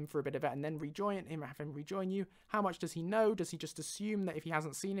leave him for a bit of it and then rejoin him, have him rejoin you, how much does he know? Does he just assume that if he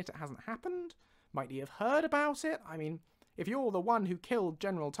hasn't seen it, it hasn't happened? Might he have heard about it? I mean, if you're the one who killed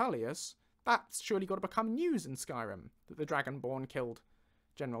General Tullius, that's surely got to become news in Skyrim, that the Dragonborn killed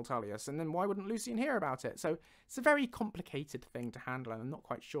General Tullius, and then why wouldn't Lucien hear about it? So it's a very complicated thing to handle, and I'm not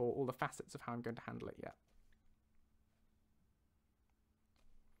quite sure all the facets of how I'm going to handle it yet.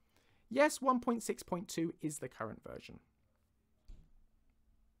 Yes, 1.6.2 is the current version.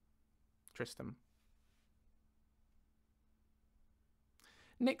 Tristan.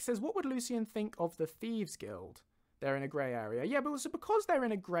 Nick says, what would Lucien think of the Thieves Guild? They're in a grey area. Yeah, but so because they're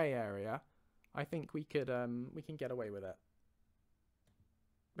in a grey area, I think we can get away with it.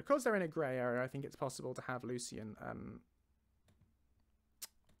 Because they're in a grey area, I think it's possible to have Lucien,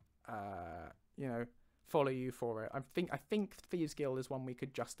 you know, follow you for it. I think Thieves Guild is one we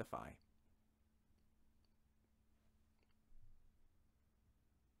could justify.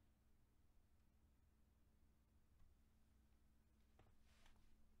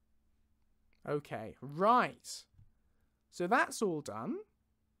 Okay, right. So that's all done.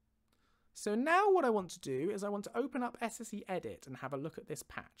 So now what I want to do is I want to open up SSE Edit and have a look at this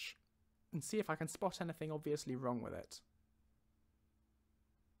patch and see if I can spot anything obviously wrong with it.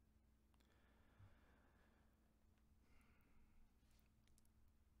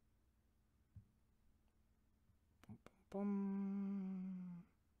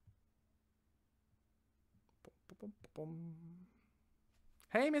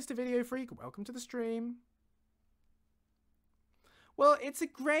 Hey, Mr. Video Freak, welcome to the stream. Well, it's a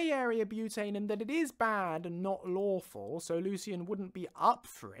grey area, Butane, in that it is bad and not lawful, so Lucien wouldn't be up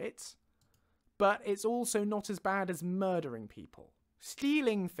for it. But it's also not as bad as murdering people.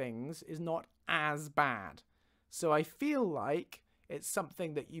 Stealing things is not as bad. So I feel like it's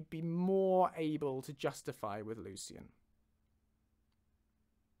something that you'd be more able to justify with Lucien.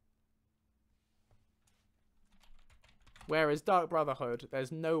 Whereas Dark Brotherhood,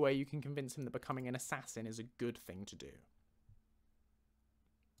 there's no way you can convince him that becoming an assassin is a good thing to do.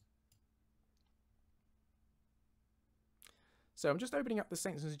 So I'm just opening up the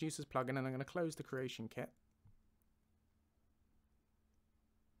Saints and Seducers plugin and I'm going to close the creation kit.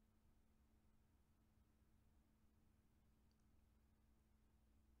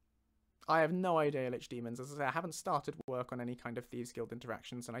 I have no idea, Lich Demons. As I say, I haven't started work on any kind of Thieves Guild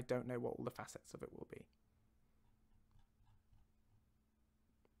interactions and I don't know what all the facets of it will be.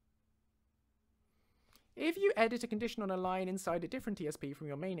 If you edit a condition on a line inside a different ESP from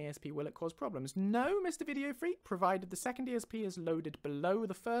your main ESP, will it cause problems? No, Mr. Video Freak, provided the second ESP is loaded below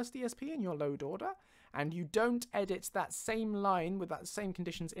the first ESP in your load order, and you don't edit that same line with that same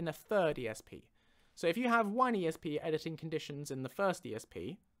conditions in a third ESP. So if you have one ESP editing conditions in the first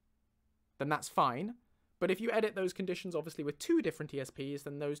ESP, then that's fine. But if you edit those conditions, obviously, with two different ESPs,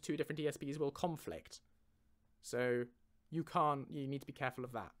 then those two different ESPs will conflict. So you need to be careful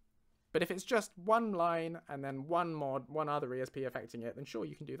of that. But if it's just one line and then one mod, one other ESP affecting it, then sure,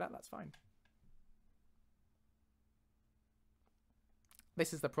 you can do that. That's fine.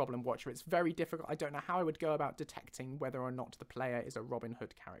 This is the problem, Watcher. It's very difficult. I don't know how I would go about detecting whether or not the player is a Robin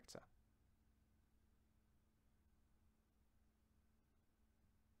Hood character.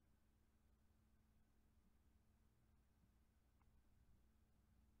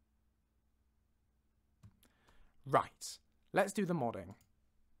 Right. Let's do the modding.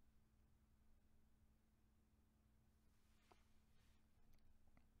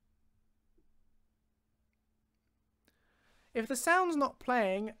 If the sound's not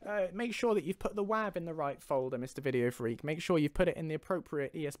playing, make sure that you've put the WAV in the right folder, Mr. Video Freak. Make sure you've put it in the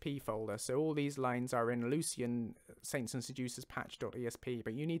appropriate ESP folder. So all these lines are in Lucien Saints and Seducers patch.esp.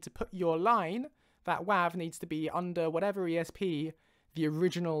 But you need to put your line, that WAV needs to be under whatever ESP the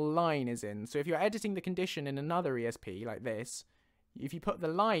original line is in. So if you're editing the condition in another ESP like this, if you put the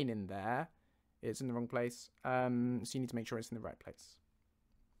line in there, it's in the wrong place. So you need to make sure it's in the right place.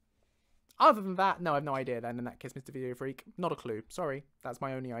 Other than that, no, I have no idea then. In that case, Mr. Video Freak, not a clue. Sorry, that's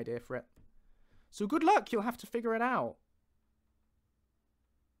my only idea for it. So good luck, you'll have to figure it out.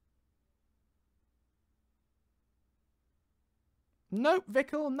 Nope,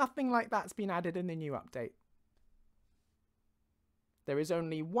 Vickle, nothing like that's been added in the new update. There is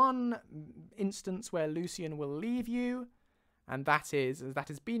only one instance where Lucien will leave you, and that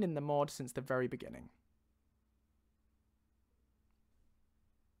has been in the mod since the very beginning.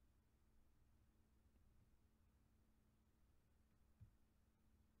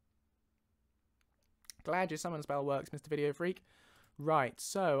 Glad your summon spell works, Mr. Video Freak. Right,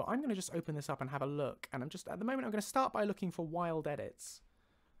 so I'm going to just open this up and have a look. And at the moment, I'm going to start by looking for wild edits.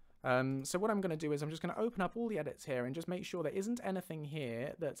 So what I'm going to do is I'm just going to open up all the edits here and just make sure there isn't anything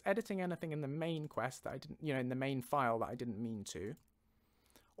here that's editing anything in the main quest that I didn't, in the main file that I didn't mean to.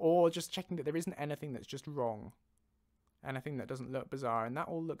 Or just checking that there isn't anything that's just wrong. Anything that doesn't look bizarre, and that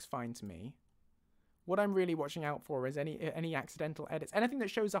all looks fine to me. What I'm really watching out for is any accidental edits. Anything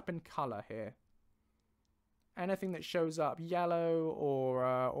that shows up in color here. Anything that shows up yellow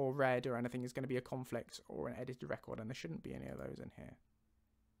or red or anything is going to be a conflict or an edited record, and there shouldn't be any of those in here.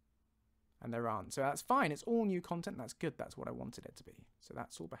 And there aren't. So that's fine. It's all new content. That's good. That's what I wanted it to be. So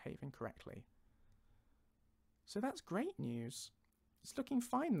that's all behaving correctly. So that's great news. It's looking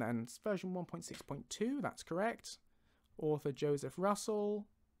fine then. It's version 1.6.2. That's correct. Author Joseph Russell.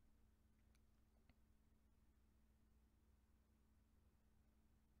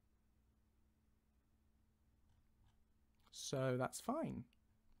 So that's fine.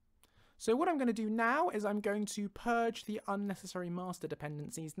 So what I'm going to do now is I'm going to purge the unnecessary master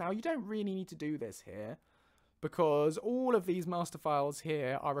dependencies. Now, you don't really need to do this here because all of these master files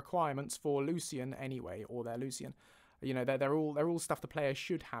here are requirements for Lucien anyway, or they're Lucien. You know, they're all stuff the player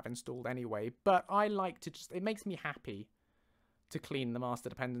should have installed anyway. But I like to it makes me happy to clean the master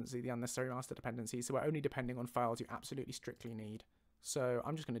dependency, the unnecessary master dependency. So we're only depending on files you absolutely strictly need. So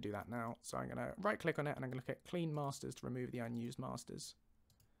I'm just going to do that now. So I'm going to right click on it and I'm going to click clean masters to remove the unused masters.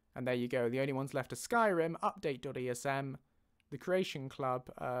 And there you go. The only ones left are Skyrim, update.esm, the Creation Club,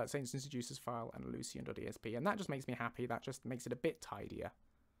 Saints and Seducers file, and Lucien.esp. And that just makes me happy. That just makes it a bit tidier.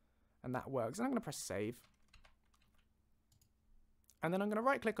 And that works. And I'm going to press save. And then I'm going to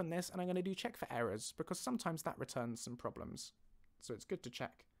right click on this and I'm going to do check for errors because sometimes that returns some problems. So it's good to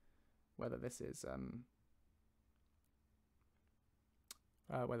check whether this is going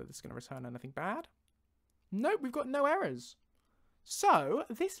to return anything bad. Nope, we've got no errors. So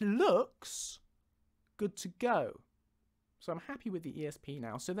this looks good to go. So I'm happy with the ESP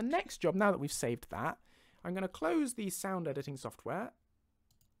now. So the next job, now that we've saved that, I'm going to close the sound editing software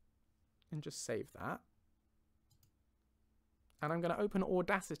and just save that. And I'm going to open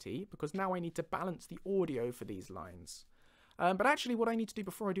Audacity because now I need to balance the audio for these lines. But actually what I need to do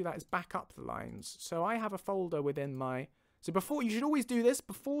before I do that is back up the lines. So I have a folder within my... So you should always do this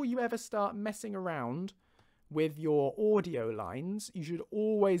before you ever start messing around with your audio lines. You should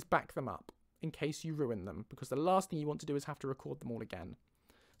always back them up in case you ruin them, because the last thing you want to do is have to record them all again.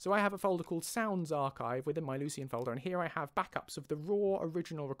 So I have a folder called Sounds Archive within my Lucien folder, and here I have backups of the raw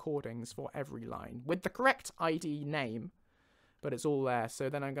original recordings for every line with the correct ID name, but it's all there. So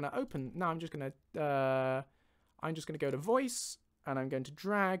then I'm going to open. Now I'm just going to go to Voice. And I'm going to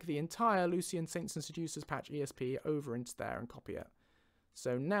drag the entire Lucien Saints and Seducers patch ESP over into there and copy it.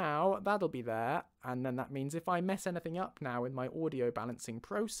 So now that'll be there. And then that means if I mess anything up now in my audio balancing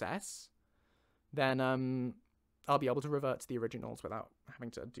process, then I'll be able to revert to the originals without having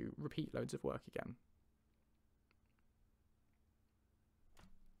to repeat loads of work again.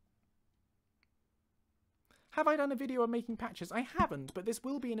 Have I done a video on making patches? I haven't, but this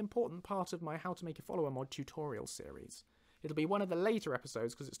will be an important part of my How to Make a Follower mod tutorial series. It'll be one of the later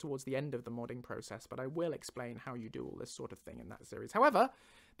episodes because it's towards the end of the modding process, but I will explain how you do all this sort of thing in that series. However,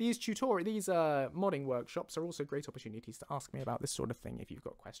 these modding workshops are also great opportunities to ask me about this sort of thing if you've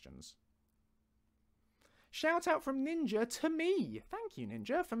got questions. Shout out from Ninja to me. Thank you,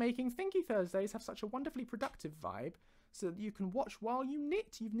 Ninja, for making Thinky Thursdays have such a wonderfully productive vibe so that you can watch while you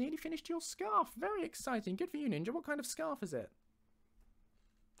knit. You've nearly finished your scarf. Very exciting. Good for you, Ninja. What kind of scarf is it?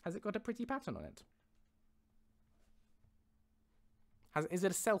 Has it got a pretty pattern on it? Is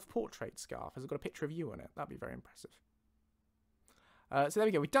it a self-portrait scarf? Has it got a picture of you on it? That'd be very impressive. So there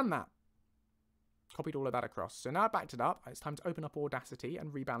we go. We've done that. Copied all of that across. So now I backed it up. It's time to open up Audacity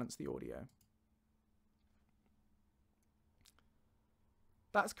and rebalance the audio.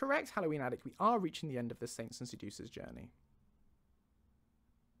 That's correct, Halloween Addict. We are reaching the end of this Saints and Seducers journey.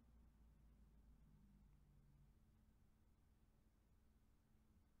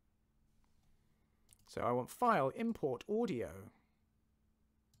 So I want File, Import, Audio.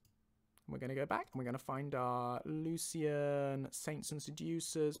 We're going to go back and we're going to find our Lucien Saints and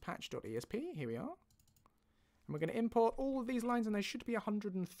Seducers patch.esp. Here we are. And we're going to import all of these lines, and there should be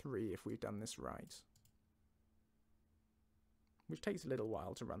 103 if we've done this right. Which takes a little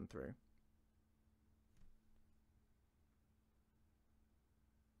while to run through.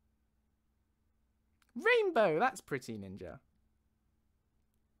 Rainbow! That's pretty, Ninja.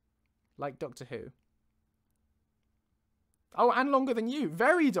 Like Doctor Who. Oh, and longer than you.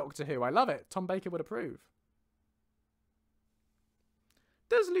 Very Doctor Who. I love it. Tom Baker would approve.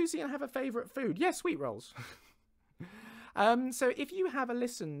 Does Lucien have a favourite food? Yes, sweet rolls. So if you have a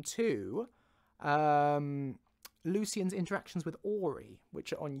listen to Lucien's interactions with Ori,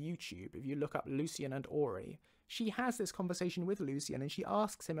 which are on YouTube, if you look up Lucien and Ori, she has this conversation with Lucien and she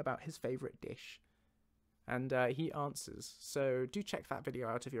asks him about his favourite dish. And he answers. So do check that video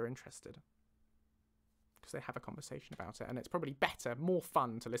out if you're interested. Because they have a conversation about it. And it's probably better, more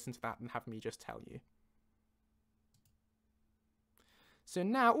fun to listen to that than have me just tell you. So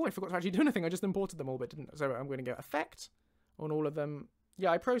now, oh, I forgot to actually do anything. I just imported them all, but didn't. So I'm going to go effect on all of them.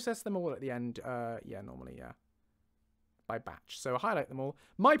 Yeah, I process them all at the end. Yeah, normally, yeah. By batch. So I highlight them all.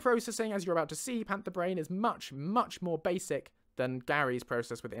 My processing, as you're about to see, Panther Brain, is much, much more basic than Gary's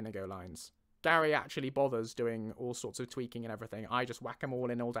process with Inigo lines. Gary actually bothers doing all sorts of tweaking and everything. I just whack them all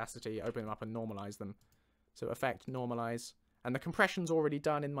in Audacity, open them up and normalize them. So effect, normalize. And the compression's already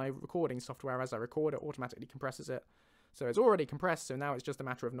done in my recording software. As I record, it automatically compresses it. So it's already compressed, so now it's just a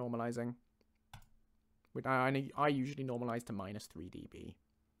matter of normalizing. I usually normalize to -3 dB.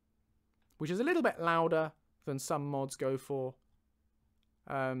 Which is a little bit louder than some mods go for.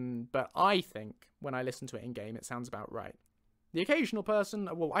 But I think, when I listen to it in-game, it sounds about right. The occasional person,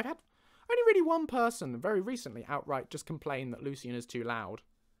 well, I've had only really one person very recently outright just complain that Lucien is too loud.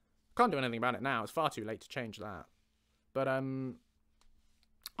 Can't do anything about it now, it's far too late to change that. But,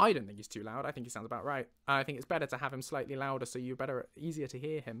 I don't think he's too loud. I think he sounds about right. I think it's better to have him slightly louder so you're easier to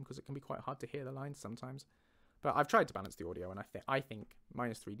hear him, because it can be quite hard to hear the lines sometimes. But I've tried to balance the audio, and I think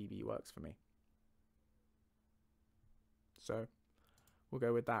 -3 dB works for me. So we'll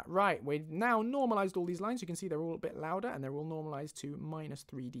go with that. Right, we've now normalized all these lines. You can see they're all a bit louder, and they're all normalized to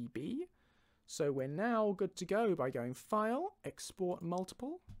 -3 dB. So we're now good to go by going File, Export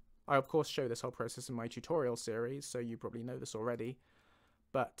Multiple. I, of course, show this whole process in my tutorial series, so you probably know this already.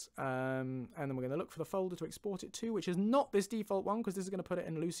 But, and then we're going to look for the folder to export it to, which is not this default one, because this is going to put it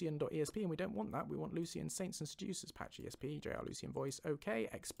in lucien.esp, and we don't want that. We want Lucien Saints and Seducers patch ESP, JR Lucien voice. Okay,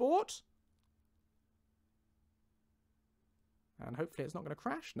 export. And hopefully it's not going to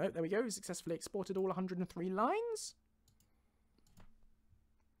crash. No, there we go. We successfully exported all 103 lines.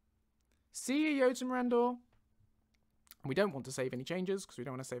 See you, Jotun Randor. We don't want to save any changes, because we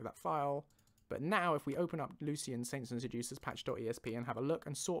don't want to save that file. But now, if we open up Lucien Saints and Seducers patch.esp and have a look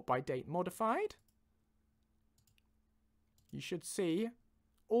and sort by date modified, you should see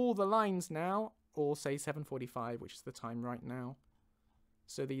all the lines now all say 7:45, which is the time right now.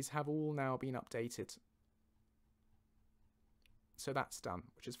 So these have all now been updated. So that's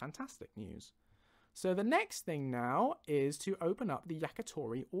done, which is fantastic news. So the next thing now is to open up the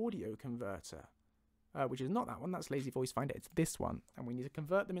Yakitori audio converter, which is not that one. That's Lazy Voice Finder. It's this one. And we need to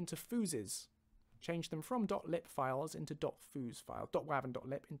convert them into fuses. Change them from .lip files into .fuse files. .wav and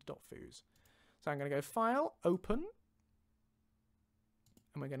 .lip into .fuse. So I'm going to go File, Open.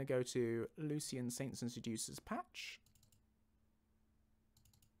 And we're going to go to Lucien Saints and Seducers patch.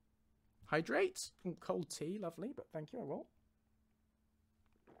 Hydrate. Cold tea, lovely, but thank you, I will.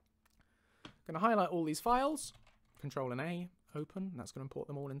 Going to highlight all these files. Control and A, open. That's going to import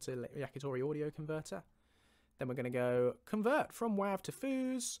them all into Yakitori audio converter. Then we're going to go convert from WAV to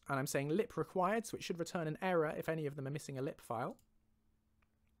fuse, and I'm saying lip required, so it should return an error if any of them are missing a lip file.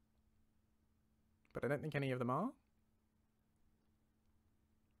 But I don't think any of them are.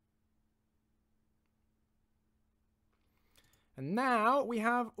 And now we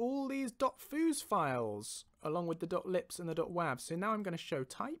have all these .fuse files, along with the .lips and the .wav. So now I'm going to show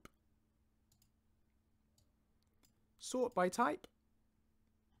type. Sort by type.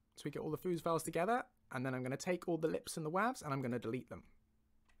 So we get all the fuse files together. And then I'm going to take all the lips and the WAVs and I'm going to delete them.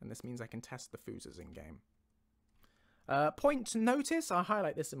 And this means I can test the fuses in game. Point to notice, I'll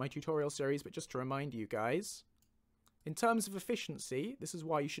highlight this in my tutorial series, but just to remind you guys, in terms of efficiency, this is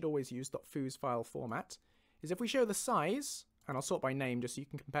why you should always use .fuse file format, is if we show the size, and I'll sort by name just so you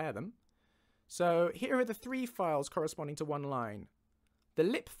can compare them. So here are the 3 files corresponding to one line. The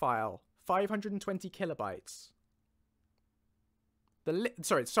lip file, 520 kilobytes. The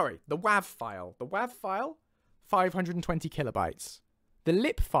WAV file. The WAV file, 520 kilobytes. The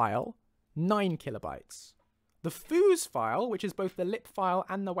lip file, 9 kilobytes. The fuse file, which is both the lip file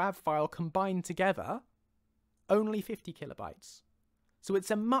and the WAV file combined together, only 50 kilobytes. So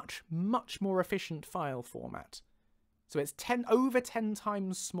it's a much, much more efficient file format. So it's over 10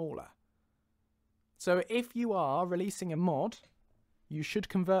 times smaller. So if you are releasing a mod, you should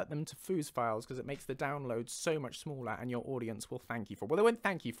convert them to fuse files because it makes the download so much smaller and your audience will thank you for it. Well, they won't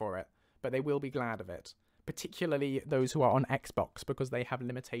thank you for it, but they will be glad of it. Particularly those who are on Xbox because they have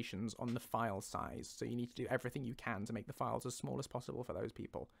limitations on the file size. So you need to do everything you can to make the files as small as possible for those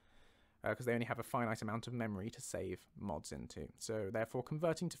people. Because they only have a finite amount of memory to save mods into. So therefore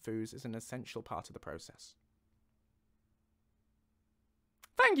converting to fuse is an essential part of the process.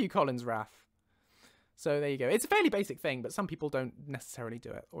 Thank you, Collins Raff. So there you go. It's a fairly basic thing, but some people don't necessarily do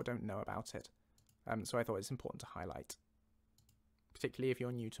it or don't know about it. So I thought it's important to highlight, particularly if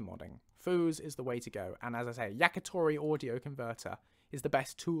you're new to modding. Foos is the way to go. And as I say, Yakitori Audio Converter is the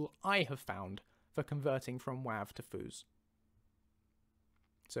best tool I have found for converting from WAV to Foos.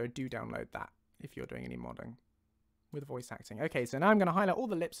 So do download that if you're doing any modding with voice acting. Okay, so now I'm going to highlight all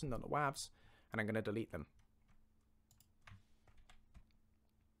the lips and the WAVs, and I'm going to delete them.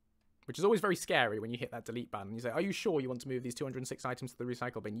 Which is always very scary when you hit that delete button. You say, are you sure you want to move these 206 items to the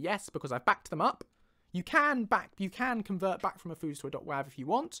recycle bin? Yes, because I've backed them up. You can convert back from a foos to a .wav if you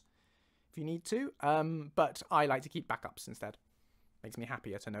want, if you need to. But I like to keep backups instead. Makes me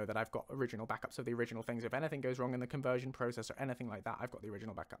happier to know that I've got original backups of the original things. If anything goes wrong in the conversion process or anything like that, I've got the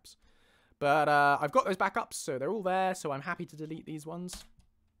original backups. But I've got those backups, so they're all there. So I'm happy to delete these ones.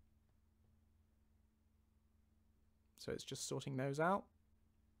 So it's just sorting those out.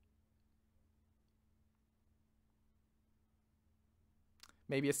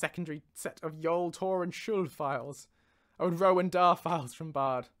 Maybe a secondary set of Yol, Tor, and Shul files. Oh, and Row and Dar files from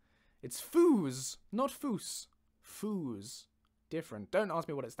Bard. It's Foos, not Foos. Foos. Different. Don't ask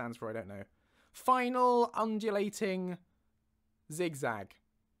me what it stands for, I don't know. Final undulating zigzag.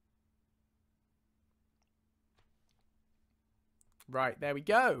 Right, there we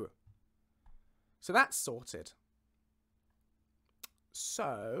go. So that's sorted.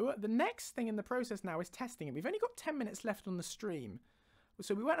 So the next thing in the process now is testing it. We've only got 10 minutes left on the stream.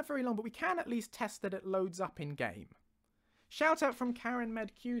 So we won't have very long, but we can at least test that it loads up in game. Shout out from Karen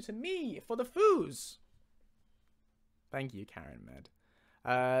Med Q to me for the foos. Thank you, Karen Med.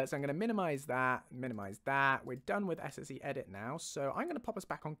 So I'm going to minimize that. We're done with SSE edit now. So I'm going to pop us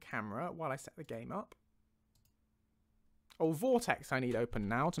back on camera while I set the game up. Oh, Vortex I need open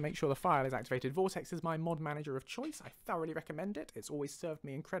now to make sure the file is activated. Vortex is my mod manager of choice. I thoroughly recommend it. It's always served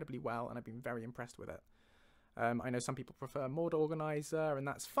me incredibly well, and I've been very impressed with it. I know some people prefer Mod Organizer, and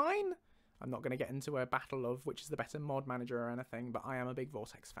that's fine. I'm not going to get into a battle of which is the better mod manager or anything, but I am a big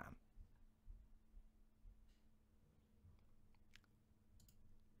Vortex fan.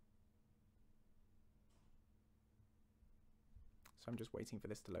 So I'm just waiting for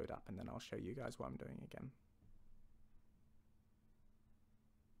this to load up, and then I'll show you guys what I'm doing again.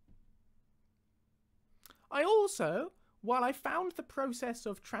 I also, while I found the process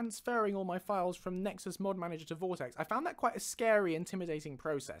of transferring all my files from Nexus Mod Manager to Vortex, I found that quite a scary, intimidating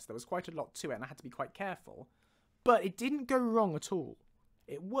process. There was quite a lot to it, and I had to be quite careful. But it didn't go wrong at all.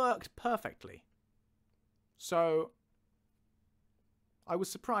 It worked perfectly. So I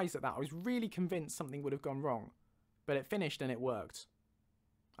was surprised at that. I was really convinced something would have gone wrong. But it finished and it worked.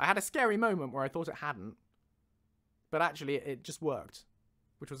 I had a scary moment where I thought it hadn't. But actually, it just worked,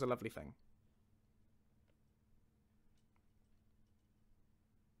 which was a lovely thing.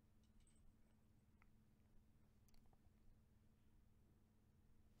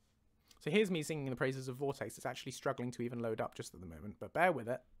 So here's me singing the praises of Vortex. It's actually struggling to even load up just at the moment, but bear with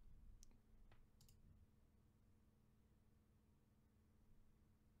it.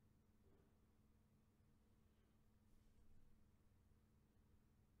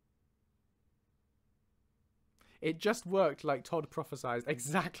 It just worked like Todd prophesied.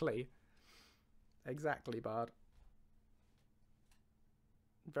 Exactly. Exactly, Bard.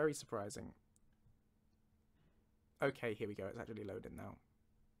 Very surprising. Okay, here we go. It's actually loaded now.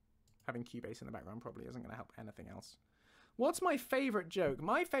 Having Cubase in the background probably isn't going to help anything else. What's my favourite joke?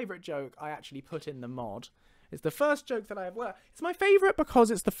 My favourite joke I actually put in the mod. It's the first joke that I have... Well, it's my favourite because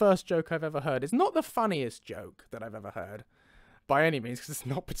it's the first joke I've ever heard. It's not the funniest joke that I've ever heard. By any means, because it's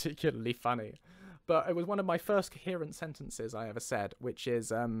not particularly funny. But it was one of my first coherent sentences I ever said, which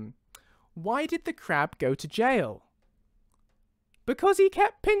is, why did the crab go to jail? Because he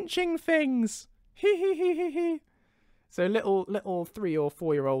kept pinching things. Hee hee hee hee hee. So little 3 or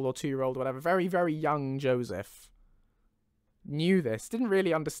 4-year-old or 2-year-old, whatever, very, very young Joseph knew this, didn't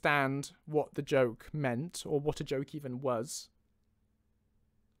really understand what the joke meant or what a joke even was.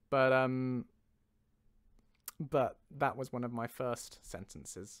 But that was one of my first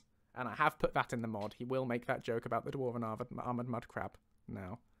sentences. And I have put that in the mod. He will make that joke about the Dwarven Armoured Mud Crab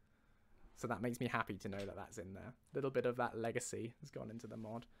now. So that makes me happy to know that that's in there. A little bit of that legacy has gone into the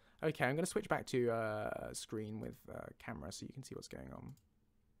mod. Okay, I'm going to switch back to screen with camera so you can see what's going on.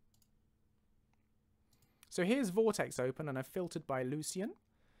 So here's Vortex open, and I've filtered by Lucien.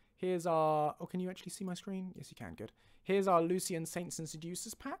 Here's our... Oh, can you actually see my screen? Yes, you can. Good. Here's our Lucien Saints and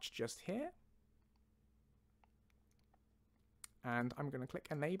Seducers patch just here. And I'm going to click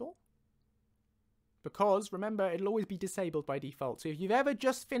Enable. Because, remember, it'll always be disabled by default. So if you've ever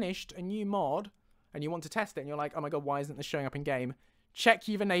just finished a new mod and you want to test it and you're like, oh my god, why isn't this showing up in game? check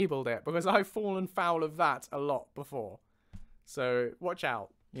you've enabled it, because I've fallen foul of that a lot before. So watch out.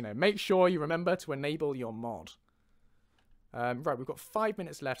 You know, make sure you remember to enable your mod. Right, we've got 5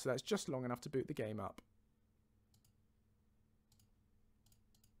 minutes left, so that's just long enough to boot the game up.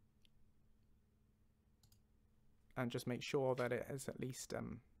 And just make sure that it is at least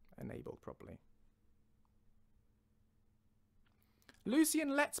enabled properly.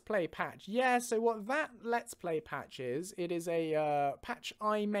 Lucien Let's Play patch. Yeah, so what that Let's Play patch is, it is a patch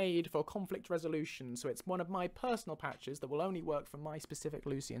I made for conflict resolution. So it's one of my personal patches that will only work for my specific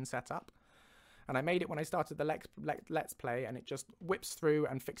Lucien setup. And I made it when I started the Let's Play, and it just whips through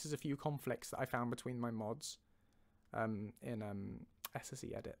and fixes a few conflicts that I found between my mods in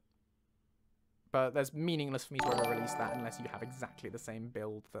SSE Edit. But there's meaningless for me to ever release that unless you have exactly the same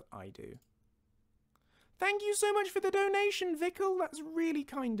build that I do. Thank you so much for the donation, Vickle. That's really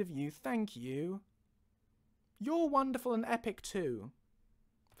kind of you. Thank you. You're wonderful and epic too.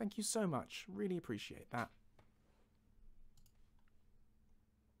 Thank you so much. Really appreciate that.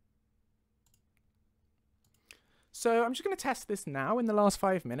 So I'm just going to test this now in the last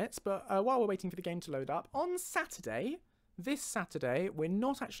 5 minutes, but while we're waiting for the game to load up, on Saturday, this Saturday, we're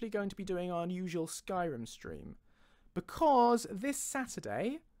not actually going to be doing our usual Skyrim stream, because this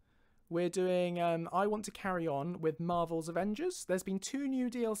Saturday we're doing I Want to Carry On with Marvel's Avengers. There's been 2 new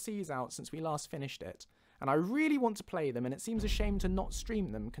DLCs out since we last finished it, and I really want to play them, and it seems a shame to not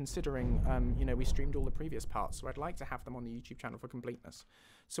stream them considering you know, we streamed all the previous parts, so I'd like to have them on the YouTube channel for completeness.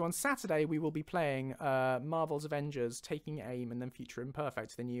 So on Saturday we will be playing Marvel's Avengers, Taking Aim, and then Future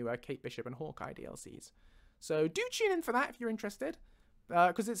Imperfect, the new Kate Bishop and Hawkeye DLCs. So do tune in for that if you're interested,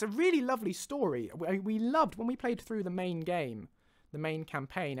 because it's a really lovely story. We loved when we played through the main game, the main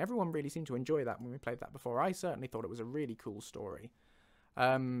campaign. Everyone really seemed to enjoy that when we played that before. I certainly thought it was a really cool story.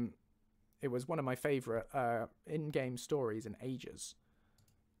 It was one of my favourite in-game stories in ages.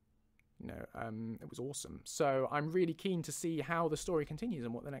 You know, it was awesome. So I'm really keen to see how the story continues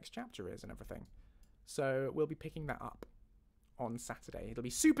and what the next chapter is and everything. So we'll be picking that up on Saturday. It'll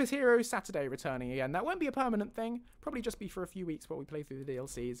be Superhero Saturday returning again. That won't be a permanent thing. Probably just be for a few weeks while we play through the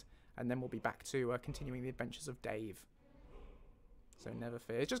DLCs, and then we'll be back to continuing the adventures of Dave. So never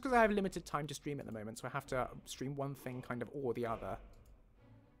fear. It's just because I have limited time to stream at the moment, so I have to stream one thing kind of or the other.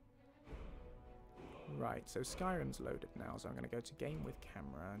 Right, so Skyrim's loaded now, so I'm going to go to Game with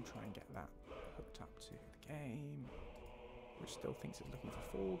Camera and try and get that hooked up to the game, which still thinks it's looking for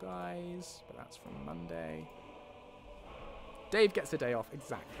Fall Guys, but that's from Monday. Dave gets a day off,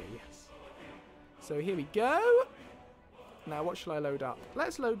 exactly, yes. So here we go. Now what shall I load up?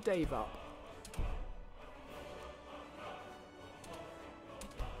 Let's load Dave up.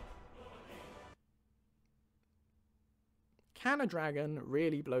 Can a dragon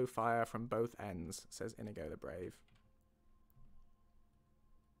really blow fire from both ends, says Inigo the Brave.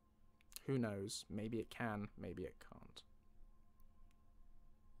 Who knows? Maybe it can, maybe it can't.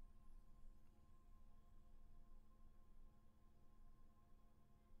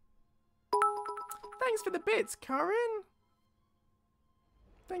 Thanks for the bits, Karin.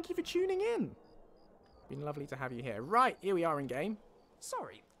 Thank you for tuning in. Been lovely to have you here. Right, here we are in game.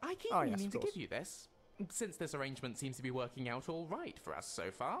 Sorry, I keep meaning to give you this, since this arrangement seems to be working out all right for us so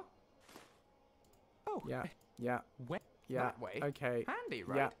far. Oh, yeah. That way. Okay. Handy,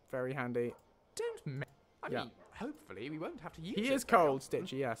 right? Yeah, very handy. I mean, hopefully we won't have to use it. He is cold,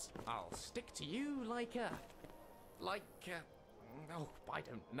 Stitchy, yes. I'll stick to you like oh, I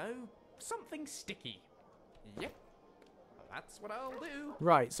don't know, something sticky. Yep. That's what I'll do.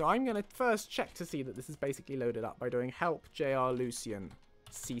 Right, so I'm going to first check to see that this is basically loaded up by doing help JR Lucien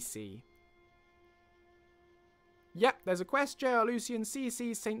CC. Yep, there's a quest, JR Lucien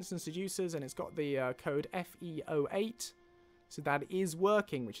CC Saints and Seducers, and it's got the code FE08. So that is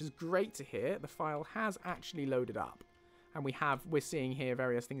working, which is great to hear. The file has actually loaded up. And we're seeing here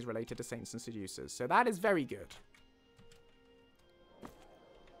various things related to Saints and Seducers. So that is very good.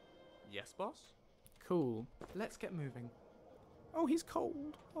 Yes, boss? Cool. Let's get moving. Oh, he's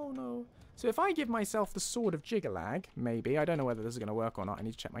cold. Oh, no. So if I give myself the Sword of Jiggalag, maybe. I don't know whether this is going to work or not. I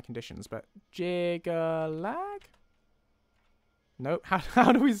need to check my conditions. But Jiggalag? No.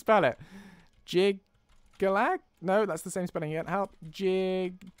 How do we spell it? Jiggalag? No, that's the same spelling again. Help.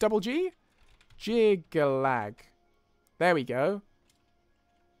 Double G? Jiggalag. There we go.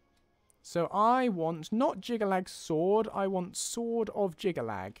 So I want not Jiggalag Sword. I want Sword of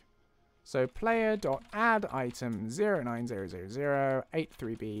Jiggalag. So player.add item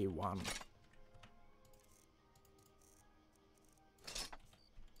 0900083B1.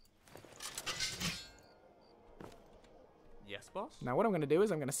 Yes, spot. Now what I'm going to do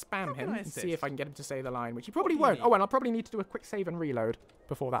is I'm going to spam him and see if I can get him to say the line, which he probably won't. Need? Oh, and I'll probably need to do a quick save and reload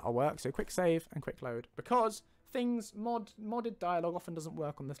before that'll work. So quick save and quick load, because modded dialogue often doesn't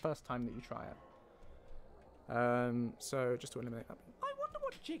work on the first time that you try it. So just to eliminate that. I wonder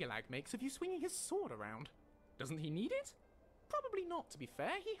what Jiggalag makes of you swinging his sword around. Doesn't he need it? Probably not, to be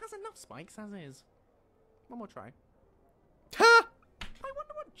fair. He has enough spikes as is. One more try. Ha! I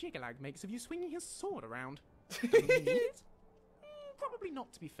wonder what Jiggalag makes of you swinging his sword around. Doesn't he need it? Probably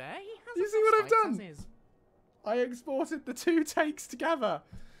not, to be fair. He has you enough see what I've spikes done? As is. I exported the 2 takes together.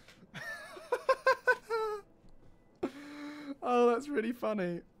 Oh, that's really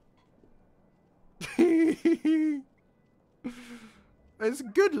funny. It's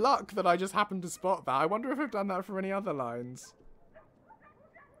good luck that I just happened to spot that. I wonder if I've done that for any other lines.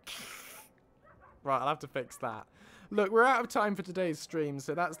 Right, I'll have to fix that. Look, we're out of time for today's stream,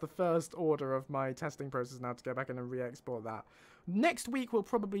 so that's the first order of my testing process now, to go back in and re-export that. Next week, we'll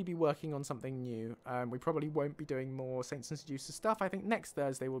probably be working on something new. We probably won't be doing more Saints and Seducers stuff. I think next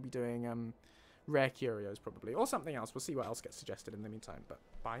Thursday we'll be doing Rare Curios, probably, or something else. We'll see what else gets suggested in the meantime. But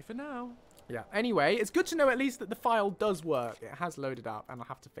bye for now. Yeah, anyway, it's good to know at least that the file does work. It has loaded up, and I'll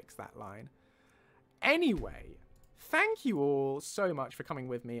have to fix that line. Anyway, thank you all so much for coming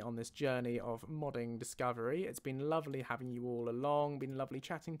with me on this journey of modding discovery. It's been lovely having you all along, been lovely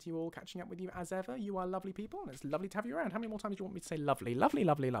chatting to you all, catching up with you as ever. You are lovely people, and it's lovely to have you around. How many more times do you want me to say lovely? Lovely,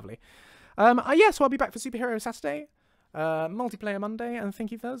 lovely, lovely. Yeah, so I'll be back for Superhero Saturday, Multiplayer Monday, and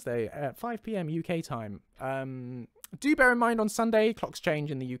Thinky Thursday at 5 PM UK time. Do bear in mind on Sunday, clocks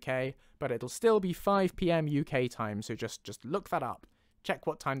change in the UK, but it'll still be 5 PM UK time, so just look that up. Check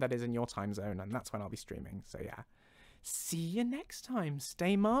what time that is in your time zone, and that's when I'll be streaming, so yeah. See you next time.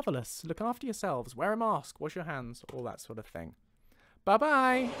 Stay marvellous. Look after yourselves. Wear a mask. Wash your hands. All that sort of thing.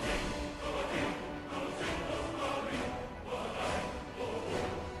 Bye-bye.